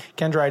 ça, c'est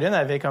Ken Dryden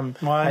avait comme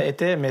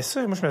mais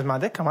ça, moi, je me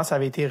demandais comment ça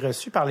avait été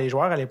reçu par les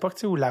joueurs à l'époque,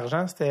 tu sais, où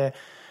l'argent, c'était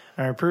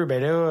un peu, tu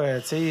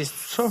sais...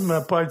 Ça,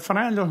 pas être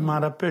franc, là, je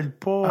m'en rappelle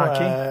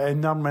pas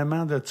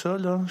énormément de ça,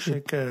 là.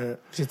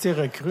 J'étais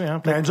recru,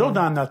 hein. Mais nous autres,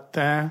 dans notre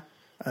temps,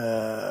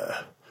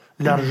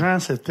 l'argent,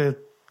 c'était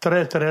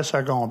très, très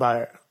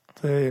secondaire.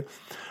 T'sais,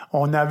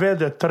 on avait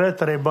de très,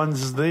 très bonnes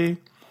idées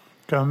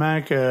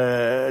comment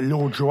que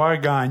l'autre joueur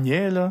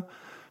gagnait, là.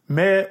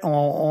 Mais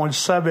on le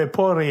savait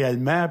pas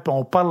réellement, puis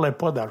on parlait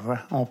pas d'argent.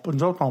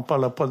 Nous autres, on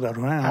parlait pas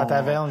d'argent. En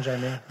taverne,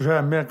 jamais.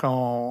 Jamais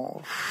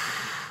qu'on...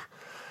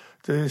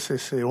 Tu sais,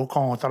 c'est au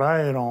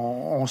contraire,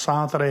 on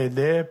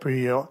s'entraidait,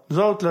 puis nous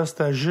autres, là,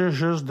 c'était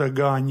juste de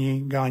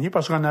gagner. Gagner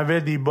parce qu'on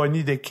avait des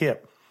bonnies d'équipe.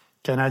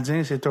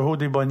 Canadiens, c'est toujours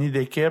des bonnies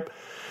d'équipe.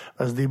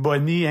 Parce que des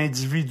bonnies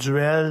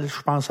individuels,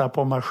 je pense que ça n'a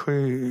pas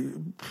marché.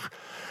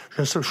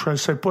 Je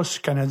sais pas si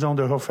les Canadiens ont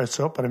déjà fait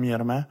ça,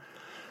 premièrement.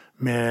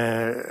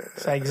 Mais...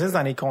 Ça existe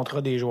dans les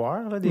contrats des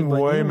joueurs, là, des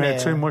bonnies. Oui, mais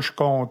tu sais, moi, je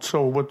compte ça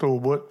au bout.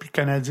 Puis les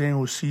Canadiens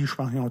aussi, je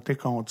pense qu'ils ont été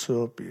contre ça.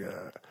 Puis,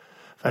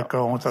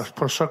 c'est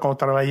pour ça qu'on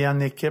travaillait en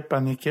équipe.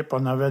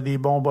 On avait des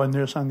bons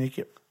bonus en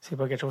équipe. C'est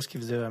pas quelque chose qui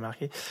vous a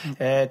marqué.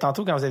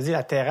 Tantôt, quand vous avez dit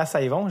la terrasse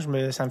à Yvon,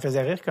 ça me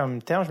faisait rire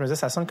comme terme. Je me disais,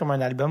 ça sonne comme un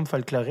album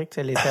folklorique, tu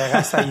sais, les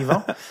terrasses à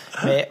Yvon.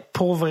 Mais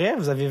pour vrai,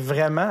 vous avez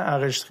vraiment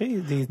enregistré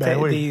des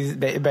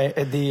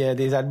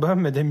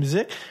albums de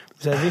musique.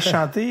 Vous avez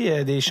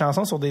chanté des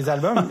chansons sur des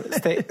albums.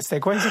 C'était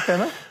quoi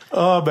exactement?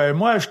 Ah, ben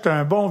moi, j'étais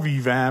un bon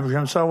vivant.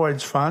 J'aime ça avoir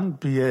du fun.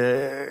 Puis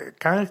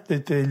quand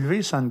j'étais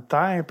élevé sur une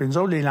terre, puis nous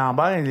autres, les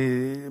Lambert,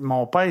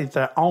 mon père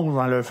était 11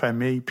 dans leur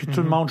famille, puis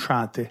tout le monde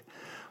chantait.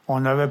 On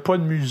n'avait pas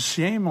de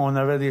musiciens, mais on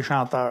avait des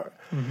chanteurs.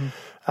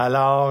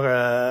 Alors,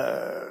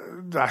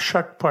 à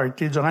chaque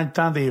party, durant le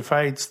temps des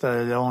fêtes,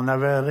 on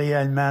avait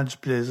réellement du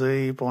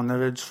plaisir, puis on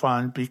avait du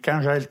fun. Puis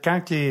quand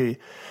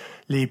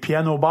les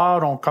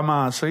pianos-bars ont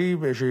commencé,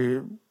 ben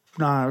je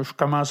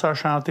commençais à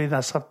chanter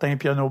dans certains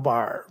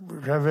pianos-bars.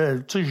 J'avais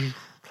du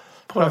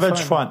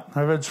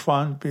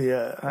fun. Puis,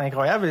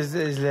 incroyable.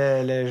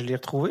 Je l'ai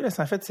retrouvé. Là.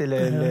 En fait, c'est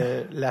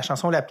la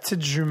chanson La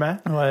Petite Jument.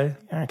 Ouais.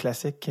 Un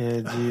classique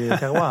du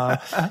terroir.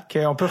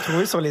 Qu'on peut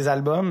retrouver sur les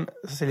albums.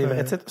 C'est les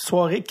vrais titres.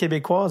 Soirée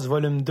québécoise,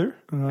 volume 2,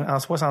 en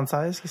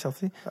 76, qui est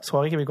sorti.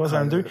 Soirée québécoise,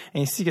 volume 2.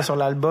 Ainsi que sur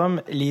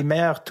l'album Les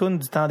meilleures tunes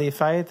du temps des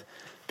fêtes,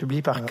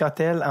 publié par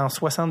Cotel en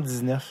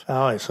 79.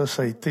 Ah ouais, ça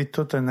a été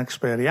toute une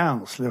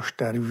expérience. Là, je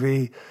suis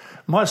arrivé...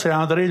 Moi, c'est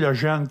André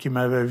Lejeune qui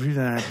m'avait vu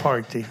dans un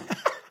party.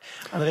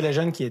 André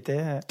Lejeune qui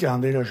était...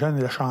 André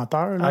Lejeune, le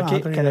chanteur. Là, OK,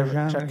 André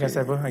Lejeune, je ne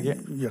connaissais pas. Okay.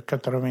 Il y a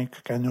 80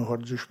 années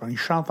aujourd'hui, je pense. Il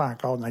chante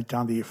encore dans le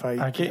temps des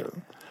fêtes. OK.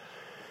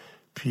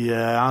 Puis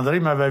André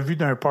m'avait vu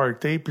d'un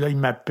party, puis là, il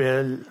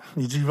m'appelle.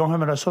 Il dit, Yvon,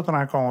 j'aimerais ça te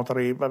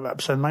rencontrer.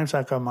 C'est de même que ça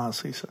a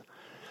commencé, ça.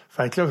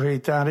 Fait que là, j'ai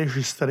été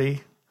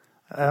enregistré.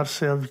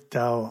 RCA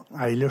Victor.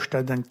 Hey, là,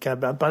 j'étais dans une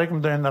cabane. Pareil comme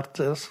d'un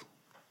artiste.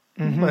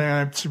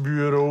 Un petit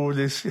bureau,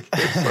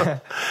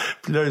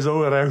 puis là, les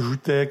autres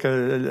rajoutaient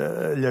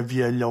le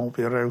violon,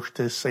 puis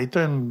rajoutaient ça.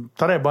 C'était une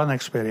très bonne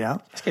expérience.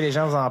 Est-ce que les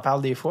gens vous en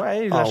parlent des fois?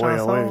 Hey, la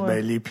chanson, oui.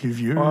 Ben, les plus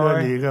vieux,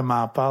 les gars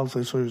m'en parlent,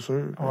 c'est sûr.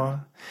 Ouais.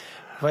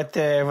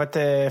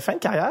 Votre fin de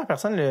carrière, pas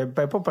personne,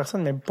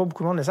 mais pas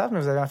beaucoup de monde le savent, mais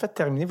vous avez en fait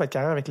terminé votre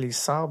carrière avec les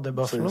Sabres de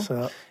Buffalo. C'est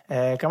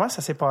ça. Comment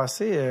ça s'est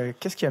passé?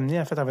 Qu'est-ce qui a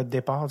mené en fait à votre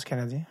départ du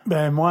Canadien?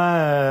 Ben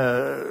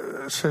moi,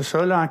 c'est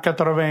ça, là, en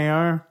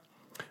 81,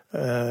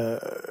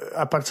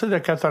 à partir de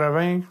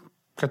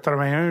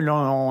 81, là,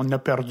 on a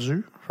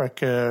perdu. Fait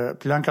que,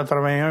 puis là, en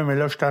 81, mais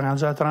là, j'étais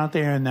rendu à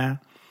 31 ans.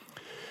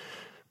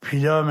 Puis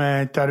là,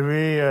 m'est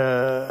arrivé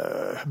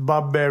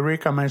Bob Berry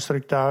comme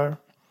instructeur.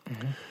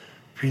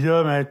 Puis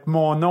là,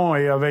 mon nom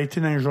avait été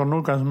dans les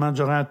journaux quasiment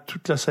durant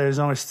toute la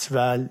saison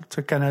estivale. Tu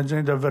sais, le Canadien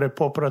ne devrait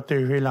pas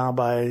protéger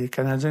Lambert. Les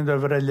Canadiens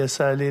devraient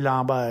laisser aller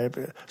Lambert.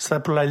 C'était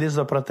pour la liste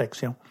de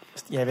protection.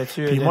 Y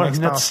avait-tu Puis moi, je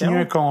venais de signer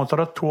un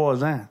contrat de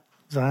 3 ans.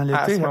 Durant l'été,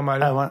 à ce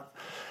moment-là? Avant.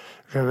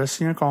 J'avais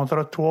signé un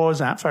contrat de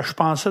 3 ans. Fait que je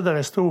pensais de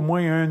rester au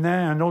moins 1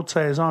 an, une autre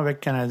saison avec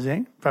le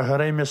Canadien. Fait que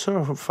j'aurais aimé ça,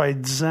 faire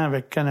 10 ans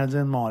avec le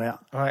Canadien de Montréal.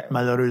 Ouais.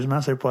 Malheureusement,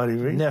 c'est pas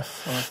arrivé.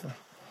 9.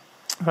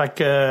 Ouais. Fait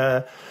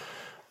que...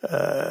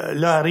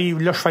 là,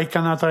 je fais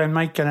qu'un entraînement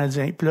avec le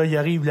Canadien. Puis là, il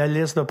arrive la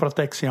liste de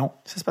protection.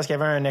 Ça, c'est parce qu'il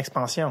y avait une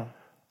expansion.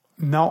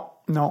 Non.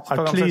 À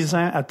tous les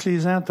ans,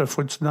 il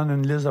faut que tu donnes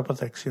une liste de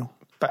protection.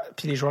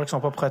 Puis les joueurs qui sont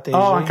pas protégés.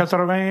 Ah, en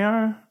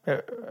 81?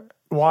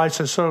 Ouais,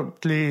 c'est ça.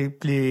 Les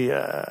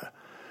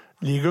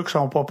gars qui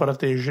sont pas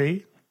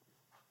protégés,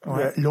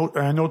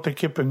 une autre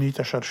équipe venait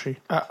te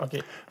chercher. Ah, OK.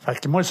 Fait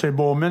que moi, c'est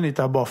Bowman est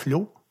à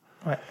Buffalo.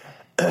 Ouais.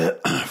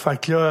 Fait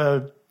que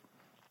là...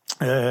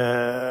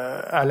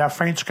 à la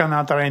fin du camp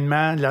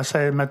d'entraînement,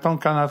 mettons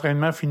que le camp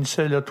d'entraînement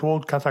finissait le 3 ou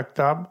le 4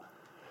 octobre.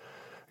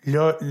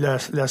 Là,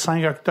 le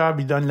 5 octobre,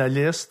 il donne la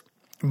liste.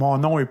 Mon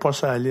nom est pas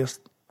sur la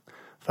liste.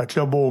 Fait que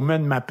là,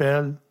 Bowman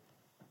m'appelle.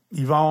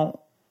 Yvon,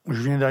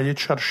 je viens d'aller te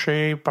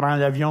chercher. Prends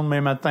l'avion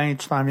demain matin,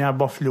 tu t'en viens à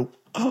Buffalo.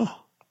 Oh!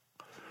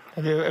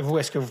 Vous,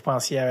 est-ce que vous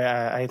pensiez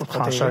à être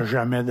protégé? Je pensais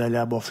jamais d'aller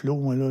à Buffalo,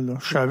 moi, là.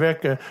 Je savais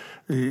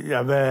qu'il y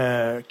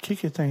avait... Qui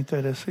était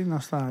intéressé dans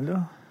ce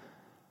temps-là?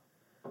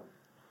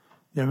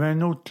 Il y avait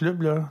un autre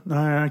club, là.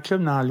 Un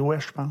club dans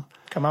l'Ouest, je pense.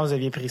 Comment vous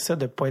aviez pris ça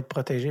de ne pas être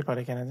protégé par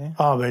les Canadiens?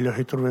 Ah, ben là,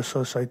 j'ai trouvé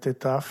ça a été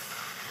tough.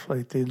 Ça a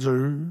été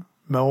dur.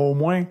 Mais au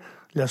moins,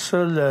 la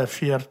seule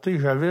fierté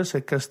que j'avais,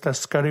 c'est que c'était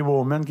Scotty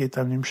Bowman qui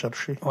était venu me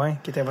chercher. Oui,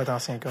 qui était votre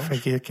ancien coach.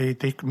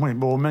 Moi,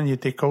 Bowman, il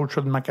était coach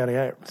de ma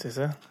carrière. C'est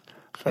ça.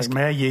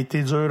 Mais il a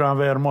été dur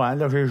envers moi.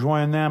 Là, j'ai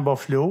joué 1 an à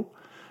Buffalo.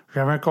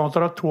 J'avais un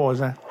contrat de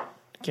 3 ans.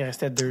 Qui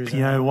restait 2 ans.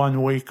 Puis un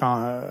one-way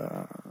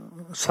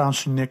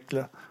sens unique,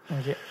 là.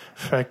 OK.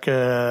 Fait que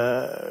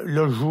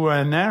là, je joue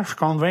un an, je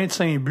compte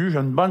 25 buts, j'ai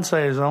une bonne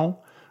saison.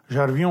 Je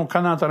reviens au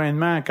camp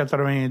d'entraînement en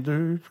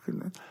 82.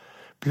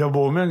 Puis là,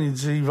 Bowman, il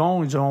dit,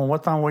 Yvon, on va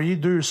t'envoyer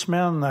 2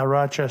 semaines à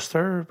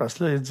Rochester. Parce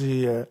que là, il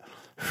dit,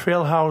 Phil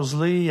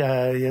Housley, il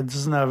a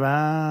 19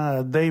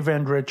 ans, Dave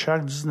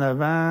Andrechuk,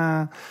 19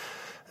 ans,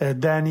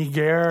 Danny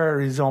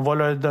Gare, il dit, on va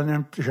leur donner,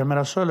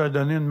 j'aimerais ça leur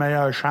donner une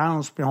meilleure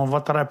chance, puis on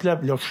va te rappeler.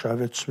 Puis là, je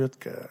savais tout de suite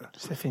que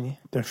c'est fini.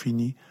 C'était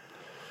fini.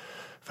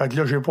 Fait que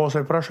là, j'ai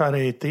passé proche à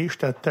arrêter.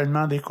 J'étais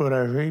tellement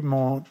découragé.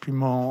 Puis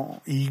mon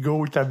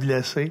ego était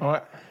blessé.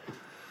 Ouais.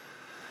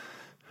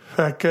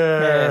 Fait que...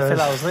 Mais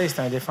Phil Housley,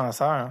 c'est un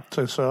défenseur.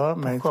 C'est ça,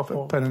 mais tu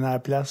Pourquoi pas? prenais la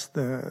place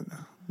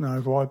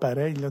d'un joueur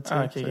pareil, là, tu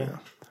sais. OK.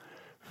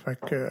 Fait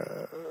que...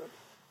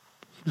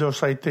 là,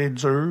 ça a été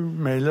dur,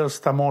 mais là,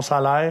 c'était mon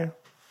salaire.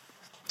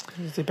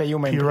 J'étais payé au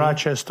même Puis prix.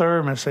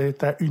 Rochester, mais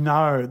c'était à 1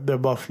 heure de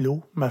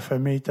Buffalo. Ma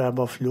famille était à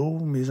Buffalo.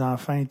 Mes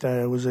enfants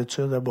étaient aux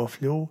études à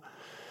Buffalo.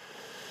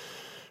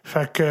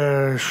 Fait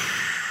que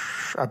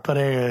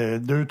après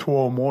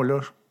 2-3 mois, là,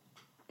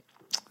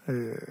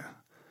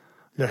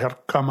 j'ai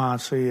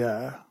recommencé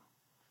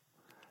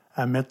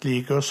à mettre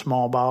les gars sur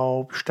mon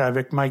bord. Puis j'étais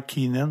avec Mike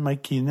Keenan.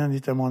 Mike Keenan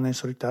était mon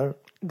instructeur.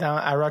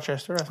 À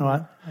Rochester, à ce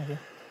moment-là? OK.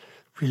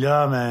 Puis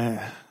là, ben,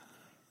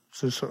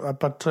 c'est ça. À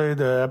partir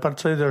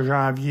de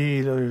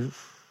janvier,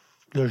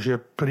 là, j'ai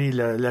pris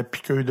la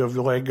piqûre de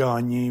vouloir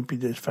gagner. Puis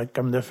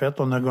comme de fait,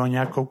 on a gagné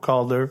à Coupe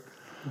Calder.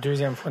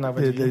 Deuxième fois dans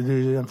votre vie. La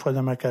deuxième fois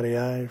dans ma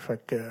carrière.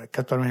 Fait que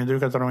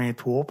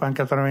 82-83. Puis en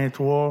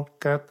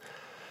 83-4,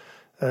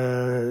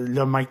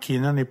 là, Mike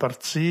Keenan est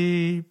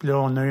parti. Puis là,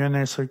 on a eu un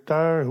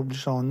instructeur, j'oublie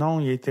son nom,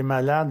 il a été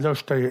malade.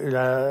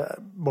 Là,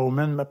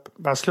 Bowman,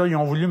 parce que là, ils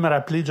ont voulu me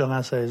rappeler durant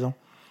la saison.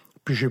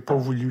 Puis j'ai pas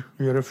voulu.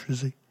 J'ai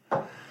refusé.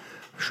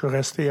 Je suis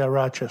resté à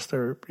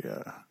Rochester. Puis,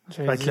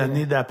 fait que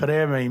l'année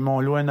d'après, ben, ils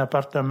m'ont loué un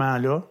appartement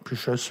là. Puis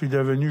je suis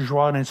devenu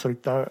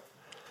joueur-instructeur.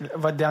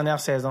 Votre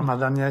dernière saison? Ma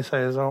dernière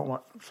saison, ouais.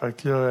 Fait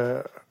que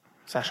là...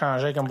 ça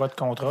changeait comme votre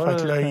contrat?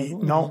 Fait que là,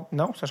 non.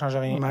 Non, ça changeait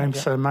rien? Même,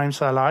 Okay. même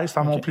salaire.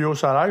 C'était mon plus haut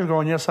salaire. Je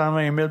gagnais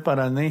 120 000 par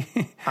année.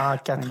 En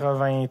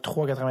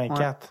 83-84,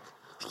 ouais.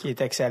 Ce qui est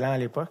excellent à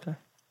l'époque.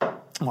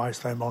 Oui,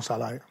 c'était un bon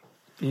salaire.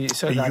 Puis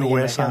ça, puis dans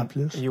US en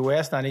plus.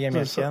 US dans la Ligue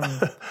américaine.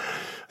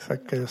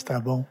 Fait que c'était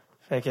bon.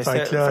 Fait que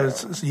là,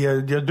 il y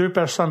a 2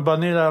 personnes,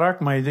 Bonnie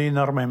Larocque m'a aidé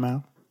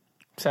énormément.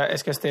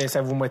 Est-ce que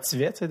ça vous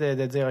motivait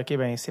de dire, OK,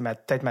 ben c'est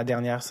peut-être ma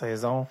dernière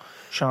saison.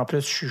 Je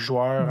suis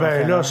joueur.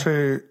 Ben là,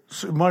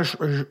 moi,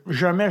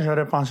 jamais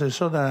j'aurais pensé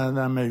ça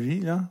dans ma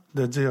vie, là,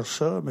 de dire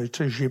ça. Mais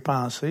tu sais, j'y ai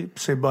pensé.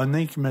 Puis c'est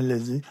Bonnet qui me l'a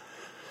dit.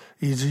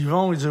 Il dit,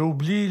 Yvon,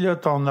 oublie là,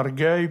 ton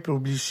orgueil, puis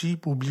oublie ci,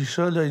 puis oublie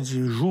ça. Là, il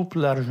dit, joue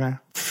pour l'argent.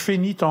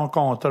 Finis ton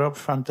contrat,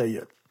 puis ferme ta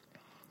gueule.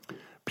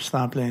 Puis c'est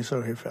en plein ça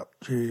que j'ai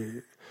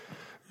fait.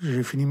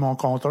 J'ai fini mon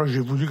contrat, j'ai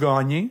voulu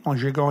gagner.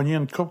 J'ai gagné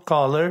une Coupe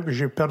Calder, puis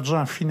j'ai perdu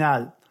en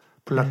finale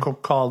pour la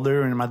Coupe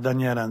Calder ma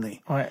dernière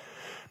année. Ouais.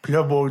 Puis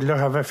là,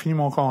 j'avais fini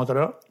mon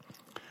contrat.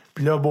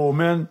 Puis là,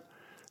 Bowman,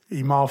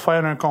 il m'a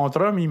offert un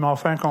contrat, mais il m'a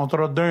offert un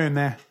contrat d'1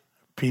 an.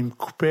 Puis il me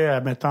coupait à,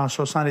 mettons,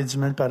 70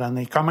 000 par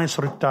année, comme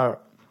instructeur.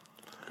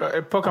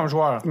 Pas comme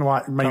joueur? Oui,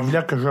 mais il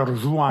voulait que je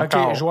rejoue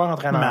encore. OK,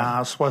 joueur-entraîneur. Mais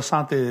en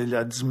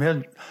 70 000...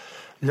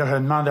 Là, je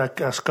demande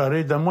à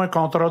Scoré, donne-moi un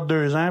contrat de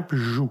 2 ans, puis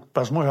je joue.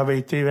 Parce que moi, j'avais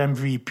été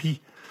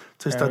MVP.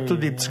 C'était tous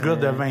des petits gars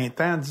de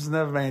 20 ans,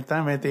 19, 20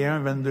 ans, 21,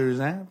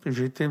 22 ans. Puis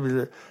j'ai été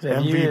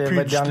MVP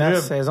votre du dernière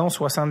club. saison,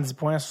 70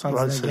 points,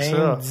 79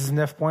 games,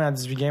 19 points en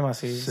 18 games en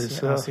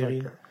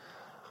série.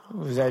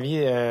 Vous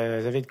aviez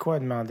de quoi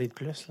demander de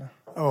plus, là?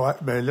 Ouais,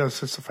 ben là,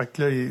 c'est ça. Fait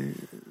que là,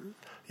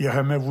 il a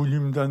jamais voulu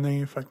me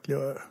donner. Fait que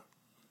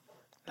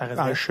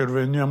là, je suis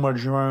revenu au mois de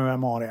juin à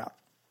Montréal.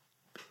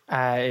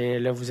 Et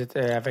là, vous êtes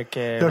avec...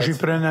 là, j'ai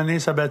pris une année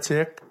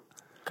sabbatique.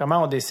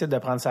 Comment on décide de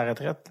prendre sa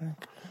retraite?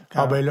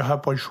 Ben là,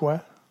 pas le choix.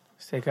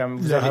 C'est comme...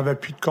 Vous n'avez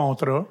plus de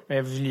contrat.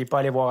 Mais vous ne vouliez pas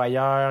aller voir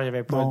ailleurs? Il n'y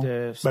avait pas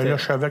de... Ben là,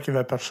 je savais qu'il n'y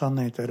avait personne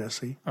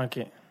intéressé. OK.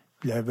 Puis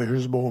il y avait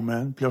juste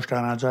Bowman. Puis là, j'étais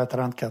rendu à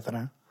 34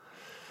 ans.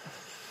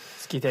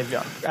 Ce qui était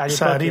bien.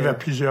 Ça arrive à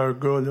plusieurs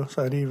gars, là.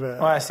 Ça arrive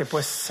à... Ouais,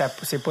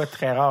 c'est pas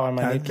très rare à un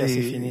moment donné que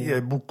c'est fini. Il y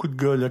a beaucoup de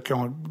gars, là, qui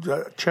ont...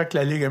 Check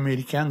la Ligue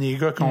américaine. Les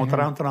gars qui ont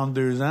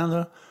 30-32 ans,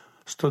 là,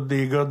 c'est tous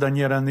des gars de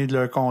dernière année de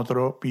leur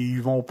contrat, puis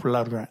ils vont pour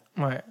l'argent.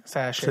 Ouais,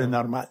 ça achète. C'est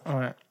normal.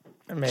 Ouais.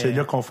 Mais... C'est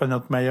là qu'on fait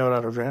notre meilleur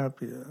argent.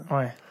 Puis,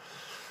 ouais.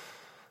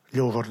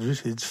 Là, aujourd'hui,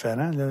 c'est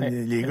différent. Là. Ouais,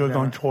 les gars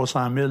gagnent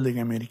 300 000 Ligue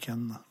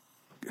américaine.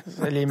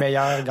 Les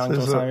meilleurs gagnent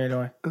 300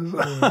 000, oui.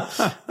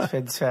 Ça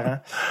fait différent.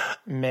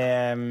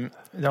 Mais,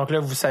 donc là,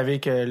 vous savez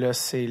que là,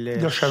 c'est le...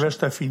 Là, je savais que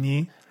c'était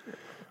fini.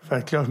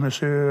 Fait que là, je me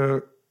suis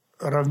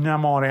revenu à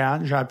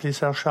Montréal. J'ai appelé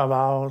Serge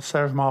Chavard.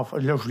 Serge là,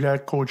 je voulais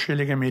coacher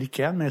Ligue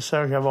américaine, mais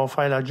Serge avait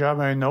offert la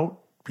job à un autre,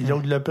 puis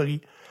l'autre l'a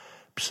pris.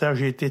 Puis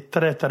Serge a été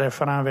très, très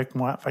franc avec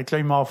moi. Fait que là,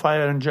 il m'a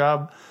offert un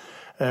job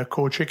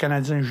coacher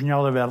Canadien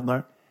junior de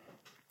Verdun.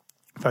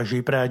 Fait que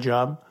j'ai pris la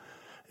job.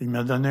 Il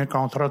m'a donné un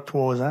contrat de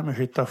 3 ans, mais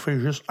j'ai toffé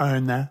juste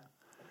 1 an.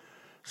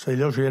 C'est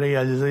là que j'ai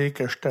réalisé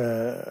que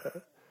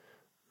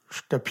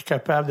j'étais plus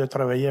capable de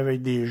travailler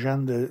avec des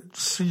jeunes.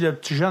 Si le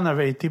petit jeune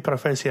avait été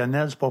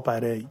professionnel, c'est pas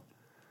pareil.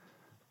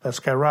 Parce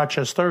qu'à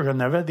Rochester, j'en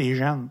avais des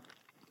jeunes,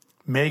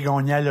 mais ils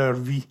gagnaient leur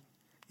vie.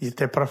 Ils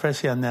étaient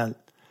professionnels.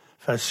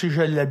 Fait que si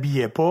je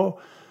l'habillais pas,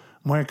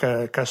 moi,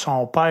 que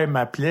son père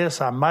m'appelait,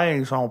 sa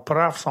mère, son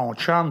prof, son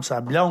chum, sa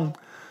blonde,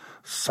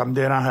 ça me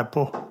dérangeait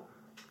pas.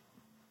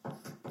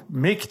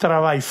 Mais qui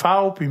travaille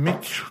fort, puis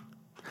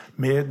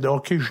mais le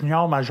hockey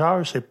junior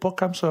majeur, c'est pas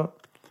comme ça.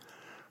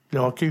 Le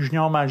hockey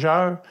junior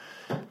majeur,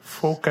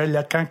 faut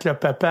que quand le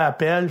papa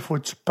appelle, faut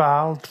que tu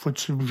parles, faut que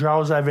tu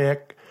jases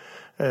avec,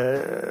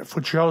 les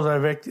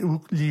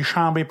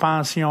chambres et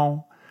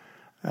pensions,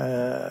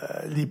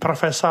 les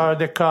professeurs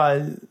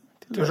d'école.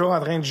 T'es toujours en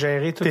train de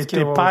gérer tout ce qui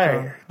est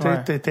père.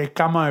 T'es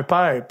comme un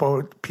père.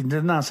 Puis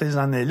dans ces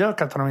années-là,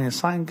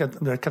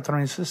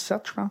 86,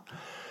 7, je pense,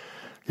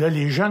 là,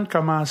 les jeunes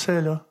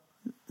commençaient, là.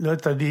 Là,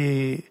 t'as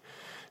tu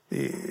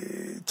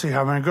sais,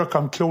 j'avais un gars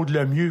comme Claude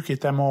Lemieux qui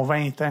était à mon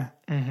 20 ans.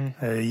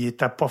 Mm-hmm. Il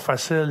était pas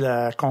facile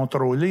à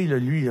contrôler, là,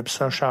 lui. Puis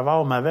ça,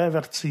 Chavard m'avait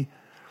averti.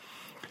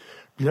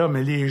 Puis là,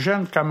 mais les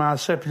jeunes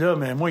commençaient. Puis là,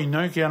 mais moi, il y en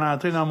a un qui est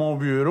rentré dans mon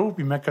bureau,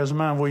 puis il m'a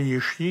quasiment envoyé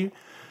chier.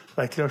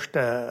 Fait que là,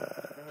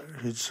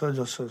 j'ai dit ça,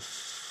 là,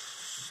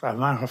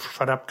 avant, je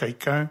frappe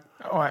quelqu'un.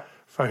 Ouais.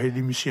 Fait que j'ai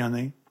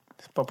démissionné.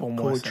 C'est pas pour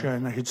moi, ça.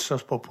 J'ai dit ça,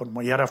 c'est pas pour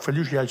moi. Il aurait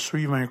fallu que j'aille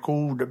suivre un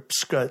cours de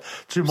psychologie.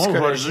 Tu sais, moi,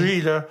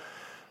 aujourd'hui, là,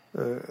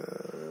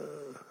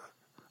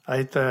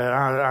 être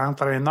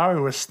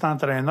entraîneur ou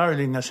assistant-entraîneur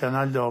Ligue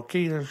nationale de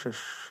hockey, là,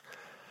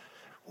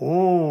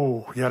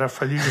 il aurait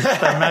fallu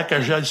justement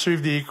que j'aille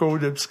suivre des cours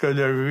de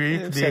psychologie,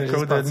 puis des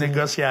cours de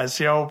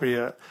négociation, puis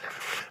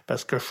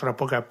parce que je serais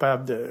pas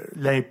capable de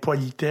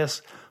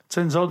l'impolitesse. Tu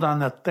sais, nous autres, dans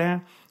notre temps,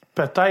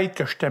 peut-être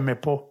que je t'aimais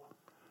pas.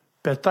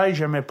 Peut-être que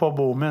j'aimais pas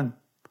Bowman.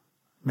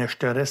 Mais je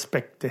te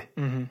respectais.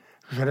 Mm-hmm.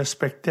 Je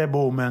respectais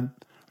Bowman.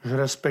 Je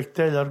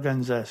respectais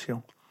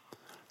l'organisation.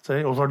 Tu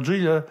sais,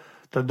 aujourd'hui, là,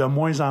 tu as de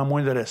moins en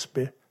moins de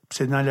respect. Puis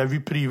c'est dans la vie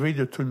privée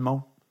de tout le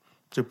monde.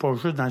 C'est pas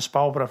juste dans le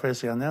sport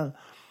professionnel.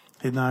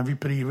 C'est dans la vie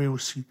privée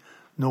aussi.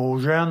 Nos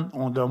jeunes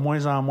ont de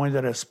moins en moins de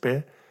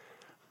respect.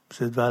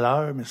 C'est de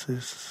valeur, mais c'est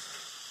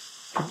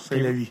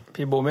la vie.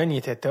 Puis Bowman, il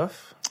était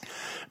tough.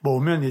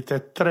 Bowman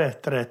était très,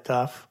 très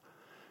tough.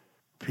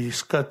 Puis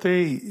ce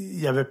côté, il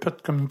n'y avait pas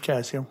de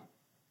communication.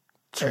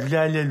 Tu voulais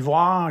aller le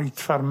voir, il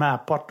te fermait la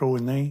porte au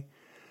nez.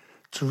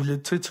 Tu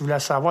voulais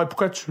savoir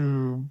pourquoi tu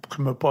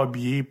m'as pas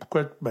habillé,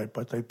 pourquoi,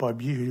 peut-être pas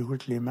habillé, j'ai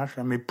écouté les matchs,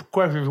 mais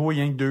pourquoi j'ai joué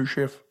rien que 2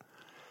 chiffres.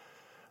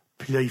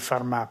 Puis là, il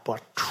fermait la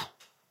porte.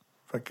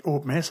 Fait que,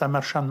 mais ça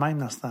marchait de même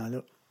dans ce temps-là.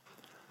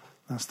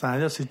 Dans ce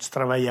temps-là, si tu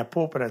travaillais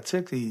pas au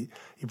pratique, il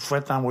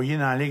pouvait t'envoyer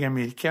dans la Ligue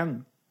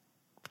américaine,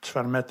 puis tu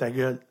fermais ta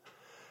gueule.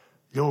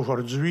 Là,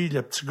 aujourd'hui,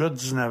 le petit gars de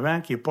 19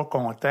 ans qui est pas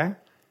content,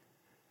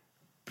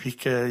 puis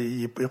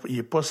qu'il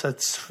est pas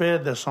satisfait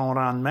de son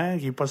rendement,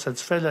 qu'il est pas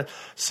satisfait,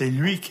 c'est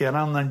lui qui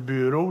rentre dans le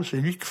bureau, c'est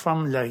lui qui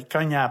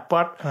cogne à la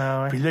porte,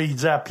 puis là, il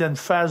dit à pleine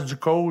face du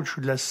coach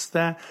ou de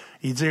l'assistant,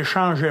 il dit «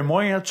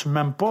 Échangez-moi, hein, tu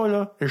m'aimes pas,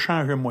 là,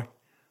 échangez-moi.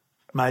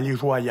 Mais allez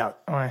jouer ailleurs. »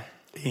 Ouais.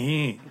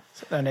 Et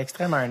c'est d'un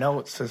extrême à un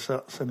autre. C'est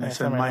ça, c'est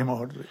le même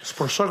aujourd'hui. C'est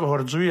pour ça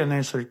qu'aujourd'hui, un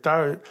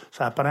instructeur,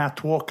 ça prend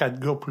 3-4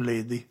 gars pour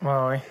l'aider.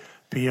 Ouais.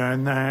 Puis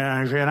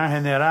un gérant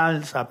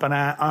général, ça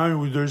prend 1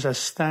 ou 2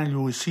 assistants, lui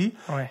aussi,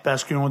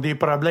 parce qu'ils ont des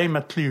problèmes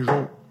à tous les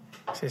jours.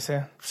 C'est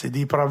ça. C'est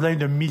des problèmes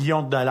de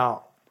millions de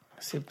dollars.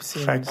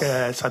 Fait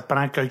que ça te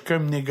prend quelqu'un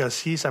pour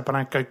négocier, ça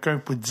prend quelqu'un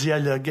pour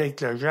dialoguer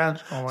avec le jeune,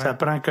 ça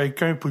prend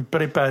quelqu'un pour le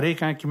préparer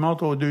quand il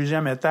monte au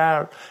 2e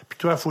étage, puis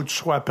toi, il faut que tu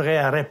sois prêt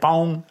à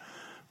répondre,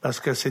 parce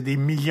que c'est des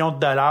millions de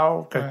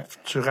dollars que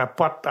tu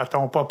rapportes à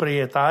ton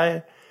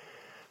propriétaire.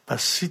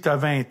 Parce que si tu as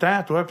 20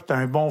 ans, toi, puis tu as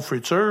un bon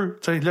futur,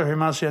 tu sais, là, j'ai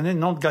mentionné le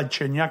nom de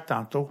Galchenyuk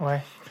tantôt.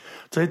 Ouais.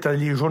 Tu sais, tu as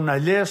les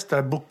journalistes, tu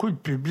as beaucoup de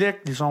public,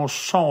 ils sont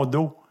sur son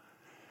dos.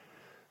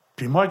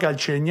 Puis moi,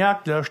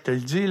 Galchenyuk, là, je te le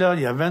dis, là,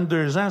 il y a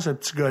 22 ans, ce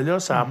petit gars-là,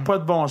 ça n'a pas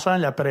de bon sens,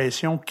 la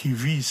pression qu'il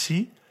vit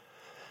ici.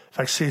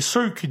 Fait que c'est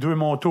sûr qu'il doit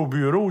monter au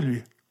bureau,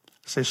 lui.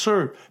 C'est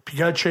sûr. Puis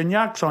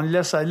Galchenyuk, si on le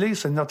laisse aller,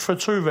 c'est notre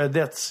futur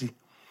vedette ici.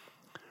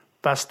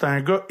 Parce que c'est un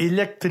gars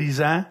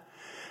électrisant.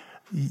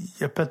 Il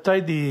y a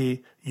peut-être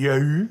il y a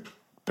eu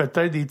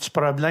peut-être des petits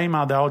problèmes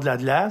en dehors de la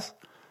glace.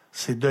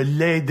 C'est de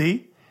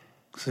l'aider.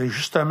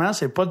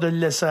 C'est pas de le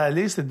laisser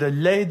aller, c'est de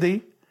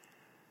l'aider.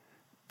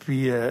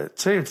 Puis, tu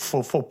sais,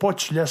 faut pas que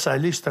tu laisses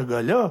aller ce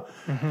gars-là.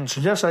 Mm-hmm. Tu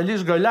laisses aller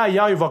ce gars-là,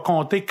 ailleurs, il va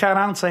compter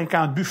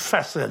 40-50 buts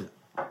faciles.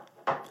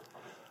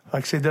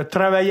 Fait que c'est de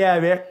travailler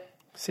avec.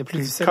 C'est plus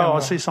difficile.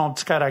 Casser son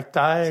petit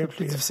caractère. C'est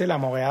plus difficile à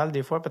Montréal,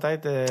 des fois,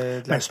 peut-être.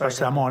 C'est parce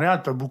qu'à Montréal,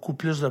 tu as beaucoup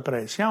plus de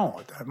pression.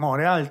 À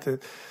Montréal,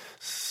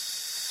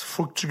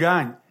 faut que tu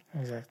gagnes.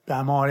 Exact. Puis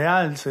à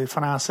Montréal, c'est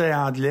français et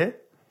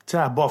anglais. Tu sais,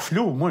 à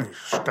Buffalo, moi,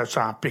 j'étais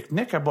en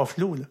pique-nique à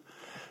Buffalo, là.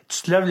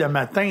 Tu te lèves le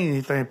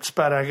matin, t'as un petit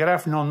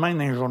paragraphe, non de même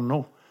dans les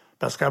journaux.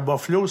 Parce qu'à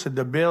Buffalo, c'est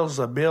the Bills,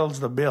 the Bills,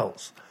 the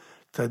Bills.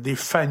 T'as des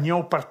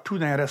fanions partout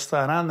dans les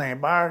restaurants, dans les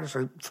bars. C'est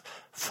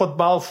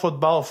football,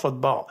 football,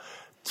 football.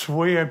 tu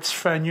vois un petit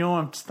fanion,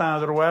 un petit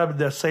endroit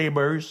de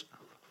Sabres.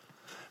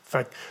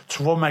 Fait que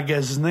tu vas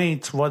magasiner,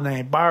 tu vas dans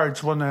un bar,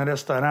 tu vas dans un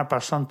restaurant,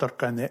 personne ne te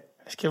reconnaît.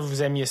 Est-ce que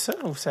vous aimiez ça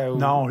ou ça? Ou...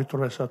 Non, j'ai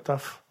trouvé ça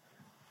tough.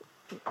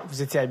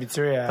 Vous étiez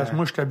habitué à... Parce que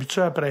moi, je suis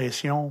habitué à la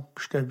pression.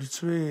 Je suis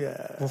habitué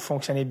à... Vous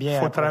fonctionnez bien.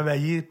 Faut après.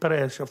 travailler,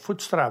 pression. Faut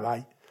que tu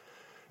travailles.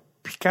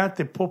 Puis quand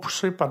t'es pas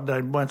poussé par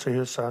des bonnes,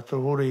 ça a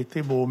toujours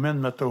été, Bowman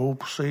m'a toujours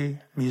poussé.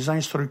 Mes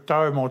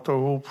instructeurs m'ont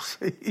toujours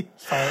poussé.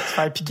 Se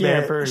faire piquer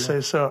un peu. Là.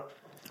 C'est ça.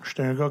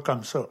 J'étais un gars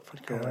comme ça.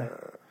 Fait que,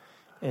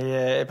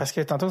 Et, parce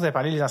que tantôt, vous avez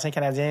parlé des anciens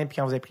Canadiens, puis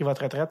quand vous avez pris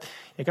votre retraite,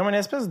 il y a comme une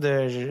espèce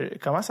de...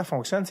 Comment ça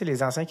fonctionne, tu sais,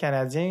 les anciens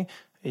Canadiens?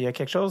 Il y a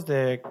quelque chose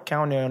de...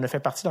 Quand on a fait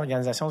partie de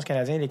l'Organisation du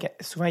Canadien,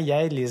 souvent, ils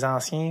aident les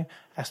anciens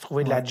à se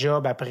trouver de la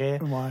job après.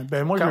 Ouais.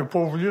 Ben moi, j'ai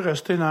pas voulu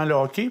rester dans le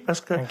hockey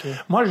parce que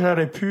moi,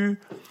 j'aurais pu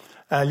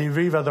aller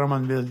vivre à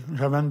Drummondville.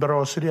 J'avais une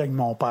brasserie avec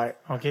mon père.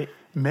 OK.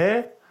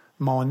 Mais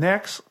mon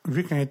ex,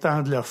 vu qu'elle était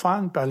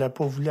anglophone, puis elle n'a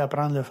pas voulu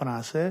apprendre le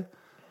français,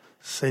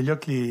 c'est là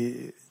que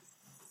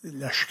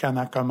la chicane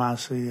a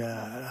commencé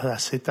à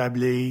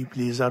s'établir,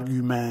 puis les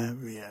arguments.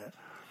 Puis,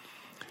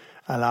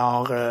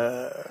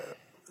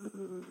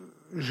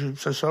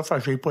 c'est ça, fait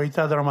que j'ai pas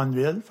été à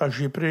Drummondville. Fait que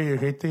j'ai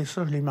été,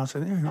 ça, je l'ai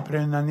mentionné, j'ai pris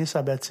une année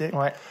sabbatique.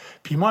 Ouais.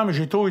 Puis moi,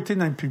 j'ai toujours été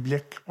dans le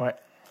public. Ouais.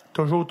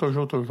 Toujours.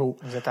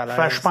 Vous êtes à l'aise.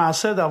 Fait que je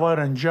pensais d'avoir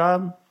un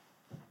job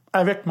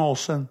avec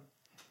Molson.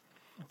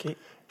 OK.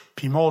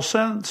 Puis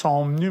Molson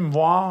sont venus me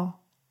voir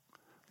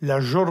la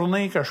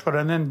journée que je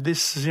prenais une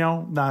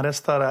décision dans la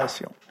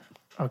restauration.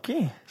 OK.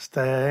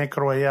 C'était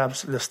incroyable,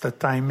 ce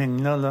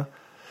timing-là. Là.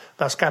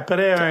 Parce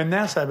qu'après un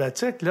an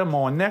sabbatique, là,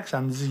 mon ex,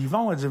 elle me dit,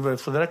 Yvon, elle dit, il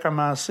faudrait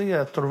commencer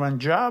à trouver un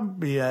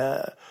job. Et,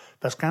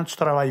 parce que quand tu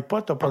travailles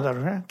pas, tu n'as pas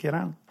d'argent qui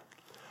rentre.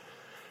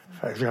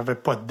 Fait que j'avais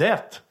pas de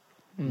dette.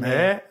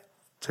 Mais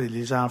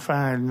les enfants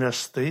à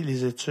l'université,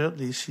 les études,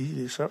 les ci,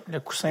 les ça. Le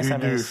coussin, j'ai ça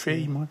eu 2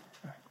 filles, moi.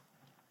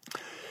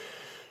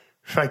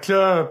 Fait que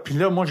là, puis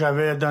là, moi,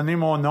 j'avais donné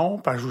mon nom,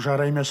 parce que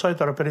j'aurais aimé ça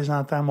être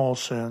représentant à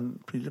Molson.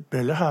 Puis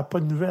ben là, elle n'a pas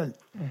de nouvelles.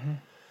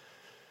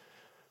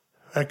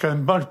 Avec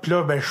une bonne, puis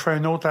là, ben, je fais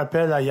un autre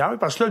appel ailleurs.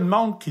 Parce que là, le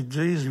monde qui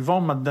dit, ils vont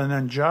me donner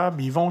un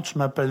job, ils vont, tu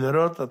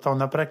m'appelleras, ton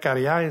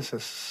après-carrière,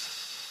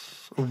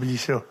 oublie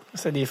ça.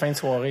 C'est des fins de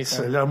soirée,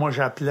 ça. Là, moi,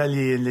 j'appelais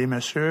les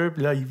messieurs,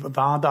 puis là, ils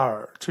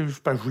vendeurs. Tu sais,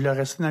 parce que je voulais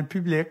rester dans le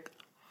public.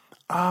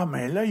 Ah,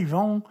 mais là, ils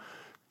vont,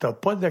 t'as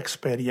pas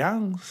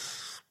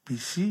d'expérience, puis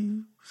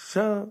si,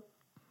 ça,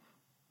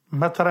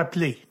 m'a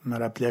rappelé. Il me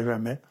rappelait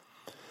jamais.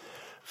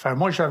 Fait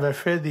moi, j'avais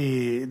fait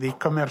des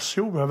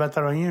commerciaux, j'avais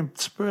travaillé un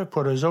petit peu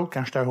pour eux autres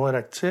quand j'étais joueur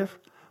actif,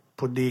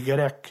 pour des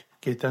Grecs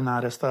qui étaient dans la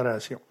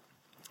restauration.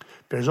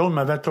 Puis eux autres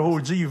m'avaient trop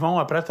dit, ils vont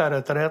après ta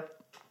retraite,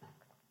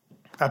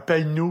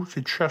 appelle-nous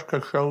si tu cherches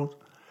quelque chose.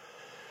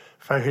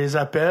 Fait que je les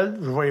appelle,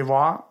 je vais les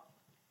voir.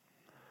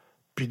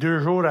 Puis 2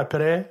 jours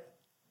après,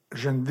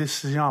 j'ai une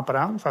décision à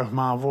prendre. Fait que je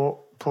m'en vais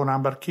pour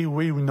embarquer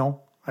oui ou non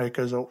avec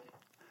eux autres.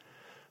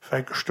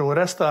 Fait que je suis au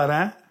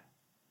restaurant.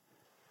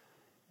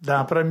 Dans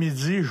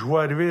l'après-midi, je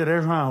vois arriver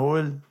Régent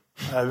Hull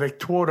avec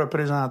 3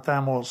 représentants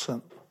à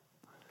Molson.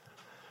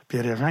 Puis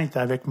Régent était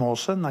avec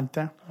Molson dans le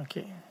temps. OK.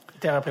 Il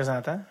était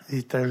représentant? Il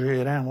était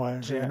gérant,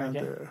 oui. Gérant,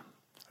 okay.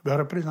 de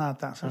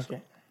représentant, c'est okay.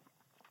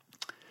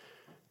 ça.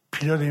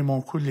 Puis là, les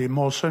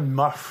Molson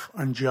m'offrent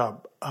un job.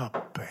 Ah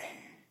ben.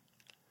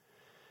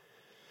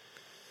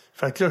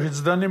 Fait que là, j'ai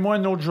dit, donnez-moi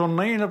une autre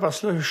journée, là,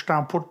 parce que là, je suis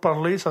en pour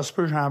parler. Ça se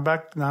peut que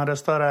j'embarque dans la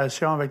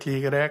restauration avec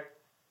les Grecs.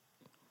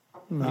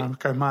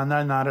 Que je m'en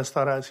aille dans la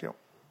restauration.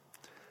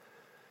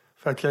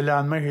 Fait que le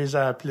lendemain, je les ai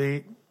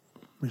appelés.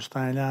 Je suis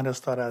allé en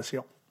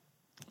restauration.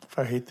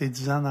 Fait que j'ai été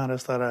 10 ans dans la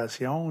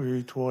restauration. J'ai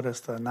eu 3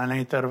 restaurants. Dans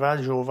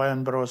l'intervalle, j'ai ouvert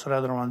une brasserie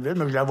à Drummondville,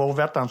 mais je l'avais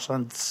ouverte en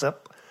 1977.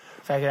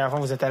 Fait qu'en fond,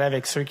 vous êtes allé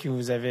avec ceux qui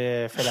vous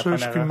avaient fait la première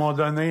offre. Ceux qui m'ont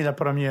donné la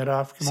première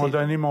offre, qui m'ont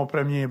donné mon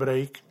premier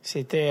break.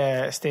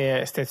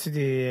 C'était-tu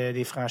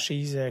des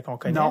franchises qu'on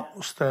connaît? Non,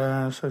 c'était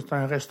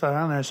un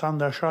restaurant dans un centre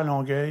d'achat à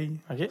Longueuil.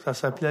 Okay. Ça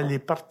s'appelait Les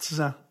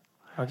Partisans.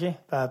 OK. Puis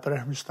après,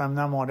 je me suis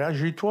amené à Montréal.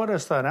 J'ai eu 3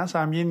 restaurants.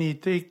 Ça a bien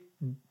été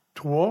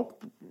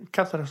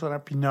 4 restaurants.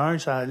 Puis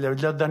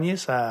le dernier,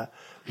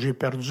 j'ai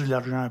perdu de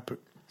l'argent un peu.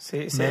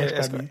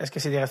 Est-ce que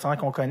c'est des restaurants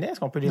qu'on connaît?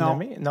 Est-ce qu'on peut les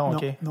nommer? Non,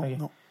 OK.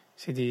 Non.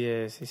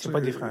 C'est pas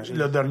des franchises.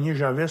 Le dernier que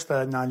j'avais,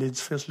 c'était dans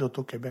l'édifice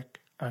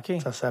L'Auto-Québec.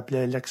 OK. Ça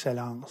s'appelait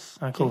l'Excellence.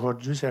 Okay.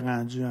 Aujourd'hui, c'est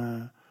rendu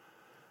un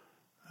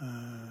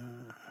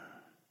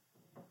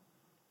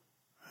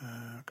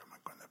comment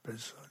on appelle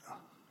ça?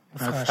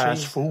 Un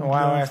fast-food.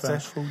 Ouais,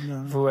 fast-food.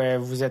 Vous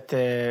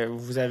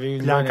avez eu...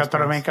 Puis en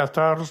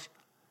 94,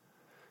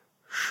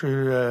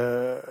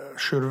 je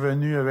suis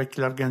revenu avec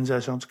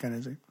l'Organisation du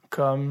Canadien.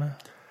 Comme?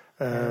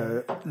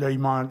 Là, ils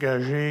m'ont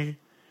engagé.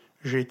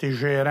 J'ai été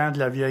gérant de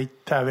la vieille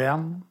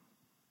taverne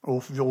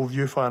au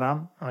Vieux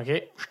Forum.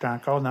 OK. J'étais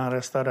encore dans la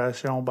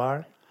restauration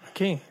bar.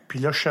 OK. Puis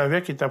là, je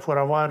savais qu'il était pour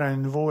avoir un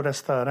nouveau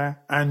restaurant,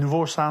 un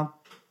nouveau centre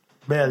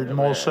Bell,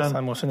 Molson,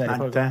 dans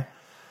le temps.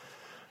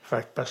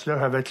 Fait que, parce que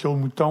là, avec Claude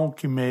Mouton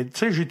qui m'aide. Tu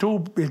sais, j'ai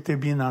tout été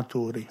bien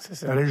entouré. C'est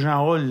ça.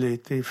 Régent Hall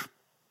était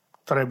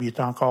très bien. Il est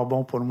encore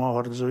bon pour moi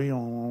aujourd'hui.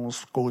 On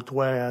se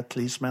côtoie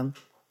toutes les semaines.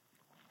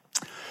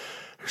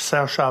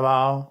 Serge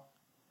Savard,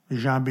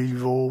 Jean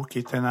Béliveau, qui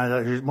était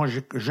moi,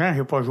 Jean,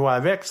 j'ai pas joué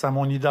avec, c'est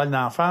mon idole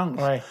d'enfance.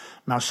 Ouais.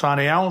 Mais en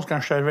 71, quand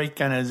je suis arrivé avec le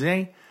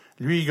Canadien,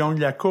 lui, il gagne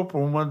la Coupe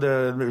au mois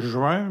de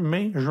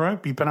mai, juin,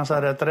 puis il prend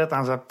sa retraite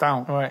en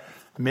septembre. Ouais.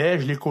 Mais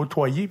je l'ai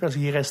côtoyé parce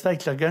qu'il restait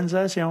avec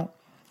l'organisation.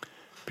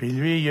 Puis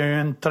lui, il a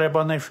eu une très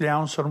bonne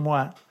influence sur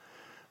moi.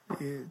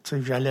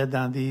 J'allais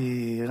dans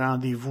des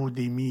rendez-vous,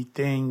 des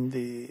meetings,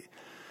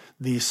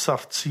 des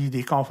sorties,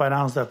 des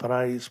conférences de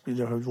presse, puis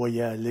là, je le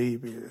voyais aller,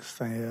 puis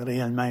c'était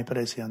réellement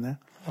impressionnant.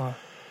 Ouais.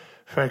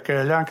 Fait que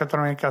là, en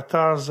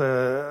 94,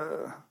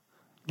 le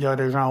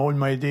Régent Hall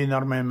m'a aidé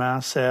énormément,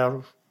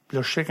 Serge. Puis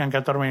là, je sais qu'en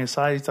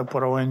 96, c'était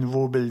pour avoir un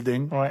nouveau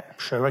building. Ouais.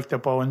 Je savais que c'était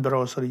pas avoir une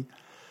brasserie.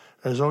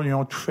 Eux autres, ils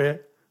ont tout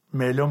fait.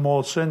 Mais là,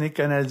 Molson est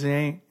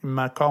Canadien. Ils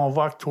me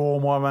convoquent 3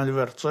 mois avant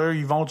l'ouverture.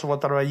 Ils vont, tu vas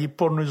travailler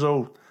pour nous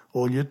autres,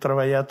 au lieu de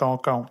travailler à ton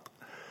compte.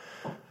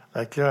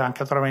 Fait que là, en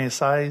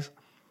 96,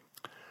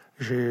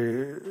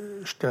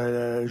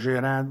 j'étais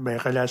gérant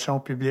relations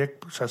publiques.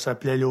 Ça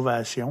s'appelait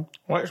l'Ovation.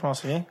 Oui, je m'en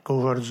souviens.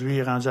 Qu'aujourd'hui, il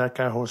est rendu à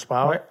Caro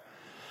Sport. Ouais.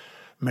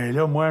 Mais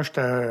là, moi,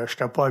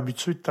 j'étais pas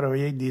habitué de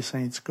travailler avec des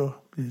syndicats.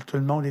 Puis tout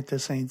le monde était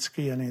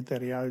syndiqué à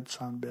l'intérieur du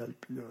Centre Bell.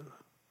 Puis là,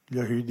 il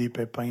y a eu des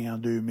pépins en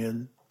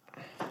 2000.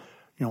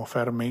 Ils ont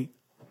fermé.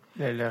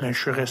 Mais je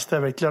suis resté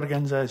avec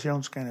l'organisation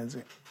du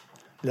Canadien.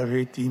 Là,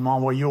 ils m'ont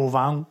envoyé aux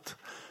ventes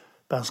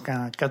parce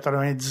qu'en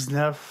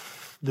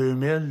 99,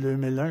 2000,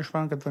 2001, je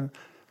pense que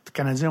les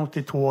Canadiens ont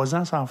été 3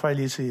 ans sans faire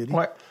les séries.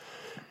 Ouais.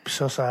 Puis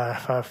ça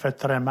a fait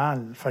très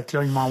mal. Fait que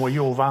là, ils m'ont envoyé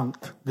aux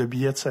ventes de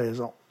billets de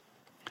saison.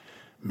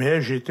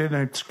 Mais j'étais dans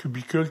un petit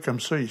cubicule comme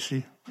ça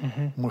ici.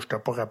 Mm-hmm. Moi, je n'étais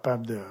pas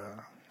capable de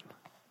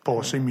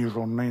passer mes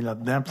journées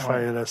là-dedans pour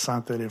faire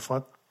sans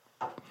téléphone.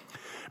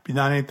 Puis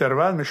dans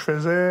l'intervalle, mais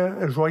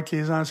je jouais avec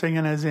les anciens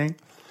Canadiens.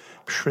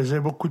 Puis je faisais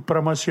beaucoup de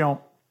promotions.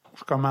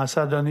 Je commençais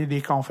à donner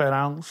des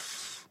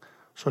conférences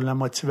sur la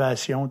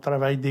motivation, le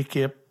travail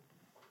d'équipe.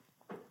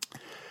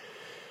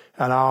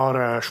 Alors,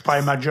 je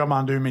perds ma job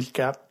en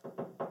 2004.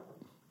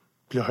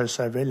 Puis là, je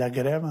savais, la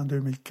grève en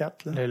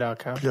 2004. Là. Les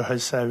lockouts. Puis là, je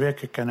savais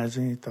que le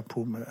Canadien était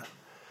pour me...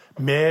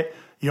 Mais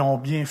ils ont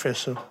bien fait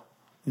ça.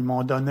 Ils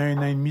m'ont donné 1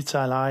 an et demi de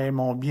salaire, ils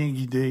m'ont bien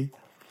guidé.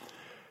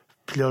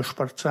 Puis là, je suis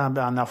parti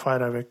en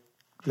affaires avec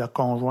la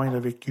conjointe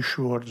avec qui je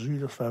suis aujourd'hui.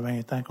 Là, ça fait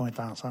 20 ans qu'on est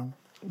ensemble.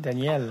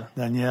 Daniel,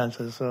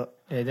 c'est ça.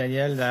 Et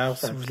Daniel, d'ailleurs,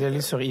 si vous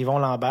allez sur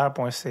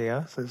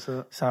yvonlambert.ca, c'est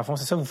ça. C'est en fond,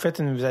 c'est ça.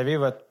 Vous avez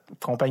votre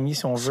compagnie,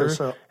 si on veut. C'est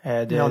ça.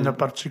 Et on a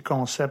parti le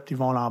concept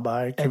Yvon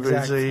Lambert, qui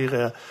exact. veut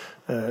dire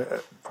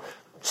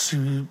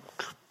si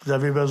vous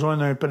avez besoin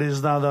d'un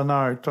président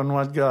d'honneur,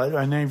 tournoi de golf,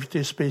 un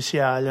invité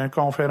spécial, un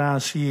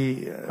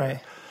conférencier,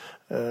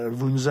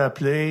 vous nous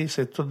appelez.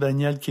 C'est tout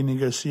Daniel qui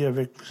négocie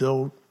avec vous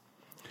autres.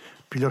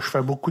 Puis là, je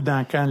fais beaucoup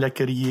d'encans de la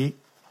criée.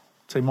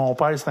 C'est mon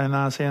père, c'est un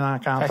ancien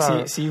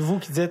encanteur. C'est vous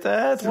qui dites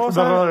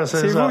 300.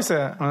 C'est vous,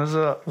 ça.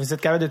 Ça. Vous êtes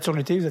capable de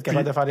surlutter, vous êtes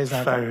capable de faire des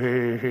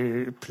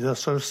encans. Puis là,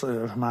 ça,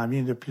 je m'en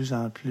viens de plus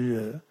en plus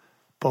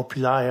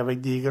populaire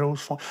avec des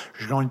grosses fonds.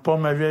 Je gagne pas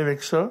ma vie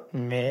avec ça,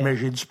 mais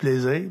j'ai du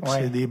plaisir. Puis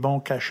c'est des bons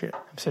cachets.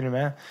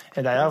 Absolument.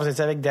 Et d'ailleurs, vous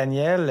étiez avec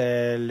Daniel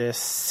le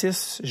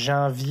 6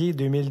 janvier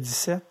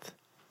 2017.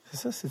 C'est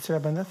ça? C'est-tu la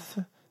bonne date,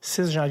 ça?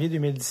 6 janvier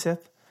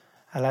 2017,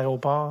 à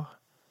l'aéroport.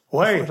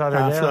 Oui,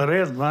 en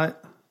Floride, oui.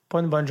 Pas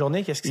une bonne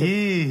journée. Qu'est-ce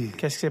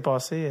qui s'est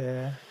passé?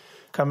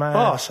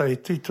 Comment? Ça a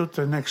été toute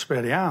une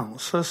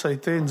expérience. Ça a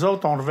été... Nous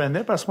autres, on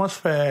revenait parce que moi, ça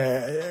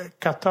fait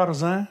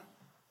 14 ans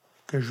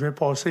que je vais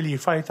passer les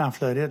fêtes en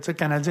Floride. Tu sais, les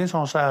Canadiens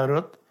sont sur la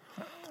route.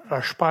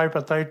 Alors, je perds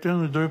peut-être 1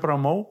 ou 2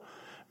 promos,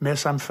 mais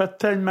ça me fait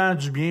tellement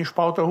du bien. Je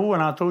pars au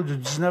alentour du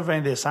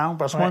 19-20 décembre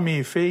parce que moi,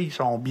 mes filles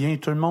sont bien.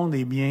 Tout le monde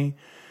est bien.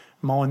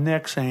 Mon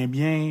ex est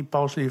bien. Il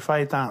passe les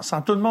fêtes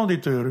ensemble. Tout le monde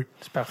est heureux.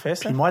 C'est parfait,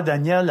 ça. Puis moi,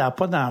 Daniel n'a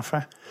pas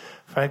d'enfant.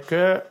 Fait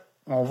que...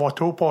 On va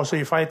trop passer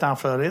les fêtes en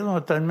Floride.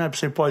 Puis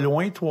c'est pas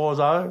loin,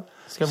 3 heures.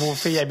 Est-ce que vos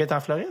filles habitent en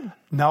Floride?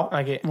 Non.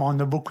 Okay. On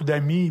a beaucoup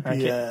d'amis.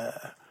 Puis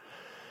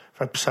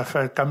ça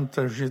fait comme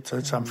ça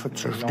me fait.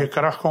 Je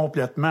décroche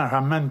complètement. Je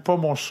ramène pas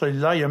mon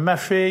cellulaire. Il y a ma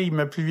fille,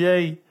 ma plus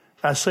vieille.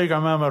 Elle sait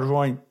comment me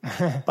rejoindre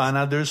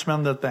pendant 2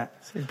 semaines de temps.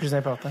 C'est le plus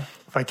important.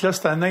 Fait que là,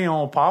 cette année,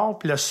 on part.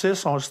 Puis le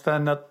 6, c'était à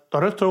notre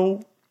retour.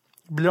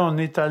 Puis là, on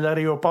est à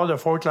l'aéroport de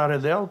Fort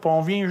Lauderdale. Puis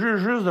on vient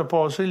juste de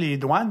passer les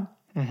douanes.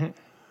 Mm-hmm.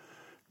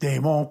 D'un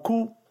bon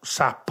coup,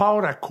 ça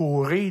part à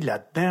courir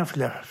là-dedans,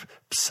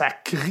 puis ça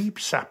crie,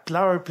 puis ça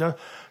pleure, puis là,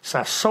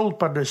 ça saute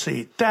par-dessus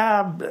les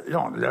tables.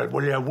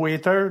 Le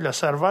waiter, le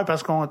serveur,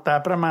 parce qu'on était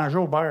après manger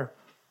au bar,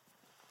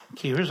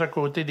 qui est juste à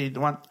côté des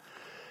douanes.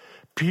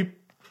 Puis,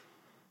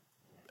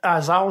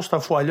 hasard,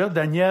 cette fois-là,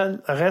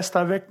 Daniel reste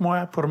avec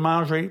moi pour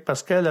manger,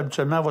 parce qu'elle,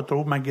 habituellement, elle va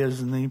trop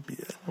magasiner. Puis,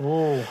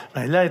 là,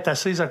 elle est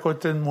assise à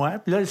côté de moi.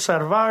 Puis là, le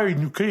serveur, il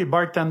nous crie,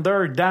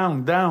 bartender,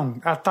 down, down,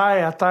 à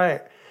terre, à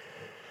terre.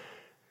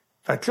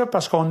 Fait que là,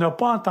 parce qu'on n'a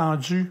pas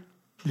entendu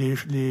les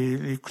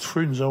coups de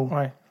feu, nous autres.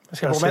 Oui. Parce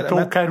que c'était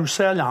au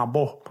carrousel en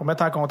bas. Pour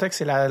mettre en contexte,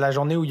 c'est la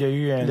journée où il y a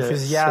eu une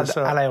fusillade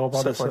à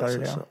l'aéroport de Fort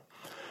Lauderdale.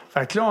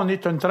 Fait que là, on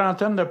est une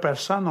trentaine de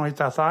personnes, on est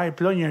à terre.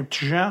 Puis là, il y a un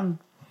petit jeune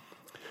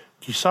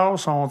qui sort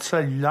son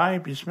cellulaire,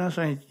 puis il se met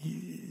sur un...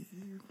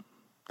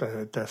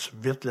 T'as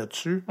vite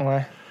là-dessus.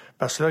 Ouais.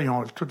 Parce que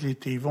là, toutes les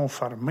TV ont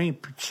fermé,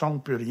 plus de son,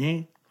 plus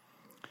rien.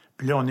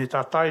 Puis là, on est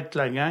à tête,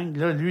 la gang.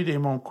 Là, lui, des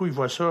mon coup, il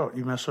voit ça.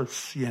 Il met ça sur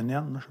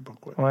CNN, je sais pas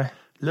quoi. Ouais.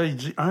 Là, il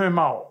dit 1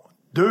 mort,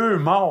 2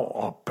 morts.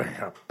 Oh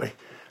ben.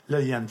 Là,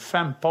 il y a une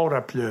femme part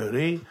à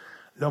pleurer.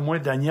 Là, moi,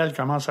 Daniel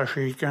commence à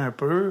shaker un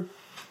peu.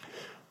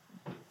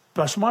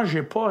 Parce que moi,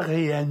 j'ai pas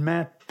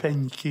réellement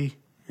paniqué.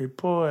 J'ai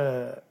pas...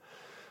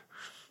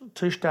 tu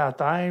sais, j'étais à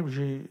terre,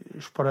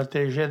 je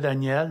protégeais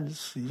Daniel.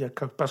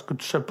 Parce que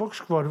tu sais pas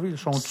ce qui va arriver.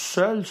 Sont-ils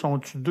seuls?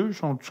 Sont-ils 2?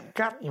 Sont-ils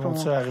 4? Ils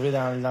vont-tu arriver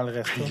dans le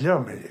resto? Puis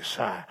là, mais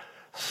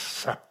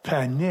ça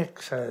panique,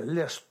 ça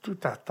laisse tout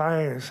à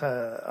terre.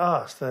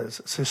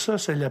 C'est ça,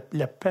 c'est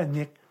la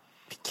panique.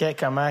 Puis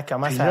comment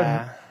Puis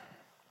ça...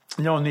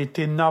 Là, on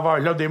était 9 heures.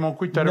 Là, dès mon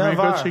coup, il est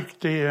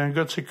arrivé un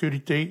gars de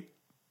sécurité.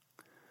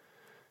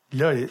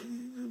 Là,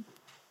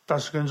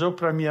 parce que nous autres,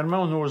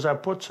 premièrement, on n'osait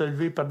pas de se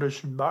lever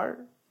par-dessus le bar.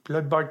 Puis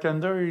là, le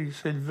bartender, il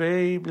s'est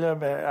levé. Puis là,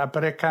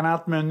 après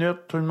 40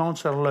 minutes, tout le monde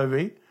s'est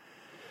relevé.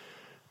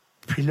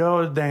 Puis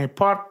là, dans les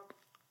portes,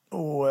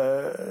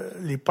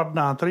 les portes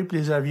d'entrée puis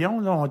les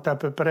avions, là, on était à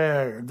peu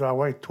près, il doit y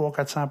avoir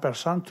 300-400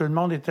 personnes. Tout le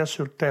monde était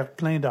sur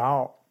terre-plein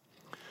dehors.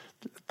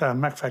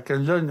 Fait que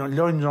là,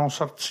 ils nous ont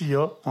sortis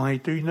là. On a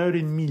été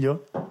 1h30 là.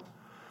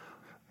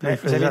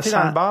 Vous avez été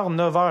dans le bar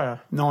 9 heures?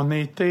 Non, on a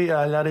été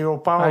à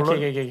l'aéroport. OK.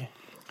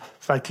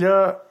 Fait que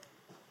là,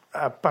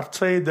 à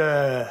partir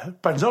de...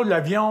 Par exemple,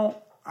 l'avion,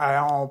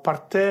 on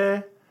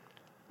partait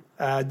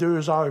à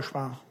 2 heures, je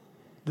pense.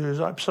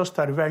 2 heures. Puis ça, c'est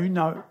arrivé à 1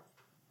 heure.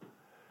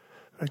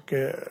 Fait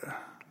que...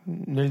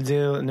 Nul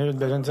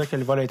besoin de dire que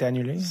le vol a été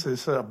annulé. C'est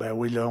ça. Ben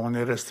oui, là, on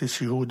est resté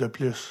 6 jours de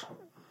plus.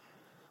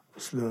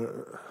 Là,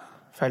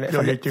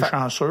 il a été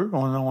chanceux.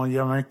 Il y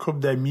avait un couple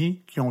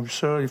d'amis qui ont vu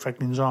ça. Fait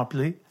qu'ils nous ont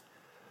appelés.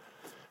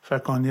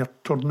 Fait qu'on est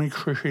retourné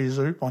chez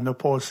eux. Puis on a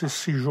passé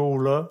 6 jours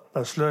là.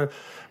 Parce que là,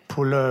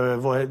 pour le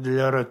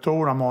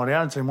retour à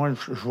Montréal, moi,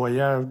 je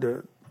voyage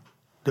de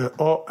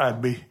A à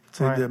B.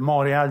 Ouais. De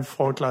Montréal,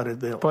 Fort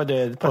Lauderdale.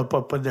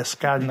 Pas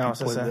d'escale. Non,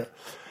 c'est ça.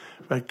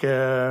 Fait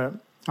que,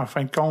 en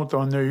fin de compte,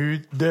 on a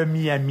eu de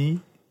Miami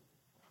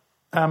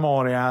à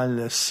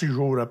Montréal 6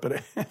 jours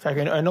après. Fait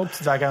qu'une autre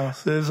petite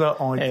vacance. C'est ça.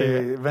 On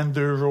était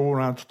 22 jours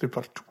en tout et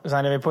partout. Vous n'en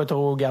avez pas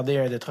trop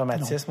gardé de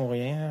traumatisme ou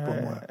rien? Pour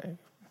moi.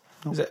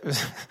 Vous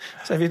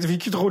avez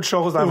vécu trop de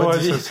choses dans votre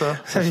vie.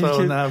 C'est ça.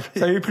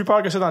 Vous avez eu plus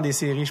peur que ça dans des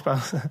séries, je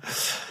pense.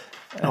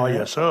 Non, il y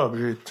a ça.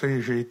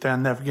 J'ai été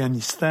en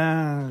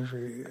Afghanistan.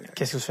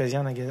 Qu'est-ce que vous faisiez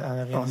en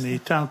Afghanistan? On a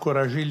été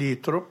encourager les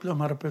troupes, là, je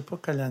ne me rappelle pas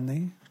quelle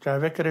année. J'étais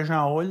avec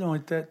Régent Hall.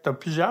 T'as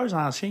plusieurs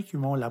anciens qui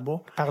vont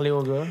là-bas. Parler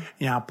aux gars.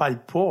 Ils n'en parlent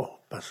pas,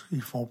 parce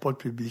qu'ils font pas de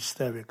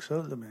publicité avec ça.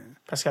 Là, mais...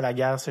 Parce que la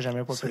guerre, c'est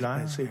jamais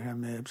populaire. C'est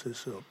jamais, c'est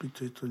ça. Puis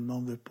tout le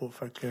monde ne veut pas.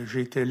 Fait que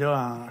j'ai été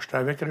là, j'étais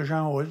avec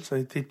Régent Hall. Ça a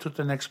été toute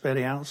une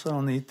expérience.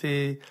 On a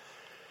été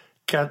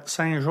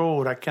 4-5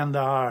 jours à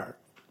Kandahar.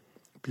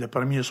 Puis le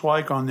premier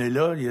soir qu'on est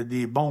là, il y a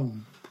des bombes.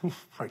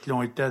 Fait que là,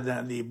 on était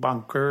dans des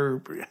bunkers.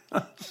 Puis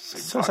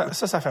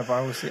ça fait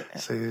peur aussi.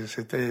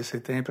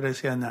 C'était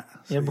impressionnant.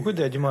 Il y a beaucoup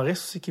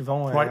d'humoristes aussi qui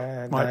vont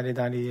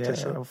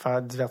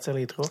faire divertir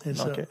les troupes. C'est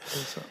ça.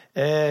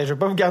 Je ne vais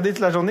pas vous garder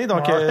toute la journée.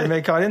 Donc,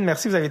 mais Colin,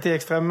 merci. Vous avez été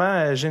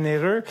extrêmement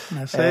généreux.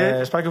 Merci.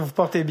 J'espère que vous vous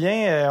portez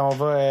bien.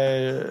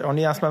 On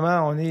est en ce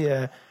moment, on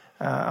est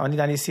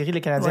dans les séries.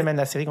 Les Canadiens mènent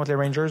la série contre les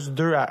Rangers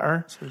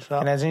 2-1. C'est ça.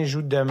 Les Canadiens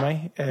jouent demain.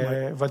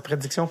 Votre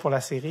prédiction pour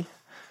la série?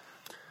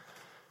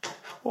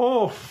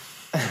 Oh!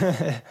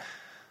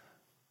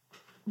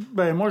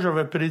 Ben, moi,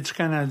 j'avais prédit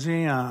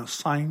Canadien en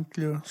 5,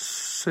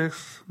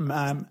 6,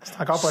 même. C'est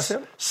encore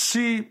possible?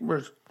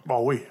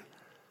 Oui.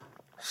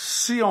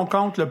 Si on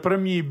compte le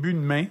premier but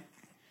demain...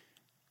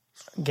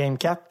 Game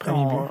 4,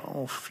 premier but.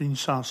 On finit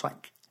ça en 5.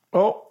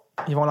 Oh!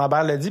 Yvon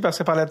Lambert l'a dit, parce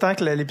que par le temps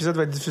que l'épisode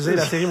va être diffusé,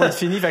 la série va être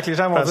finie, fait que les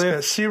gens vont dire...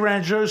 Que si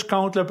Rangers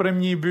compte le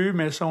premier but,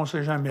 mais ça, on ne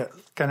sait jamais.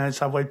 Canadien,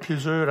 ça va être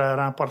plus dur à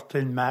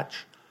remporter le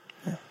match.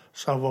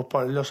 Ça va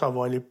pas, là, ça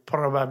va aller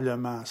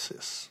probablement à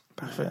 6.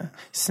 Parfait.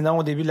 Sinon,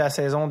 au début de la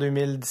saison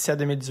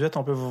 2017-2018,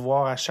 on peut vous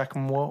voir à chaque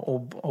mois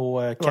au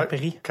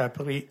Capri. Ouais,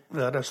 Capri,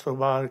 le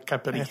Resto-Bar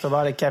Capri.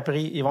 Resto-Bar le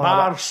Capri.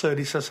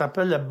 Barcerie, ça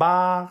s'appelle le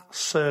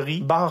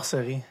Barcerie.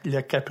 Barcerie.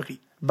 Le Capri.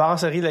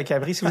 Barcerie le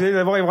Capri. Si vous voulez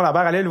le voir Yvon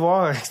Lambert, allez le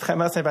voir.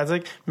 Extrêmement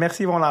sympathique.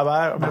 Merci Yvon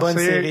Lambert. Merci. Bonne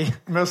série.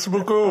 Merci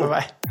beaucoup.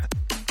 Ouais.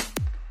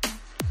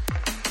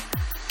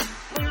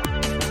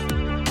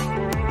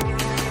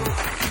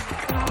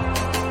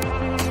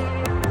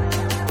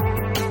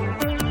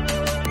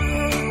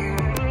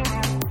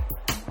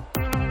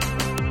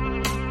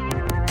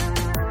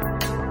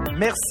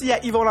 Merci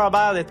à Yvon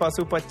Lambert d'être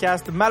passé au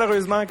podcast.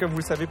 Malheureusement, comme vous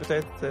le savez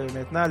peut-être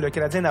maintenant, le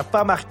Canadien n'a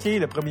pas marqué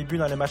le premier but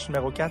dans le match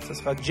numéro 4. Ce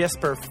sera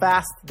Jesper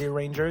Fast des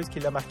Rangers qui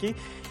l'a marqué.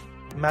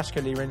 Match que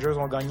les Rangers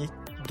ont gagné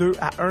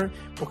 2-1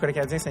 pour que le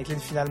Canadien s'incline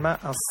finalement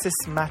en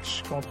 6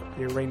 matchs contre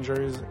les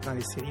Rangers dans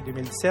les séries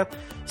 2017.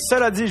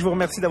 Cela dit, je vous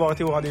remercie d'avoir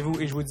été au rendez-vous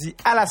et je vous dis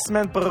à la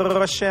semaine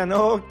prochaine.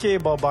 OK,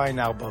 bye-bye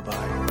now,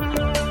 bye-bye.